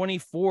 June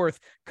 24th,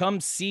 come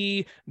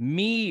see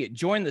me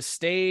join the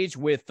stage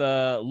with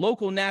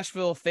local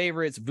Nashville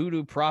favorites,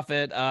 Voodoo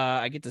Prophet.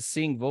 I get to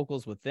sing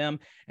vocals with them,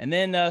 and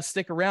then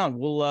stick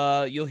around.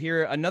 You'll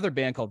hear another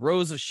band called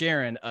Rose of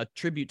Sharon, a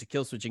tribute to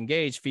Killswitch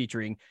Engage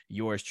featuring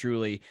yours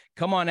truly.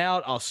 Come on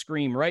out. I'll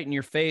scream right in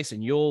your face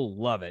and you'll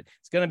love it.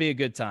 It's going to be a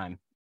good time.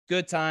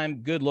 Good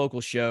time, good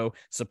local show.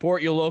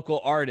 Support your local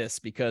artists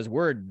because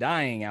we're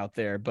dying out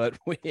there, but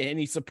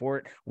any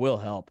support will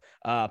help.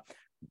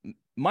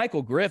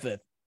 Michael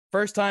Griffith,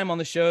 first time on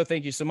the show.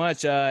 Thank you so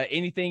much.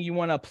 Anything you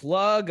want to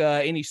plug?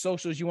 Any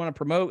socials you want to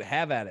promote?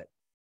 Have at it.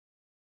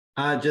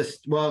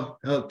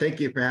 Thank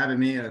you for having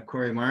me,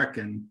 Corey Mark,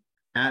 and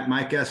at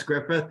Mike S.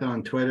 Griffith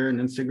on Twitter and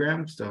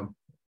Instagram. So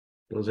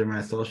those are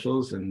my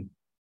socials, and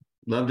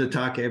love to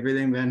talk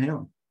everything Van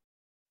Halen.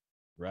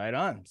 Right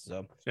on.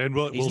 So, and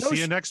we'll see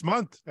you next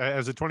month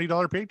as a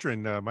 $20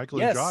 patron,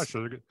 Michael and Josh.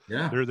 So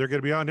they're going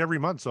to be on every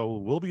month. So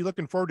we'll be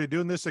looking forward to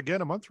doing this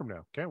again a month from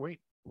now. Can't wait.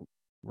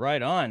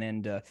 Right on.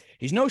 And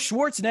he's no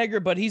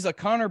Schwarzenegger, but he's a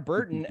Connor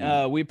Burton.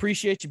 We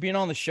appreciate you being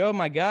on the show,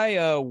 my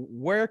guy.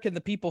 Where can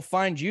the people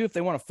find you if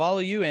they want to follow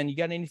you? And you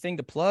got anything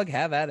to plug?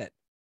 Have at it.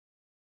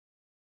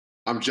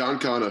 I'm John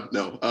Connor.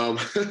 No.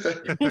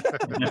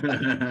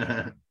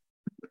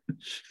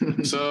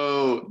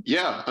 So,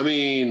 yeah, I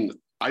mean,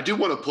 I do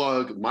want to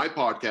plug my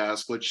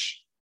podcast,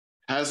 which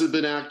hasn't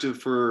been active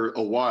for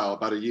a while,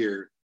 about a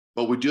year,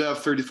 but we do have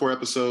 34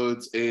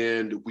 episodes,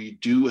 and we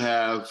do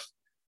have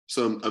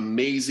some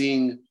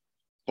amazing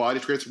body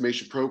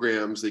transformation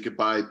programs they could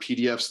buy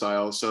PDF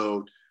style.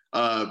 So,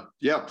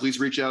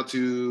 please reach out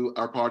to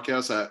our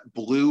podcast at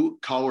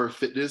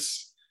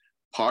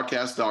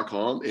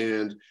bluecollarfitnesspodcast.com.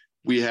 And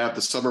we have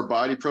the summer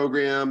body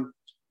program,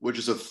 which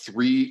is a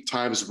 3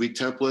 times a week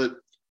template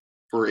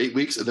for 8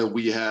 weeks. And then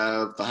we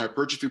have the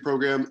hypertrophy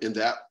program and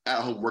the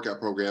at-home workout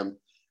program.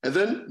 And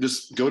then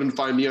just go and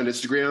find me on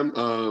Instagram.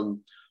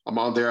 I'm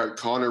on there at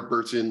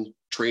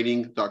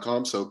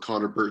ConnorBurtonTraining.com. So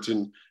Connor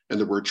Burton and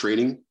the word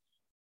training.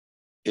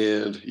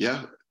 And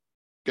yeah,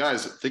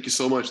 guys, thank you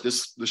so much.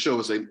 The show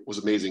was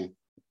amazing.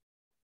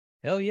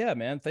 Hell yeah,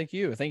 man. Thank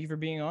you. Thank you for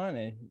being on,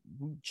 and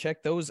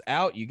check those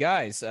out, you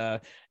guys.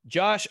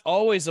 Josh,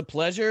 always a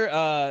pleasure.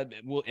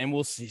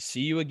 We'll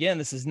see you again.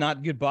 This is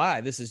not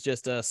goodbye. This is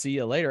just see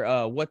you later.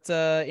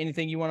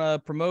 Anything you want to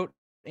promote?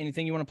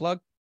 Anything you want to plug?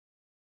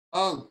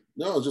 No,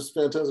 just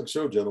a fantastic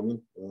show, gentlemen.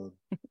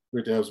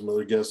 Great to have some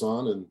other guests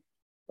on, and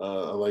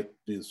I like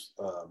this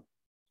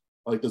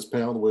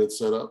panel, the way it's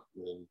set up,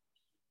 and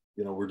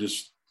we're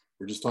just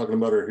talking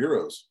about our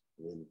heroes.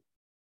 I mean,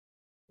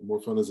 what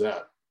more fun is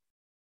that?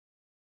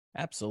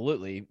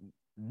 Absolutely.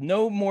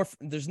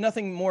 There's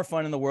nothing more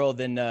fun in the world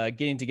than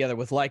getting together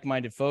with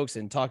like-minded folks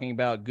and talking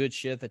about good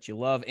shit that you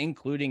love,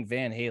 including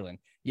Van Halen.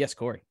 Yes,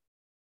 Corey.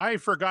 I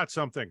forgot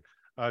something.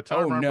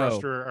 Tom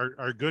Armbruster,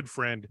 our good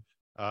friend,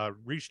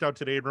 reached out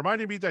today and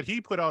reminded me that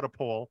he put out a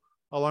poll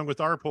along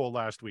with our poll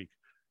last week.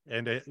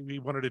 And we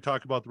wanted to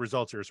talk about the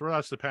results here. So we'll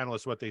ask the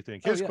panelists what they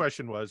think. His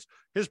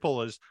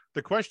poll is,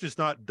 the question is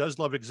not, does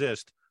love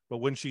exist? But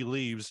when she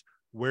leaves,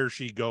 where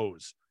she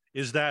goes.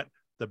 Is that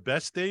the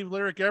best Dave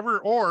lyric ever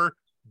or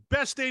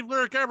best Dave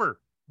lyric ever?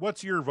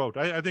 What's your vote?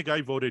 I think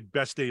I voted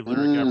best Dave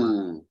lyric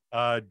ever.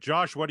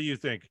 Josh, what do you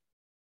think?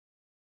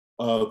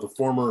 The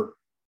former.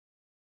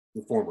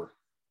 Former,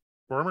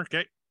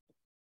 okay.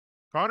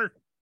 Connor?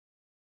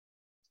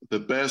 The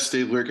best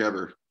Dave lyric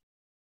ever.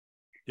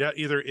 Yeah,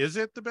 either is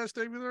it the best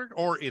Dave lyric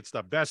or it's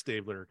the best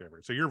Dave lyric ever.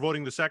 So you're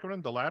voting the second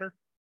one, the latter?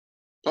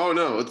 Oh,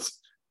 no,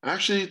 it's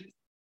actually,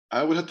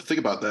 I would have to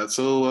think about that.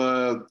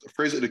 So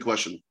phrase it in a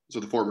question. So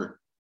the former.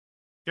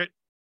 Okay.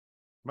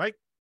 Mike?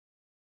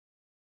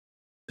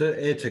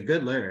 It's a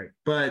good lyric,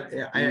 but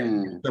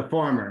the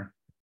former,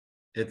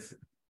 I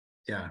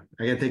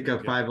can think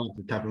of 5 off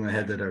the top of my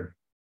head that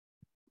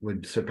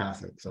would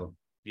surpass it. So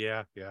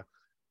yeah.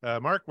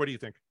 Mark, what do you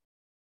think?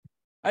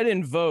 I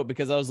didn't vote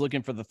because I was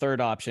looking for the third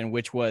option,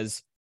 which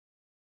was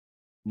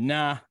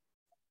nah.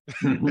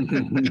 Well,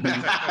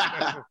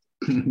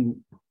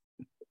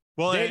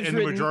 Dave's and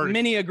the majority,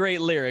 many a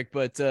great lyric,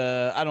 but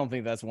I don't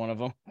think that's one of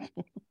them.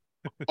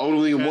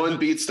 Only one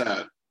beats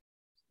that.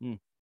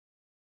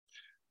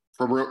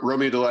 From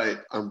Romeo Delight,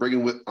 I'm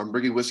bringing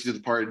whiskey to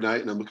the party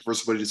tonight, and I'm looking for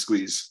somebody to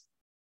squeeze.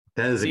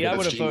 That is I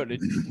would have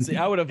voted.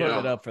 I would have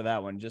voted up for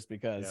that one just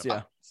because.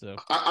 Yeah. So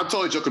I'm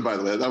totally joking, by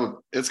the way.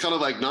 It's kind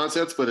of like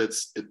nonsense, but it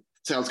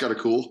sounds kind of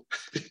cool.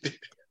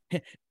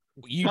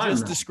 You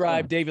just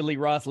described David Lee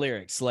Roth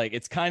lyrics. Like,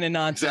 it's kind of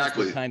nonsense,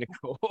 exactly, but kind of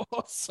cool.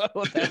 So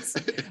that's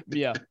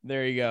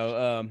there you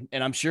go.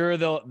 And I'm sure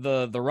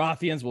the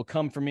Rothians will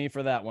come for me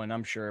for that one.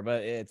 I'm sure,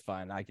 but it's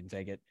fine. I can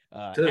take it.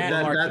 That's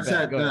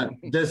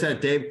that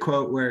Dave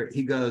quote where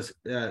he goes,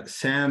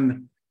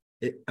 Sam.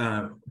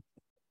 I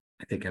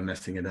think I'm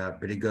messing it up,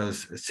 but he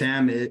goes,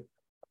 Sam.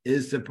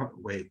 is the part.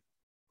 Wait,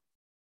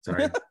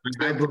 sorry,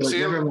 I blew it.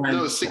 Never mind.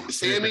 No,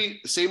 Sammy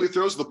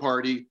throws the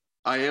party.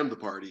 I am the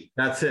party.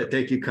 That's it.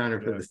 Thank you,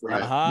 Connor, for this.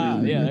 Right.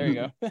 Yeah, there you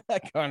go.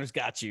 Connor's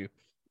got you.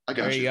 I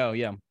got There you go.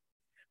 Yeah.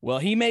 Well,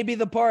 he may be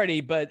the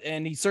party,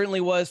 and he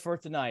certainly was for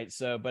tonight.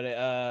 So,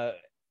 but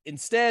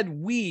instead,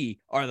 we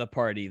are the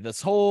party.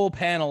 This whole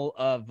panel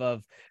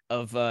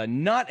of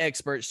not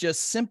experts,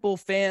 just simple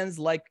fans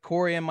like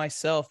Corey and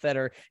myself that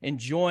are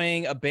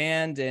enjoying a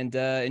band and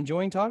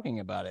enjoying talking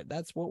about it.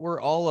 That's what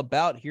we're all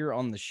about here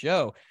on the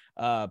show.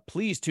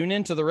 Please tune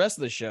into the rest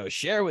of the show.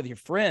 Share with your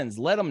friends.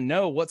 Let them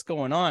know what's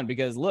going on.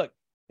 Because look,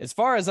 as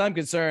far as I'm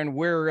concerned,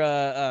 we're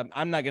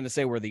I'm not going to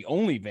say we're the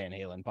only Van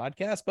Halen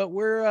podcast, but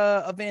we're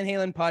a Van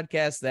Halen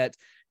podcast that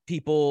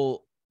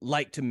people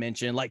like to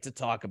mention, like to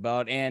talk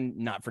about, and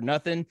not for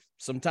nothing.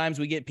 Sometimes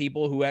we get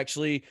people who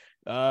actually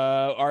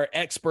are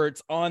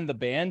experts on the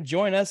band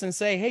join us and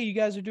say, hey, you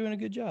guys are doing a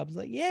good job. It's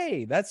like,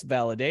 yay, that's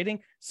validating.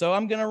 So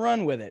I'm going to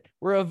run with it.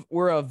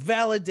 We're a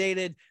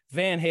validated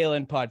Van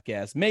Halen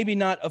podcast, maybe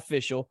not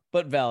official,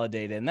 but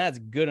validated. And that's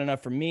good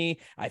enough for me.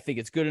 I think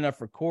it's good enough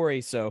for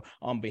Corey. So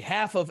on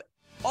behalf of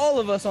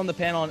all of us on the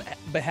panel, on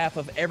behalf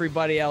of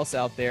everybody else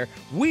out there,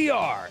 we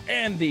are,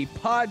 and the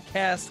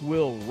podcast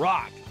will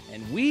rock.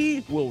 And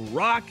we will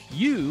rock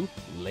you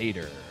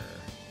later.